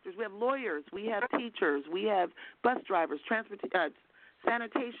doctors. We have lawyers. We have teachers. We have bus drivers,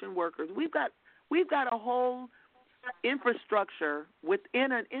 sanitation workers. We've got a whole infrastructure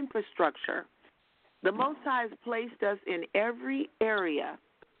within an infrastructure. The Most High has placed us in every area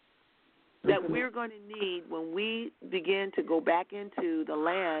that we're going to need when we begin to go back into the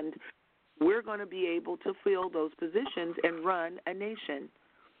land. We're going to be able to fill those positions and run a nation.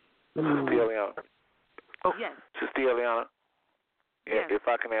 Sister Eliana. Yes. Sister Eliana, yes. If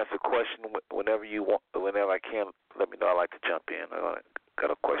I can ask a question whenever you want, whenever I can, let me know. I'd like to jump in. I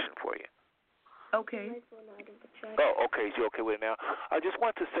got a question for you. Okay. Oh, okay. Is you okay with it now? I just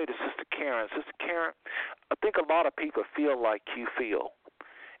want to say to Sister Karen. Sister Karen, I think a lot of people feel like you feel.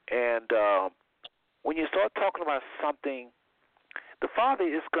 And when you start talking about something, the Father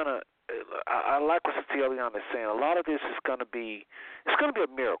is going to, I like what Sister Eliana is saying, a lot of this is going to be, it's going to be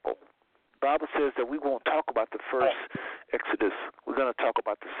a miracle. The Bible says that we won't talk about the first Exodus. We're going to talk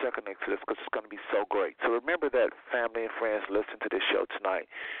about the second Exodus because it's going to be so great. So remember that, family and friends, listen to this show tonight.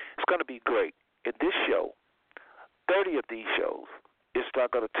 It's going to be great. In this show, 30 of these shows, it's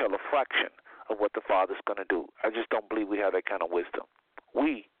not going to tell a fraction of what the Father's going to do. I just don't believe we have that kind of wisdom.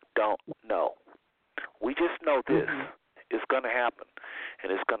 We don't know. We just know this. It's going to happen,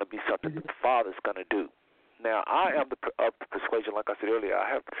 and it's going to be something that the Father's going to do. Now, I am of the persuasion, like I said earlier, I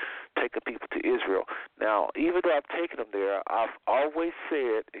have taken people to Israel. Now, even though I've taken them there, I've always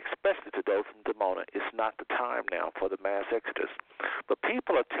said, especially to those from Demona, it's not the time now for the mass exodus. But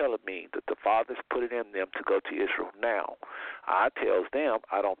people are telling me that the Father's put it in them to go to Israel now. I tell them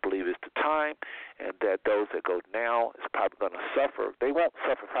I don't believe it's the time, and that those that go now is probably going to suffer. They won't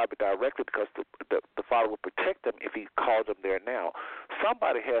suffer probably directly because the Father will protect them if he calls them there now.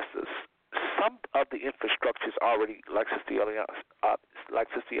 Somebody has to. Some of the infrastructure is already, like Sister Eliana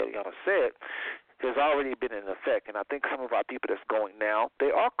said, has already been in effect. And I think some of our people that's going now, they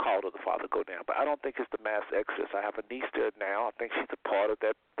are called of the Father to go down. But I don't think it's the mass exodus. I have a niece there now. I think she's a part of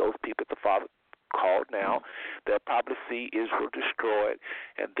that. Those people that the Father called now, they'll probably see Israel destroyed.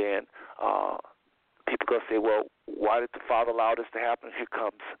 And then people going to say, well, why did the Father allow this to happen? Here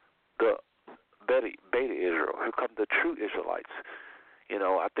comes the beta Israel. Here come the true Israelites. You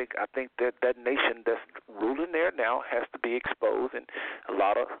know, I think that nation that's ruling there now has to be exposed, and a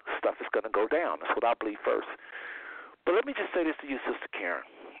lot of stuff is going to go down. That's what I believe first. But let me just say this to you, Sister Karen,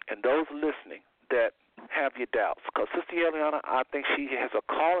 and those listening that have your doubts. Because Sister Eliana, I think she has a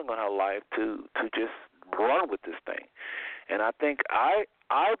calling on her life to just run with this thing. And I think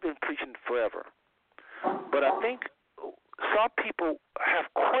I've been preaching forever. But I think some people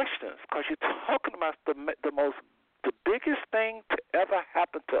have questions because you're talking about the biggest thing to ever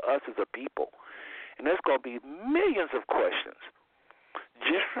happen to us as a people. And there's going to be millions of questions.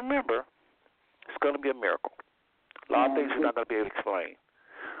 Just remember, it's going to be a miracle. A lot of things you're not going to be able to explain.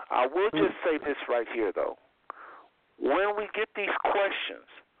 I will just say this right here, though. When we get these questions,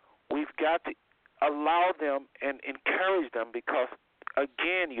 we've got to allow them and encourage them because,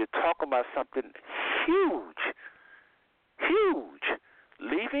 again, you're talking about something huge. Huge.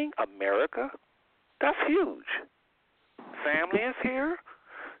 Leaving America, that's huge. Family is here.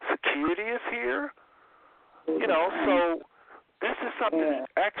 Security is here. You know, so this is something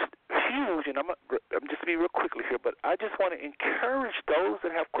actually huge, and I'm just be real quickly here, but I just want to encourage those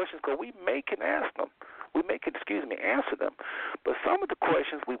that have questions because we may can ask them. We may can, answer them. But some of the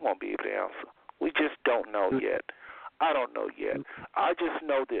questions we won't be able to answer. We just don't know yet. I don't know yet. I just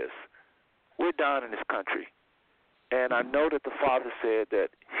know this. We're down in this country. And I know that the Father said that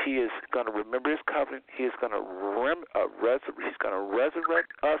he is going to remember his covenant. He is going to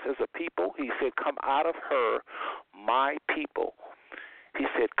resurrect us as a people. He said, come out of her, my people. He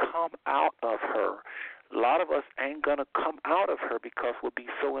said, come out of her. A lot of us ain't going to come out of her because we'll be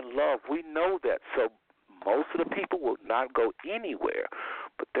so in love. We know that. So most of the people will not go anywhere.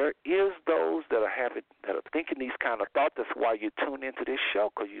 But there is those that are thinking these kind of thoughts. That's why you tune into this show,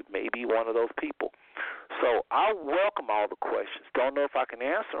 because you may be one of those people. So I welcome all the questions. Don't know if I can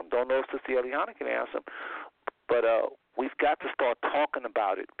answer them. Don't know if Sister Eliana can answer them. But we've got to start talking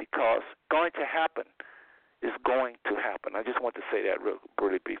about it because going to happen is going to happen. I just want to say that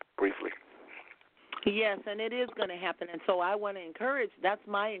really briefly. Yes, and it is going to happen. And so I want to encourage, that's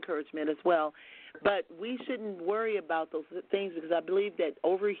my encouragement as well. But we shouldn't worry about those things because I believe that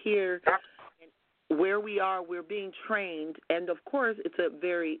over here where we are, we're being trained. And, of course, it's a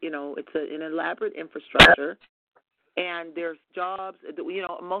very, it's an elaborate infrastructure. And there's jobs,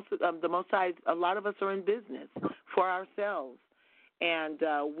 the Most High, a lot of us are in business for ourselves. And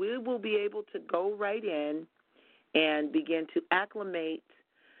we will be able to go right in and begin to acclimate.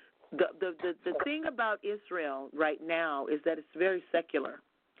 The thing about Israel right now is that it's very secular.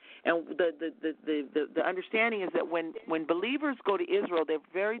 And the understanding is that when believers go to Israel, they're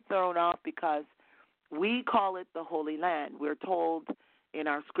very thrown off because we call it the Holy Land. We're told in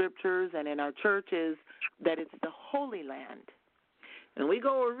our scriptures and in our churches that it's the Holy Land. And we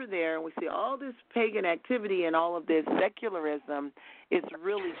go over there and we see all this pagan activity and all of this secularism. It's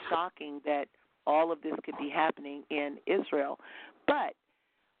really shocking that all of this could be happening in Israel. But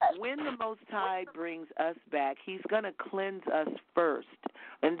when the Most High brings us back, he's going to cleanse us first.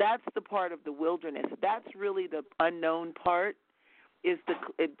 And that's the part of the wilderness. That's really the unknown part. is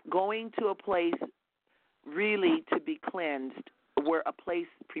going to a place really to be cleansed, where a place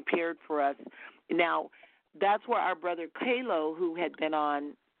prepared for us. Now, that's where our brother Kalo, who had been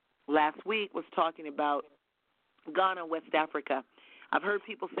on last week, was talking about Ghana, West Africa. I've heard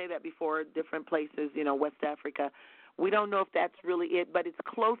people say that before, different places, West Africa. We don't know if that's really it, but it's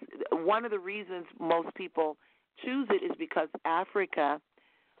close. One of the reasons most people choose it is because Africa,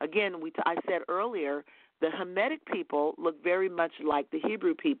 again, I said earlier, the Hamitic people look very much like the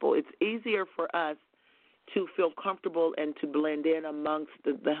Hebrew people. It's easier for us to feel comfortable and to blend in amongst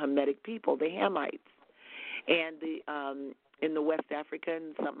the Hamitic people, the Hamites. And in the West Africa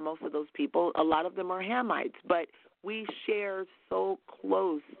and most of those people, a lot of them are Hamites, but we share so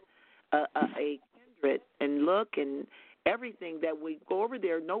close a kindred and look and everything that we go over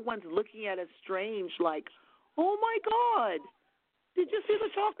there. No one's looking at us strange like, oh, my God, did you see the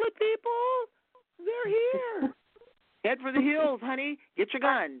chocolate people? They're here. Head for the hills, honey. Get your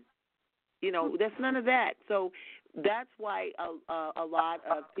gun. There's none of that. So that's why a lot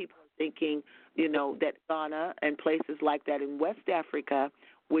of people are thinking, that Ghana and places like that in West Africa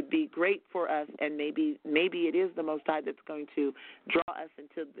would be great for us, and maybe it is the Most High that's going to draw us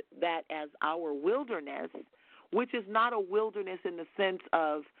into that as our wilderness, which is not a wilderness in the sense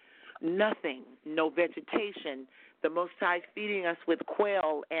of nothing, no vegetation. The Most High feeding us with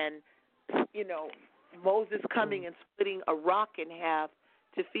quail and, Moses coming and splitting a rock in half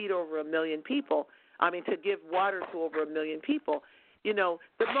to feed over 1 million people. To give water to over 1 million people. The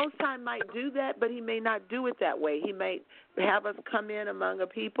Most High might do that, but he may not do it that way. He may have us come in among a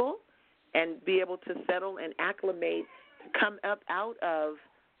people and be able to settle and acclimate, to come up out of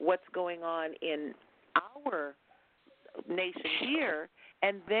what's going on in our nation here,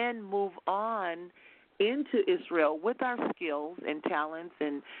 and then move on into Israel with our skills and talents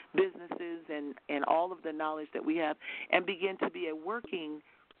and businesses and all of the knowledge that we have, and begin to be a working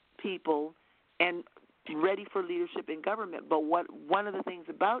people and ready for leadership in government. But one of the things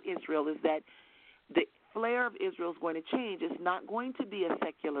about Israel is that the flair of Israel is going to change. It's not going to be a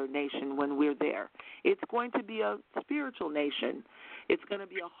secular nation when we're there. It's going to be a spiritual nation. It's going to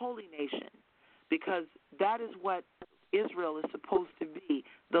be a holy nation, because that is what Israel is supposed to be.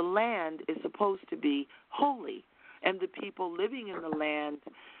 The land is supposed to be holy, and the people living in the land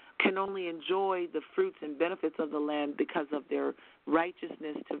can only enjoy the fruits and benefits of the land because of their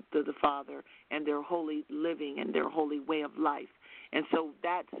righteousness to the Father and their holy living and their holy way of life. And so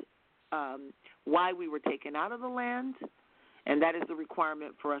that's why we were taken out of the land, and that is the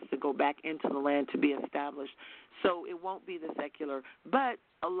requirement for us to go back into the land to be established. So it won't be the secular, but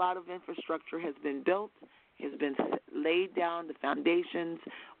a lot of infrastructure has been built, has been laid down, the foundations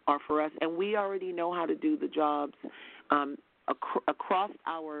are for us, and we already know how to do the jobs. Across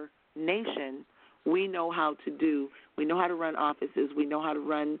our nation, we know how to run offices, we know how to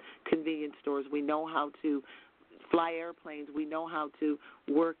run convenience stores, we know how to fly airplanes, we know how to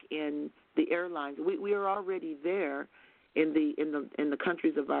work in the airlines. We are already there in the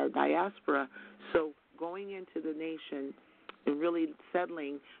countries of our diaspora. So going into the nation and really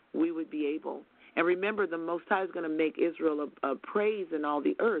settling, we would be able. And remember, the Most High is going to make Israel a praise in all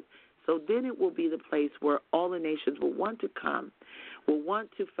the earth. So then it will be the place where all the nations will want to come, will want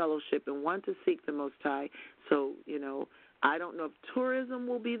to fellowship and want to seek the Most High. So, I don't know if tourism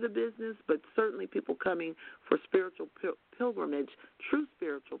will be the business, but certainly people coming for spiritual pilgrimage, true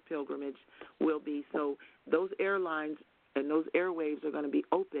spiritual pilgrimage will be. So those airlines and those airwaves are going to be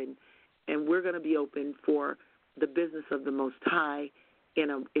open, and we're going to be open for the business of the Most High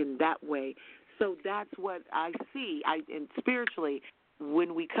in that way. So that's what I see. And spiritually,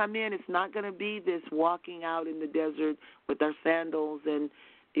 when we come in, it's not going to be this walking out in the desert with our sandals and,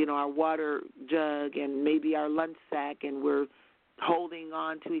 our water jug and maybe our lunch sack, and we're holding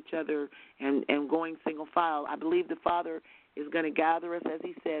on to each other and going single file. I believe the Father is going to gather us, as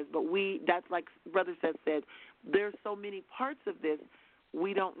he says, but that's like Brother Seth said, there's so many parts of this,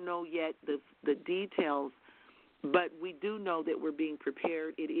 we don't know yet the details, but we do know that we're being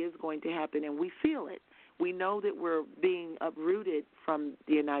prepared. It is going to happen, and we feel it. We know that we're being uprooted from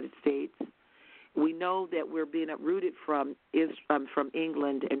the United States. We know that we're being uprooted from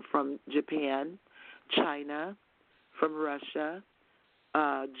England and from Japan, China, from Russia,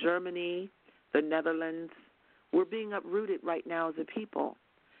 Germany, the Netherlands. We're being uprooted right now as a people.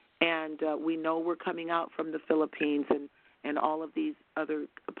 And we know we're coming out from the Philippines and all of these other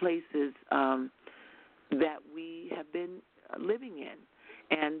places that we have been living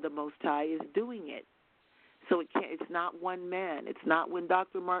in. And the Most High is doing it. So it's not one man. It's not when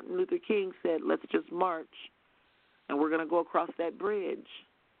Dr. Martin Luther King said, let's just march, and we're going to go across that bridge,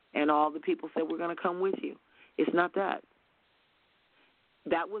 and all the people said, we're going to come with you. It's not that.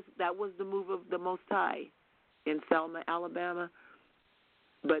 That was the move of the Most High in Selma, Alabama,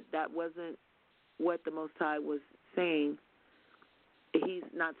 but that wasn't what the Most High was saying. He's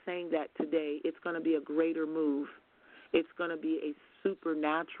not saying that today. It's going to be a greater move. It's going to be a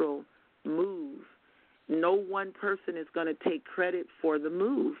supernatural move. No one person is going to take credit for the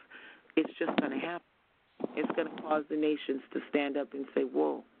move. It's just going to happen. It's going to cause the nations to stand up and say,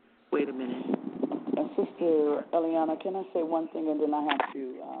 whoa, wait a minute. Sister Eliana, can I say one thing and then I have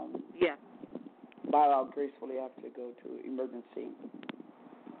to bow out gracefully. I have to go to emergency.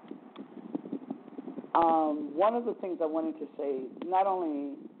 One of the things I wanted to say, not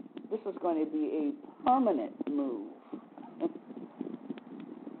only this is going to be a permanent move,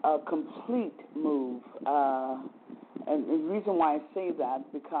 a complete move, and the reason why I say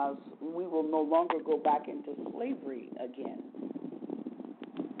that, because we will no longer go back into slavery again.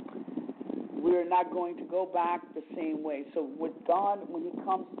 We're not going to go back the same way. So with God, when he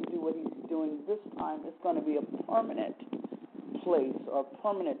comes to do what he's doing this time, it's going to be a permanent place or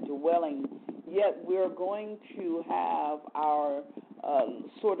permanent dwelling. Yet we're going to have our,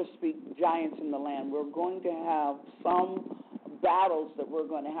 so to speak, giants in the land. We're going to have some battles that we're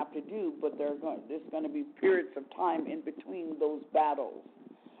going to have to do, but there's going to be periods of time in between those battles.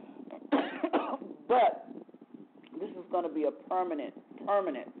 But this is going to be a permanent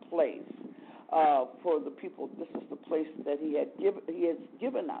place for the people. This is the place that he has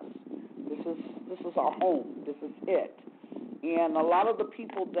given us. This is our home. This is it. And a lot of the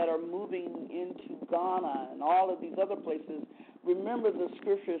people that are moving into Ghana and all of these other places, remember the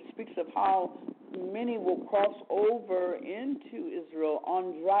scripture speaks of how many will cross over into Israel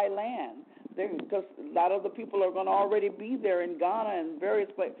on dry land. Because a lot of the people are going to already be there in Ghana and various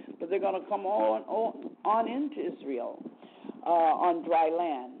places, but they're going to come on into Israel on dry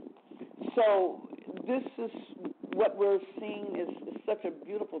land. So this is what we're seeing is such a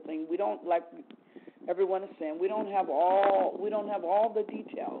beautiful thing. We don't, like everyone is saying, we don't have all the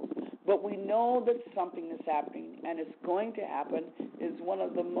details, but we know that something is happening, and it's going to happen. Is one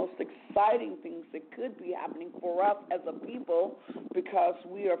of the most exciting things that could be happening for us as a people, because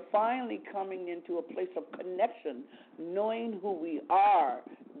we are finally coming into a place of connection, knowing who we are.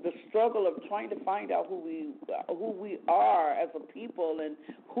 The struggle of trying to find out who we are as a people and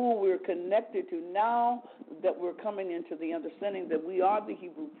who we're connected to. Now that we're coming into the understanding that we are the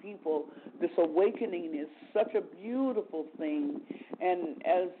Hebrew people, this awakening is such a beautiful thing. And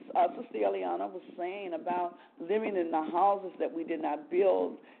as Sister Eliana was saying about living in the houses that we did not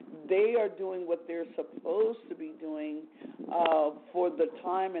build, they are doing what they're supposed to be doing for the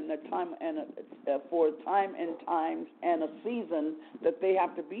time and for time and times and a season that they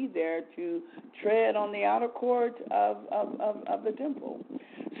have to be there to tread on the outer court of the temple.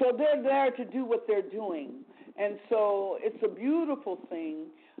 So they're there to do what they're doing, and so it's a beautiful thing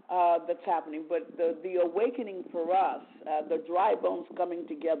that's happening. But the awakening for us, the dry bones coming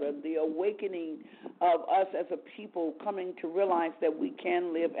together, the awakening of us as a people coming to realize that we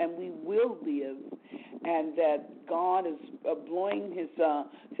can live and we will live, and that God is blowing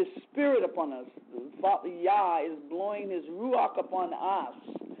His Spirit upon us. Father Yah is blowing His Ruach upon us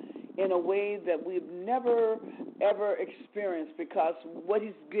in a way that we've never, ever experienced, because what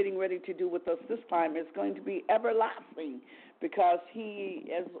He's getting ready to do with us this time is going to be everlasting, because He,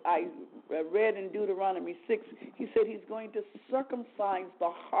 as I read in Deuteronomy 6, He said He's going to circumcise the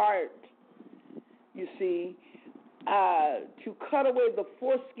heart, you see, to cut away the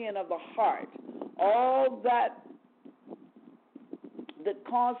foreskin of the heart, all that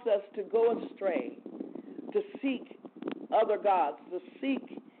caused us to go astray, to seek other gods, to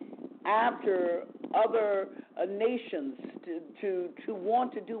seek after other nations, to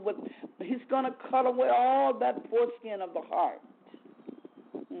want to do what He's going to cut away all that foreskin of the heart.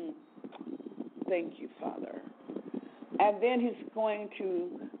 Thank you, Father. And then He's going to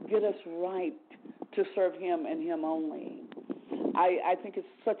get us right to serve Him and Him only. I think it's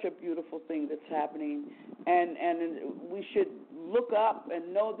such a beautiful thing that's happening, and we should look up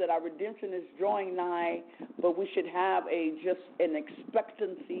and know that our redemption is drawing nigh, but we should have just an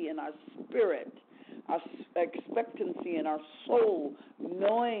expectancy in our spirit, our expectancy in our soul,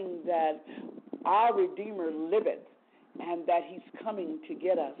 knowing that our Redeemer liveth and that He's coming to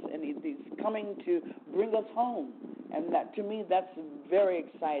get us, and He's coming to bring us home. And that, to me, that's very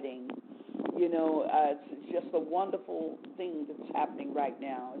exciting. You know, it's just a wonderful thing that's happening right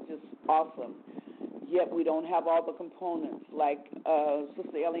now. It's just awesome. Yet we don't have all the components. Like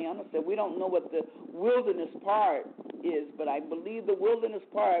Sister Eliana said, we don't know what the wilderness part is, but I believe the wilderness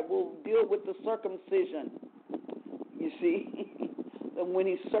part will deal with the circumcision, you see, when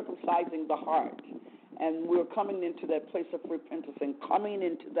He's circumcising the heart. And we're coming into that place of repentance and coming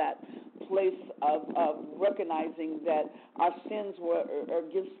into that place of recognizing that our sins were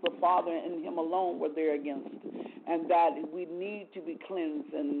against the Father and Him alone were there against, and that we need to be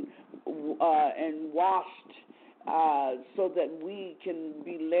cleansed and washed so that we can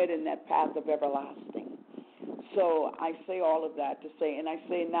be led in that path of everlasting. So I say all of that to say, and I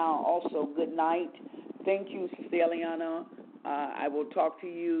say now also good night. Thank you, Sister Eliana. I will talk to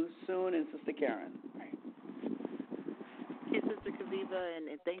you soon, and Sister Karen. Hey, Sister Kaviva,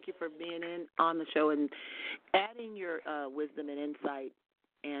 and thank you for being on the show and adding your wisdom and insight.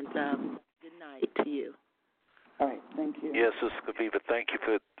 And good night to you. All right, thank you. Yes, Sister Kaviva, thank you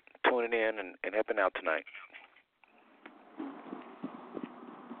for tuning in and helping out tonight.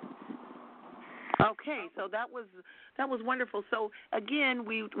 Okay, so that was wonderful. So again,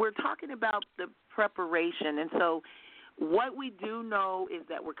 we're talking about the preparation, and so what we do know is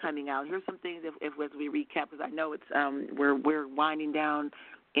that we're coming out. Here's some things if as we recap, because I know it's we're winding down,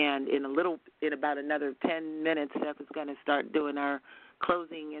 and in about another 10 minutes, Seth is going to start doing our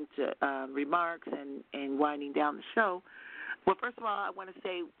closing into remarks and winding down the show. Well, first of all, I want to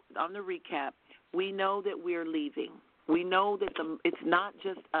say on the recap, we know that we're leaving. We know that it's not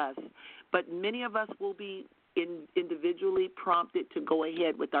just us, but many of us will be individually prompted to go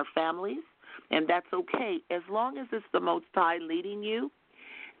ahead with our families, and that's okay. As long as it's the Most High leading you,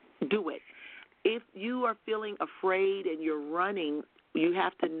 do it. If you are feeling afraid and you're running, you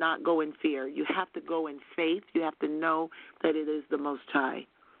have to not go in fear. You have to go in faith. You have to know that it is the Most High.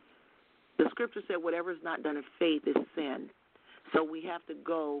 The Scripture said whatever is not done in faith is sin. So we have to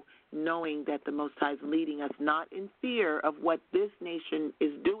go knowing that the Most High is leading us, not in fear of what this nation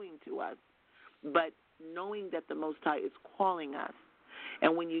is doing to us, but knowing that the Most High is calling us.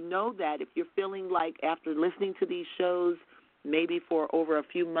 And when you know that, if you're feeling like after listening to these shows, maybe for over a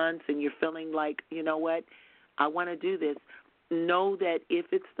few months, and you're feeling like, you know what, I want to do this, know that if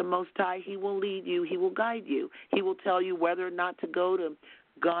it's the Most High, He will lead you, He will guide you. He will tell you whether or not to go to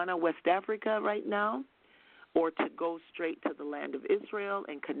Ghana, West Africa right now, or to go straight to the land of Israel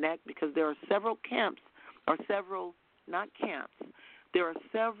and connect, because there are several camps, or several, not camps, there are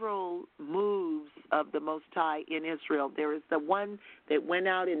several moves of the Most High in Israel. There is the one that went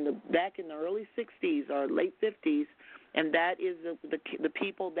out back in the early 60s or late 50s, and that is the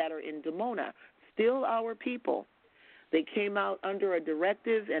people that are in Dimona, still our people. They came out under a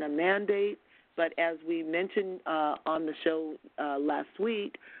directive and a mandate, but as we mentioned on the show last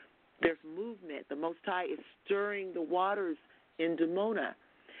week, there's movement. The Most High is stirring the waters in Dimona.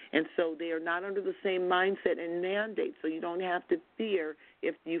 And so they are not under the same mindset and mandate, so you don't have to fear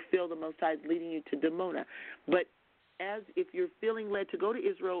if you feel the Most High is leading you to Dimona. But if you're feeling led to go to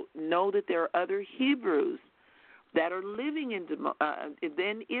Israel, know that there are other Hebrews that are living in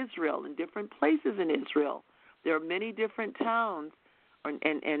Israel, in different places in Israel. There are many different towns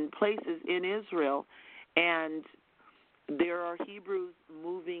and places in Israel, and there are Hebrews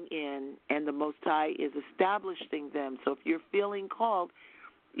moving in, and the Most High is establishing them. So if you're feeling called,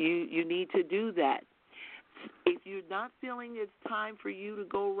 you need to do that. If you're not feeling it's time for you to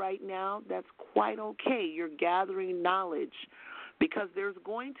go right now, that's quite okay. You're gathering knowledge, because there's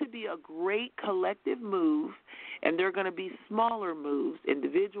going to be a great collective move, and there are going to be smaller moves,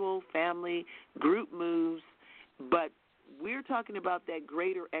 individual, family, group moves, but we're talking about that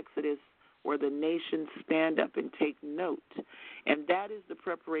greater exodus where the nations stand up and take note, and that is the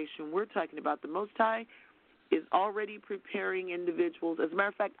preparation we're talking about. The Most High is already preparing individuals. As a matter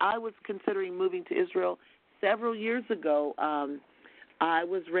of fact, I was considering moving to Israel several years ago. I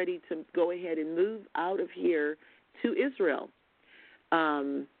was ready to go ahead and move out of here to Israel,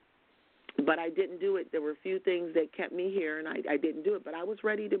 but I didn't do it. There were a few things that kept me here, and I didn't do it, but I was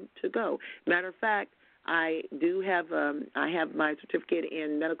ready to go. Matter of fact, I do have my certificate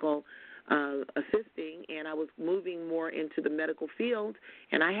in medical assisting, and I was moving more into the medical field,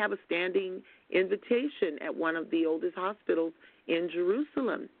 and I have a standing invitation at one of the oldest hospitals in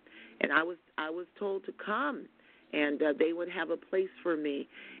Jerusalem, and I was told to come, and they would have a place for me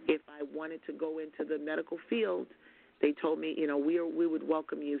if I wanted to go into the medical field. They told me, we would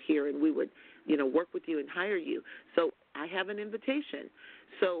welcome you here, and we would, work with you and hire you. So I have an invitation.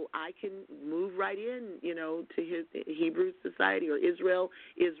 So I can move right in, to his Hebrew Society or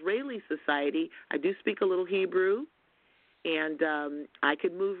Israeli Society. I do speak a little Hebrew, and I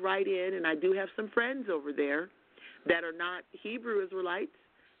could move right in, and I do have some friends over there that are not Hebrew Israelites,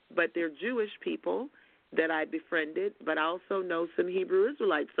 but they're Jewish people that I befriended, but I also know some Hebrew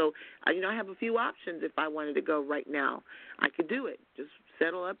Israelites. So, I have a few options if I wanted to go right now. I could do it, just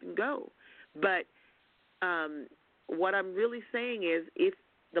settle up and go. But what I'm really saying is if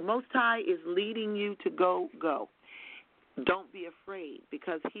the Most High is leading you to go, go. Don't be afraid,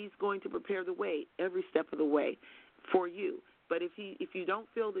 because he's going to prepare the way every step of the way for you. But if you don't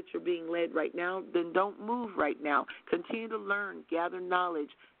feel that you're being led right now, then don't move right now. Continue to learn, gather knowledge,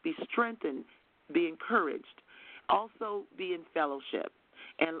 be strengthened, be encouraged. Also be in fellowship.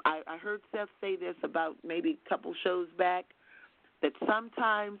 And I heard Seth say this about maybe a couple shows back, that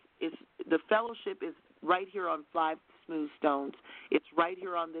sometimes the fellowship is right here on Five Smooth Stones. It's right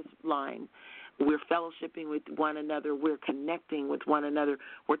here on this line. We're fellowshipping with one another. We're connecting with one another.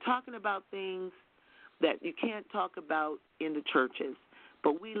 We're talking about things that you can't talk about in the churches,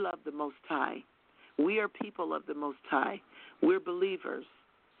 but we love the Most High. We are people of the Most High. We're believers,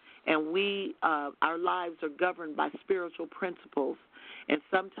 and our lives are governed by spiritual principles, and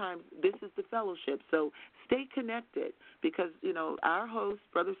sometimes this is the fellowship. So stay connected, because, our host,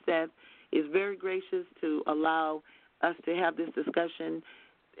 Brother Seth, is very gracious to allow us to have this discussion.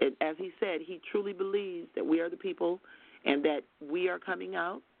 As he said, he truly believes that we are the people and that we are coming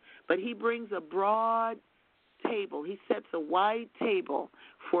out. But he brings a broad table. He sets a wide table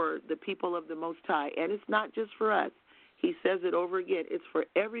for the people of the Most High. And it's not just for us. He says it over again. It's for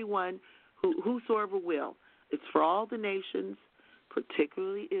everyone, whosoever will. It's for all the nations,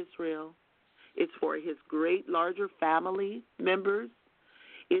 particularly Israel. It's for his great, larger family members.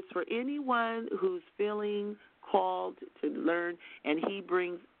 It's for anyone who's feeling called to learn, and he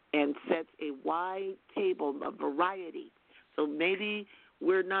brings and sets a wide table of variety. So maybe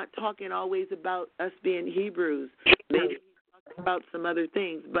we're not talking always about us being Hebrews. Maybe he's talking about some other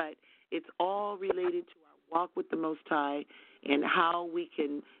things, but it's all related to our walk with the Most High and how we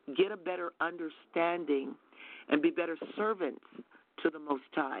can get a better understanding and be better servants to the Most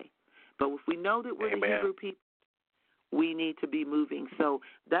High. But if we know that we're the Hebrew people, we need to be moving. So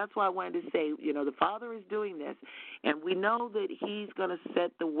that's why I wanted to say, the Father is doing this, and we know that he's going to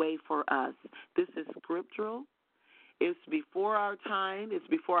set the way for us. This is scriptural. It's before our time. It's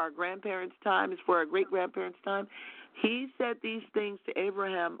before our grandparents' time. It's before our great-grandparents' time. He said these things to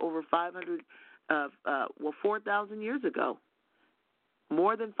Abraham over 4,000 years ago.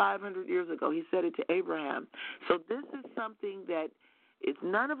 More than 500 years ago, he said it to Abraham. So this is something that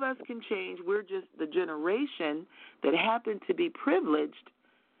none of us can change. We're just the generation that happened to be privileged,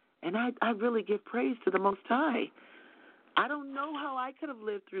 and I really give praise to the Most High. I don't know how I could have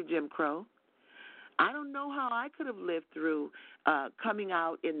lived through Jim Crow. I don't know how I could have lived through coming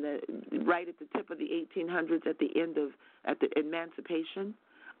out right at the tip of the 1800s at the Emancipation.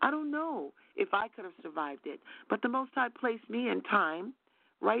 I don't know if I could have survived it, but the Most High placed me in time,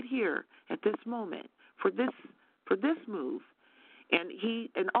 right here at this moment, for this move.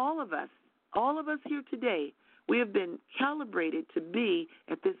 And all of us here today, we have been calibrated to be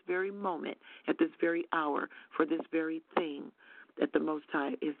at this very moment, at this very hour, for this very thing that the Most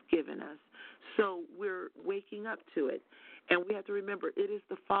High has given us. So we're waking up to it. And we have to remember, it is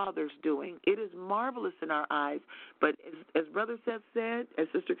the Father's doing. It is marvelous in our eyes. But as Brother Seth said, as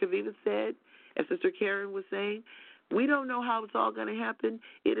Sister Kaviva said, as Sister Karen was saying, we don't know how it's all going to happen.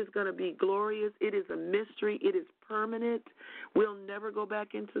 It is going to be glorious. It is a mystery. It is permanent. We'll never go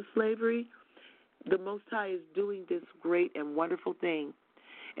back into slavery. The Most High is doing this great and wonderful thing,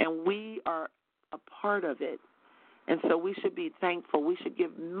 and we are a part of it. And so we should be thankful. We should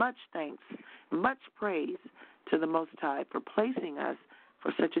give much thanks, much praise to the Most High for placing us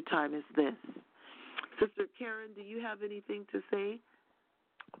for such a time as this. Sister Karen, do you have anything to say?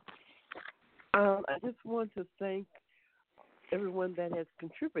 I just want to thank everyone that has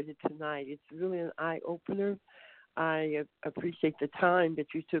contributed tonight. It's really an eye-opener. I appreciate the time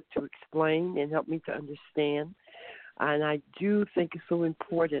that you took to explain and help me to understand. And I do think it's so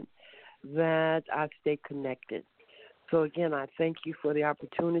important that I stay connected. So, again, I thank you for the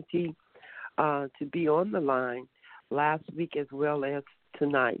opportunity to be on the line last week as well as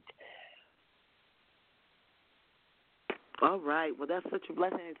tonight. All right. Well, that's such a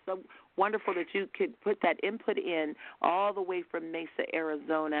blessing. It's so wonderful that you could put that input in all the way from Mesa,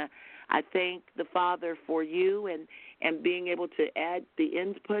 Arizona. I thank the Father for you and being able to add the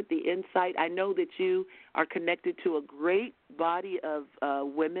input, the insight. I know that you are connected to a great body of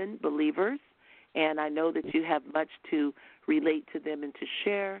women believers, and I know that you have much to relate to them and to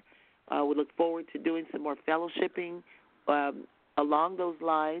share. We look forward to doing some more fellowshipping along those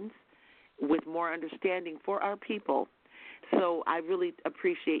lines with more understanding for our people. So I really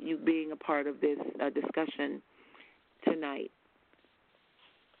appreciate you being a part of this discussion tonight.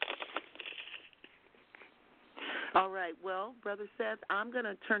 All right. Well, Brother Seth, I'm going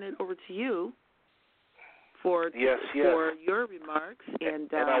to turn it over to you for your remarks. And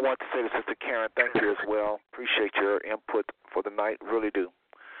I want to say to Sister Karen, thank you as well. Appreciate your input for the night. Really do.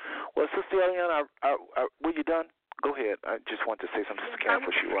 Well, Sister Eliana, were you done? Go ahead. I just want to say something to Sister Karen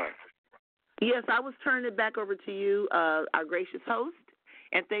before she runs. Yes, I was turning it back over to you, our gracious host,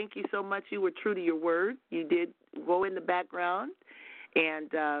 and thank you so much. You were true to your word. You did go in the background,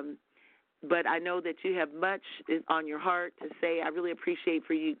 and but I know that you have much on your heart to say. I really appreciate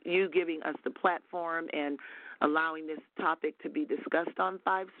for you giving us the platform and allowing this topic to be discussed on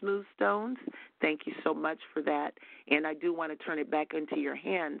Five Smooth Stones. Thank you so much for that, and I do want to turn it back into your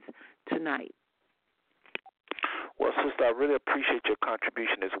hands tonight. Well, sister, I really appreciate your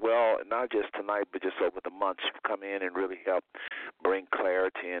contribution as well, and not just tonight, but just over the months. You've come in and really helped bring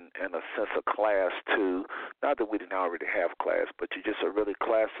clarity and a sense of class, too. Not that we didn't already have class, but you're just a really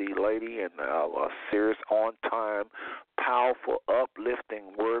classy lady and a serious, on-time, powerful,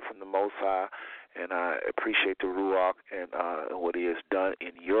 uplifting word from the Most High. And I appreciate the Ruach and what He has done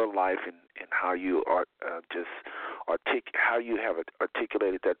in your life and how you are how you have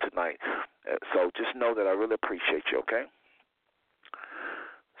articulated that tonight. So just know that I really appreciate you. Okay.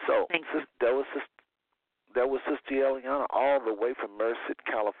 So that was Sister Eliana all the way from Merced,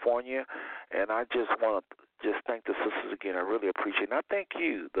 California, and I just want to thank the sisters again. I really appreciate it. And I thank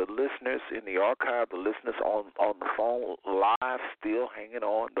you, the listeners in the archive, the listeners on the phone live, still hanging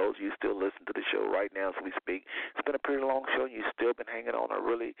on, those of you still listen to the show right now as we speak. It's been a pretty long show, and you've still been hanging on. I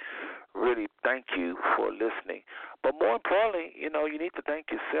really, really thank you for listening. But more importantly, you need to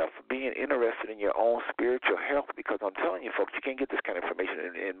thank yourself for being interested in your own spiritual health, because I'm telling you, folks, you can't get this kind of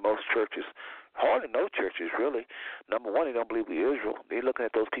information in most churches. Hardly no churches, really. Number one, they don't believe we're Israel. They're looking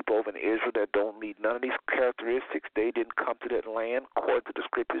at those people over in Israel that don't meet none of these characteristics. They didn't come to that land according to the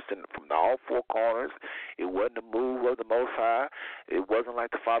scriptures from all four corners. It wasn't a move of the Most High. It wasn't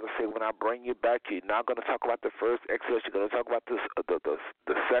like the Father said, when I bring you back, you're not going to talk about the first Exodus. You're going to talk about the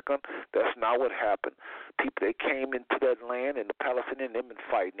second. That's not what happened. People, they came into that land, and the Palestinians have been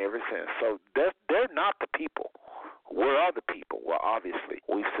fighting ever since. So they're not the people. Where are the people? Well, obviously,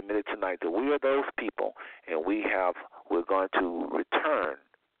 we've submitted tonight that we are those people, and we're going to return.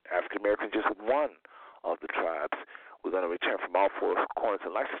 African Americans, just one of the tribes. We're going to return from all four corners.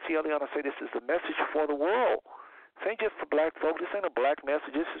 And like Sister Eliana said, this is a message for the world. This ain't just for black folks. This ain't a black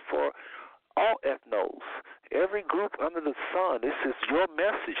message. This is for all ethnos, every group under the sun. This is your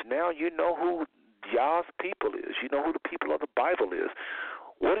message. Now you know who Yah's people is. You know who the people of the Bible is.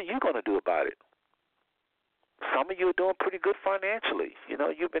 What are you going to do about it? Some of you are doing pretty good financially.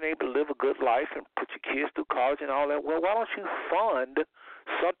 You've been able to live a good life and put your kids through college and all that. Well, why don't you fund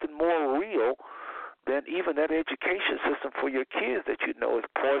something more real than even that education system for your kids that you know is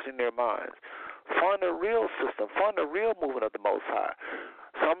poisoning their minds? Fund a real system. Fund a real movement of the Most High.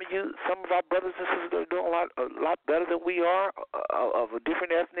 Some of our brothers and sisters are doing a lot better than we are, of a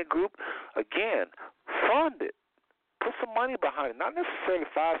different ethnic group. Again, fund it. Put some money behind it. Not necessarily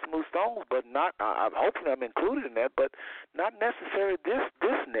Five Smooth Stones, but I'm hoping I'm included in that, but not necessarily this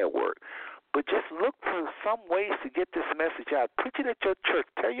network. But just look for some ways to get this message out. Preach it at your church.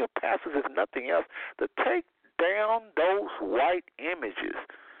 Tell your pastors, if nothing else, to take down those white images.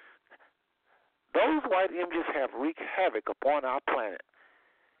 Those white images have wreaked havoc upon our planet.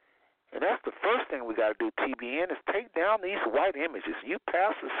 And that's the first thing we got to do, TBN, is take down these white images. You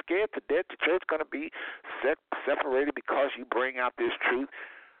pastors scared to death the church going to be separated because you bring out this truth.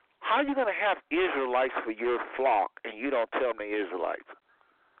 How are you going to have Israelites for your flock and you don't tell them they're Israelites?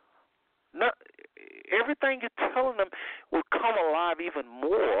 No, everything you're telling them will come alive even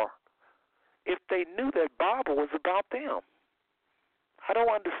more if they knew that Bible was about them. I don't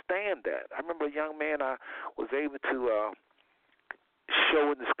understand that. I remember a young man I was able to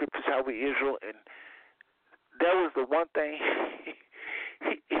show in the scriptures how we Israel, and that was the one thing.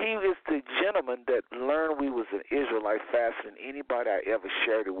 He was the gentleman that learned we was an Israelite faster than anybody I ever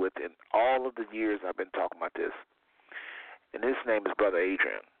shared it with in all of the years I've been talking about this. And his name is Brother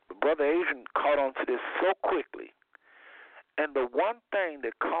Adrian. Brother Adrian caught on to this so quickly. And the one thing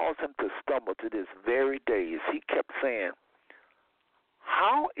that caused him to stumble to this very day is he kept saying,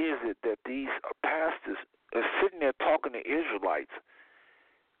 how is it that these pastors are sitting there talking to Israelites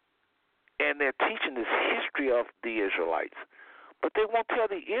and they're teaching this history of the Israelites, but they won't tell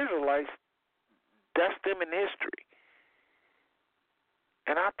the Israelites that's them in history?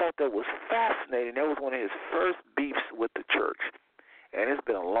 And I thought that was fascinating. That was one of his first beefs with the church. And it's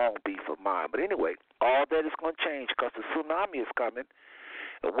been a long beef of mine. But anyway, all that is going to change because the tsunami is coming.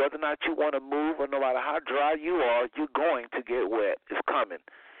 And whether or not you want to move or no matter how dry you are, you're going to get wet. It's coming.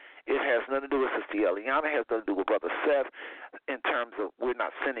 It has nothing to do with Sister Eliana. It has nothing to do with Brother Seth in terms of we're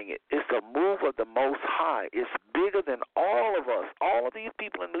not sending it. It's a move of the Most High. It's bigger than all of us. All of these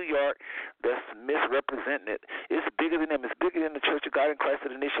people in New York that's misrepresenting it. It's bigger than them. It's bigger than the Church of God in Christ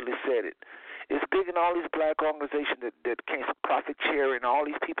that initially said it. It's bigger than all these black organizations that came to Prophet Cherry and all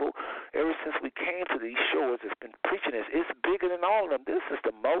these people ever since we came to these shores that's been preaching this. It's bigger than all of them. This is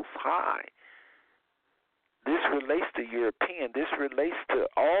the Most High. This relates to European. This relates to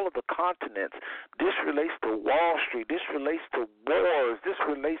all of the continents. This relates to Wall Street. This relates to wars. This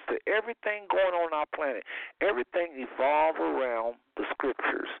relates to everything going on our planet. Everything evolves around the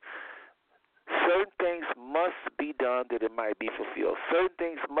scriptures. Certain things must be done that it might be fulfilled. Certain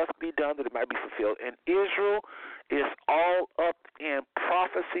things must be done that it might be fulfilled. And Israel is all up in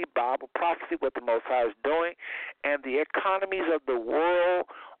prophecy, Bible prophecy, what the Most High is doing, and the economies of the world.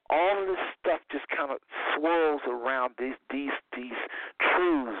 All of this stuff just kind of swirls around these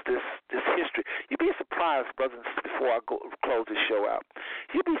truths, this history. You'd be surprised, brothers and sisters, before I close this show out,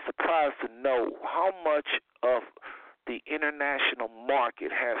 you'd be surprised to know how much of the international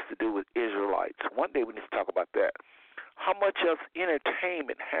market has to do with Israelites. One day we need to talk about that. How much of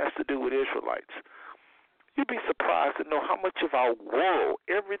entertainment has to do with Israelites. You'd be surprised to know how much of our world,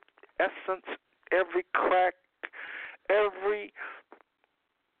 every essence, every crack, every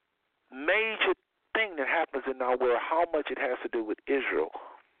major thing that happens in our world, how much it has to do with Israel,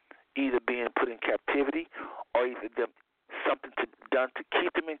 either being put in captivity or either something done to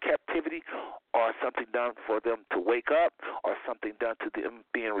keep them in captivity or something done for them to wake up or something done to them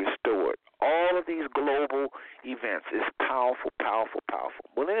being restored. All of these global events is powerful, powerful,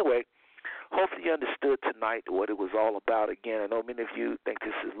 powerful. Well, anyway, hopefully you understood tonight what it was all about. Again, I know many of you think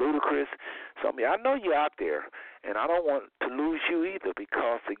this is ludicrous. Some of you, I know you're out there, and I don't want to lose you either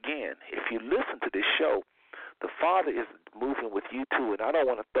because, again, if you listen to this show, the Father is moving with you too, and I don't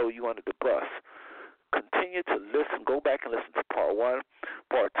want to throw you under the bus. Continue to listen. Go back and listen to part 1,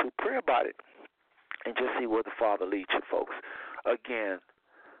 part 2. Pray about it, and just see where the Father leads you, folks. Again,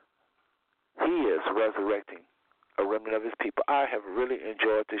 He is resurrecting a remnant of His people. I have really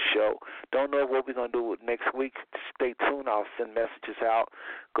enjoyed this show. Don't know what we're going to do next week. Stay tuned. I'll send messages out.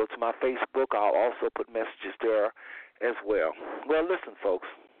 Go to my Facebook. I'll also put messages there as well. Well, listen, folks.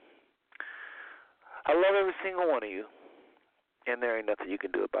 I love every single one of you, and there ain't nothing you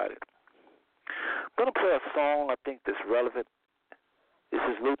can do about it. I'm going to play a song I think that's relevant. This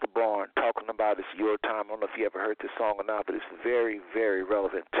is Luther Barn talking about It's Your Time. I don't know if you ever heard this song or not, but it's very, very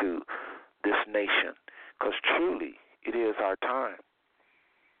relevant to this nation. Because truly, it is our time.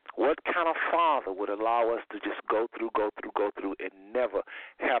 What kind of father would allow us to just go through, and never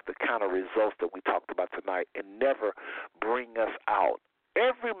have the kind of results that we talked about tonight, and never bring us out?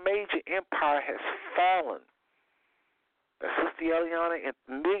 Every major empire has fallen. As Sister Eliana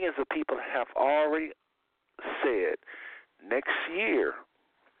and millions of people have already said, next year,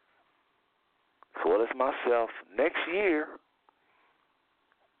 as well as myself, next year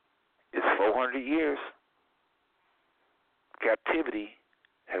is 400 years. Captivity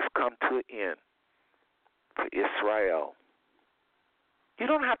has come to an end for Israel. You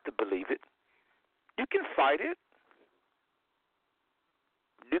don't have to believe it. You can fight it.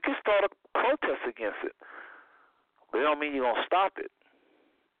 You can start a protest against it. But it don't mean you're going to stop it.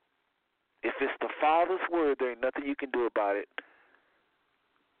 If it's the Father's word, there ain't nothing you can do about it.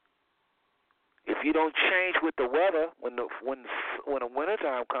 If you don't change with the weather, when the winter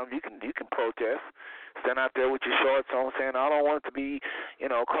time comes, you can protest. Stand out there with your shorts on, saying, "I don't want it to be,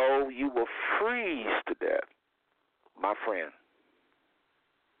 cold." You will freeze to death, my friend.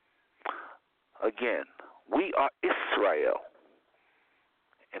 Again, we are Israel.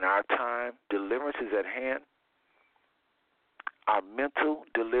 In our time, deliverance is at hand. Our mental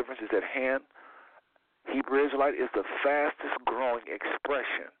deliverance is at hand. Hebrew Israelite is the fastest growing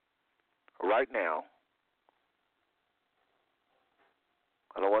expression right now.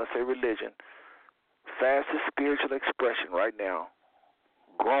 I don't want to say religion. Fastest spiritual expression right now.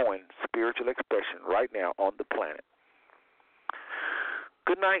 Growing spiritual expression right now on the planet.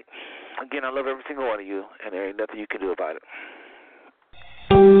 Good night. Again, I love every single one of you, and there ain't nothing you can do about it.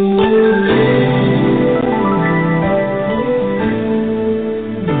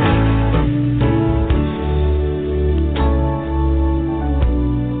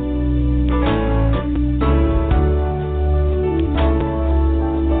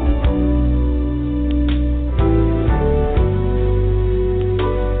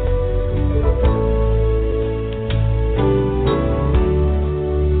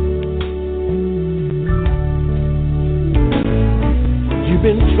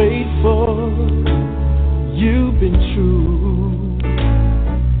 You've been faithful, you've been true.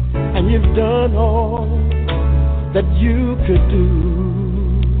 and you've done all that you could do.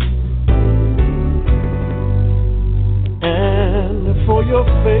 And for your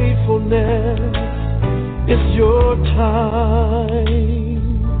faithfulness, it's your time.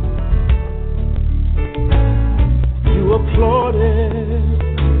 You applauded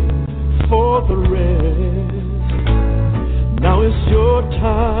for the rest. Now it's your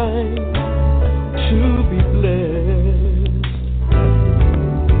time to be blessed.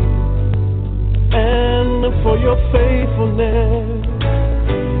 And for your faithfulness,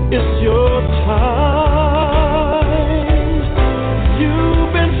 it's your time.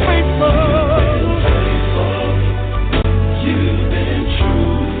 You've been faithful. You've been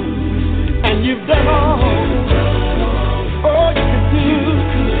true. And you've done all you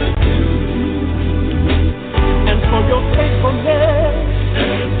could do. And for your faithfulness,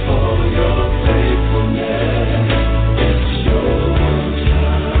 it's your time.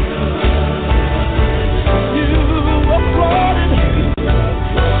 You applauded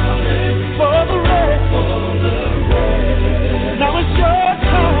for the rest. Now it's your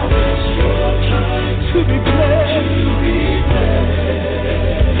time to be blessed.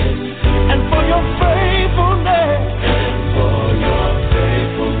 And for your faithfulness,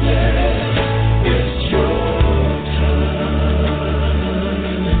 it's your time.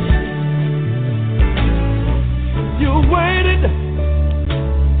 You waited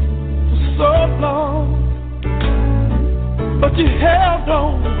for so long, but you held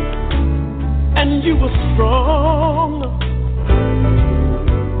on, and you were strong.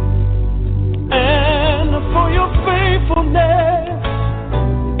 And for your faithfulness,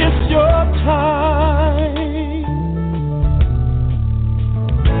 it's your time.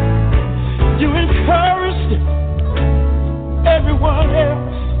 You encouraged everyone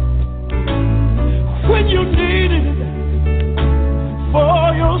else when you needed it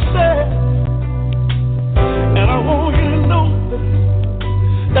for yourself. And I want you to know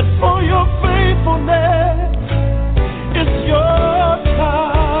that for your faithfulness, it's your time.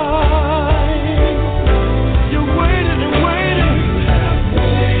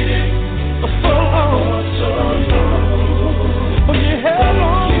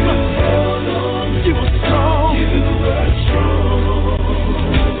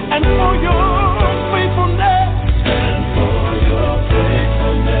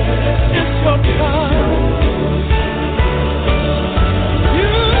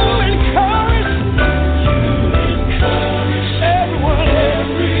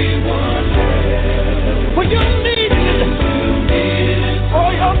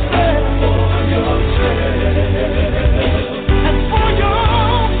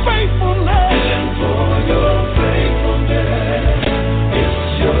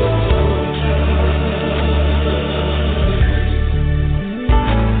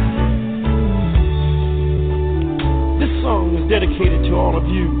 Dedicated to all of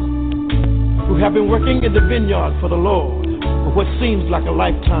you who have been working in the vineyard for the Lord for what seems like a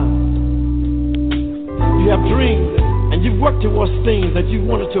lifetime. You have dreamed and you've worked towards things that you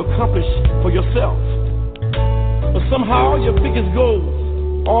wanted to accomplish for yourself. But somehow your biggest goals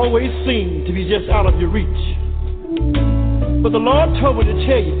always seem to be just out of your reach. But the Lord told me to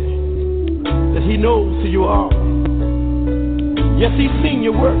tell you that He knows who you are. Yes, He's seen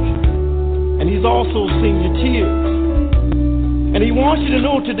your work, and He's also seen your tears. And He wants you to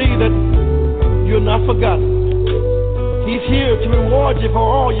know today that you're not forgotten. He's here to reward you for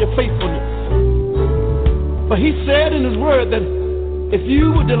all your faithfulness. But He said in His word that if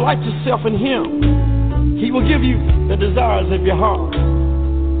you would delight yourself in Him, He will give you the desires of your heart.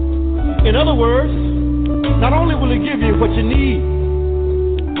 In other words, not only will He give you what you need,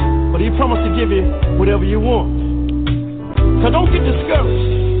 but He promised to give you whatever you want. So don't get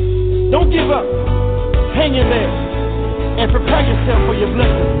discouraged. Don't give up. Hang in there. And prepare yourself for your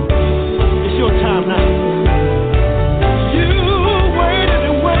blessing. It's your time now.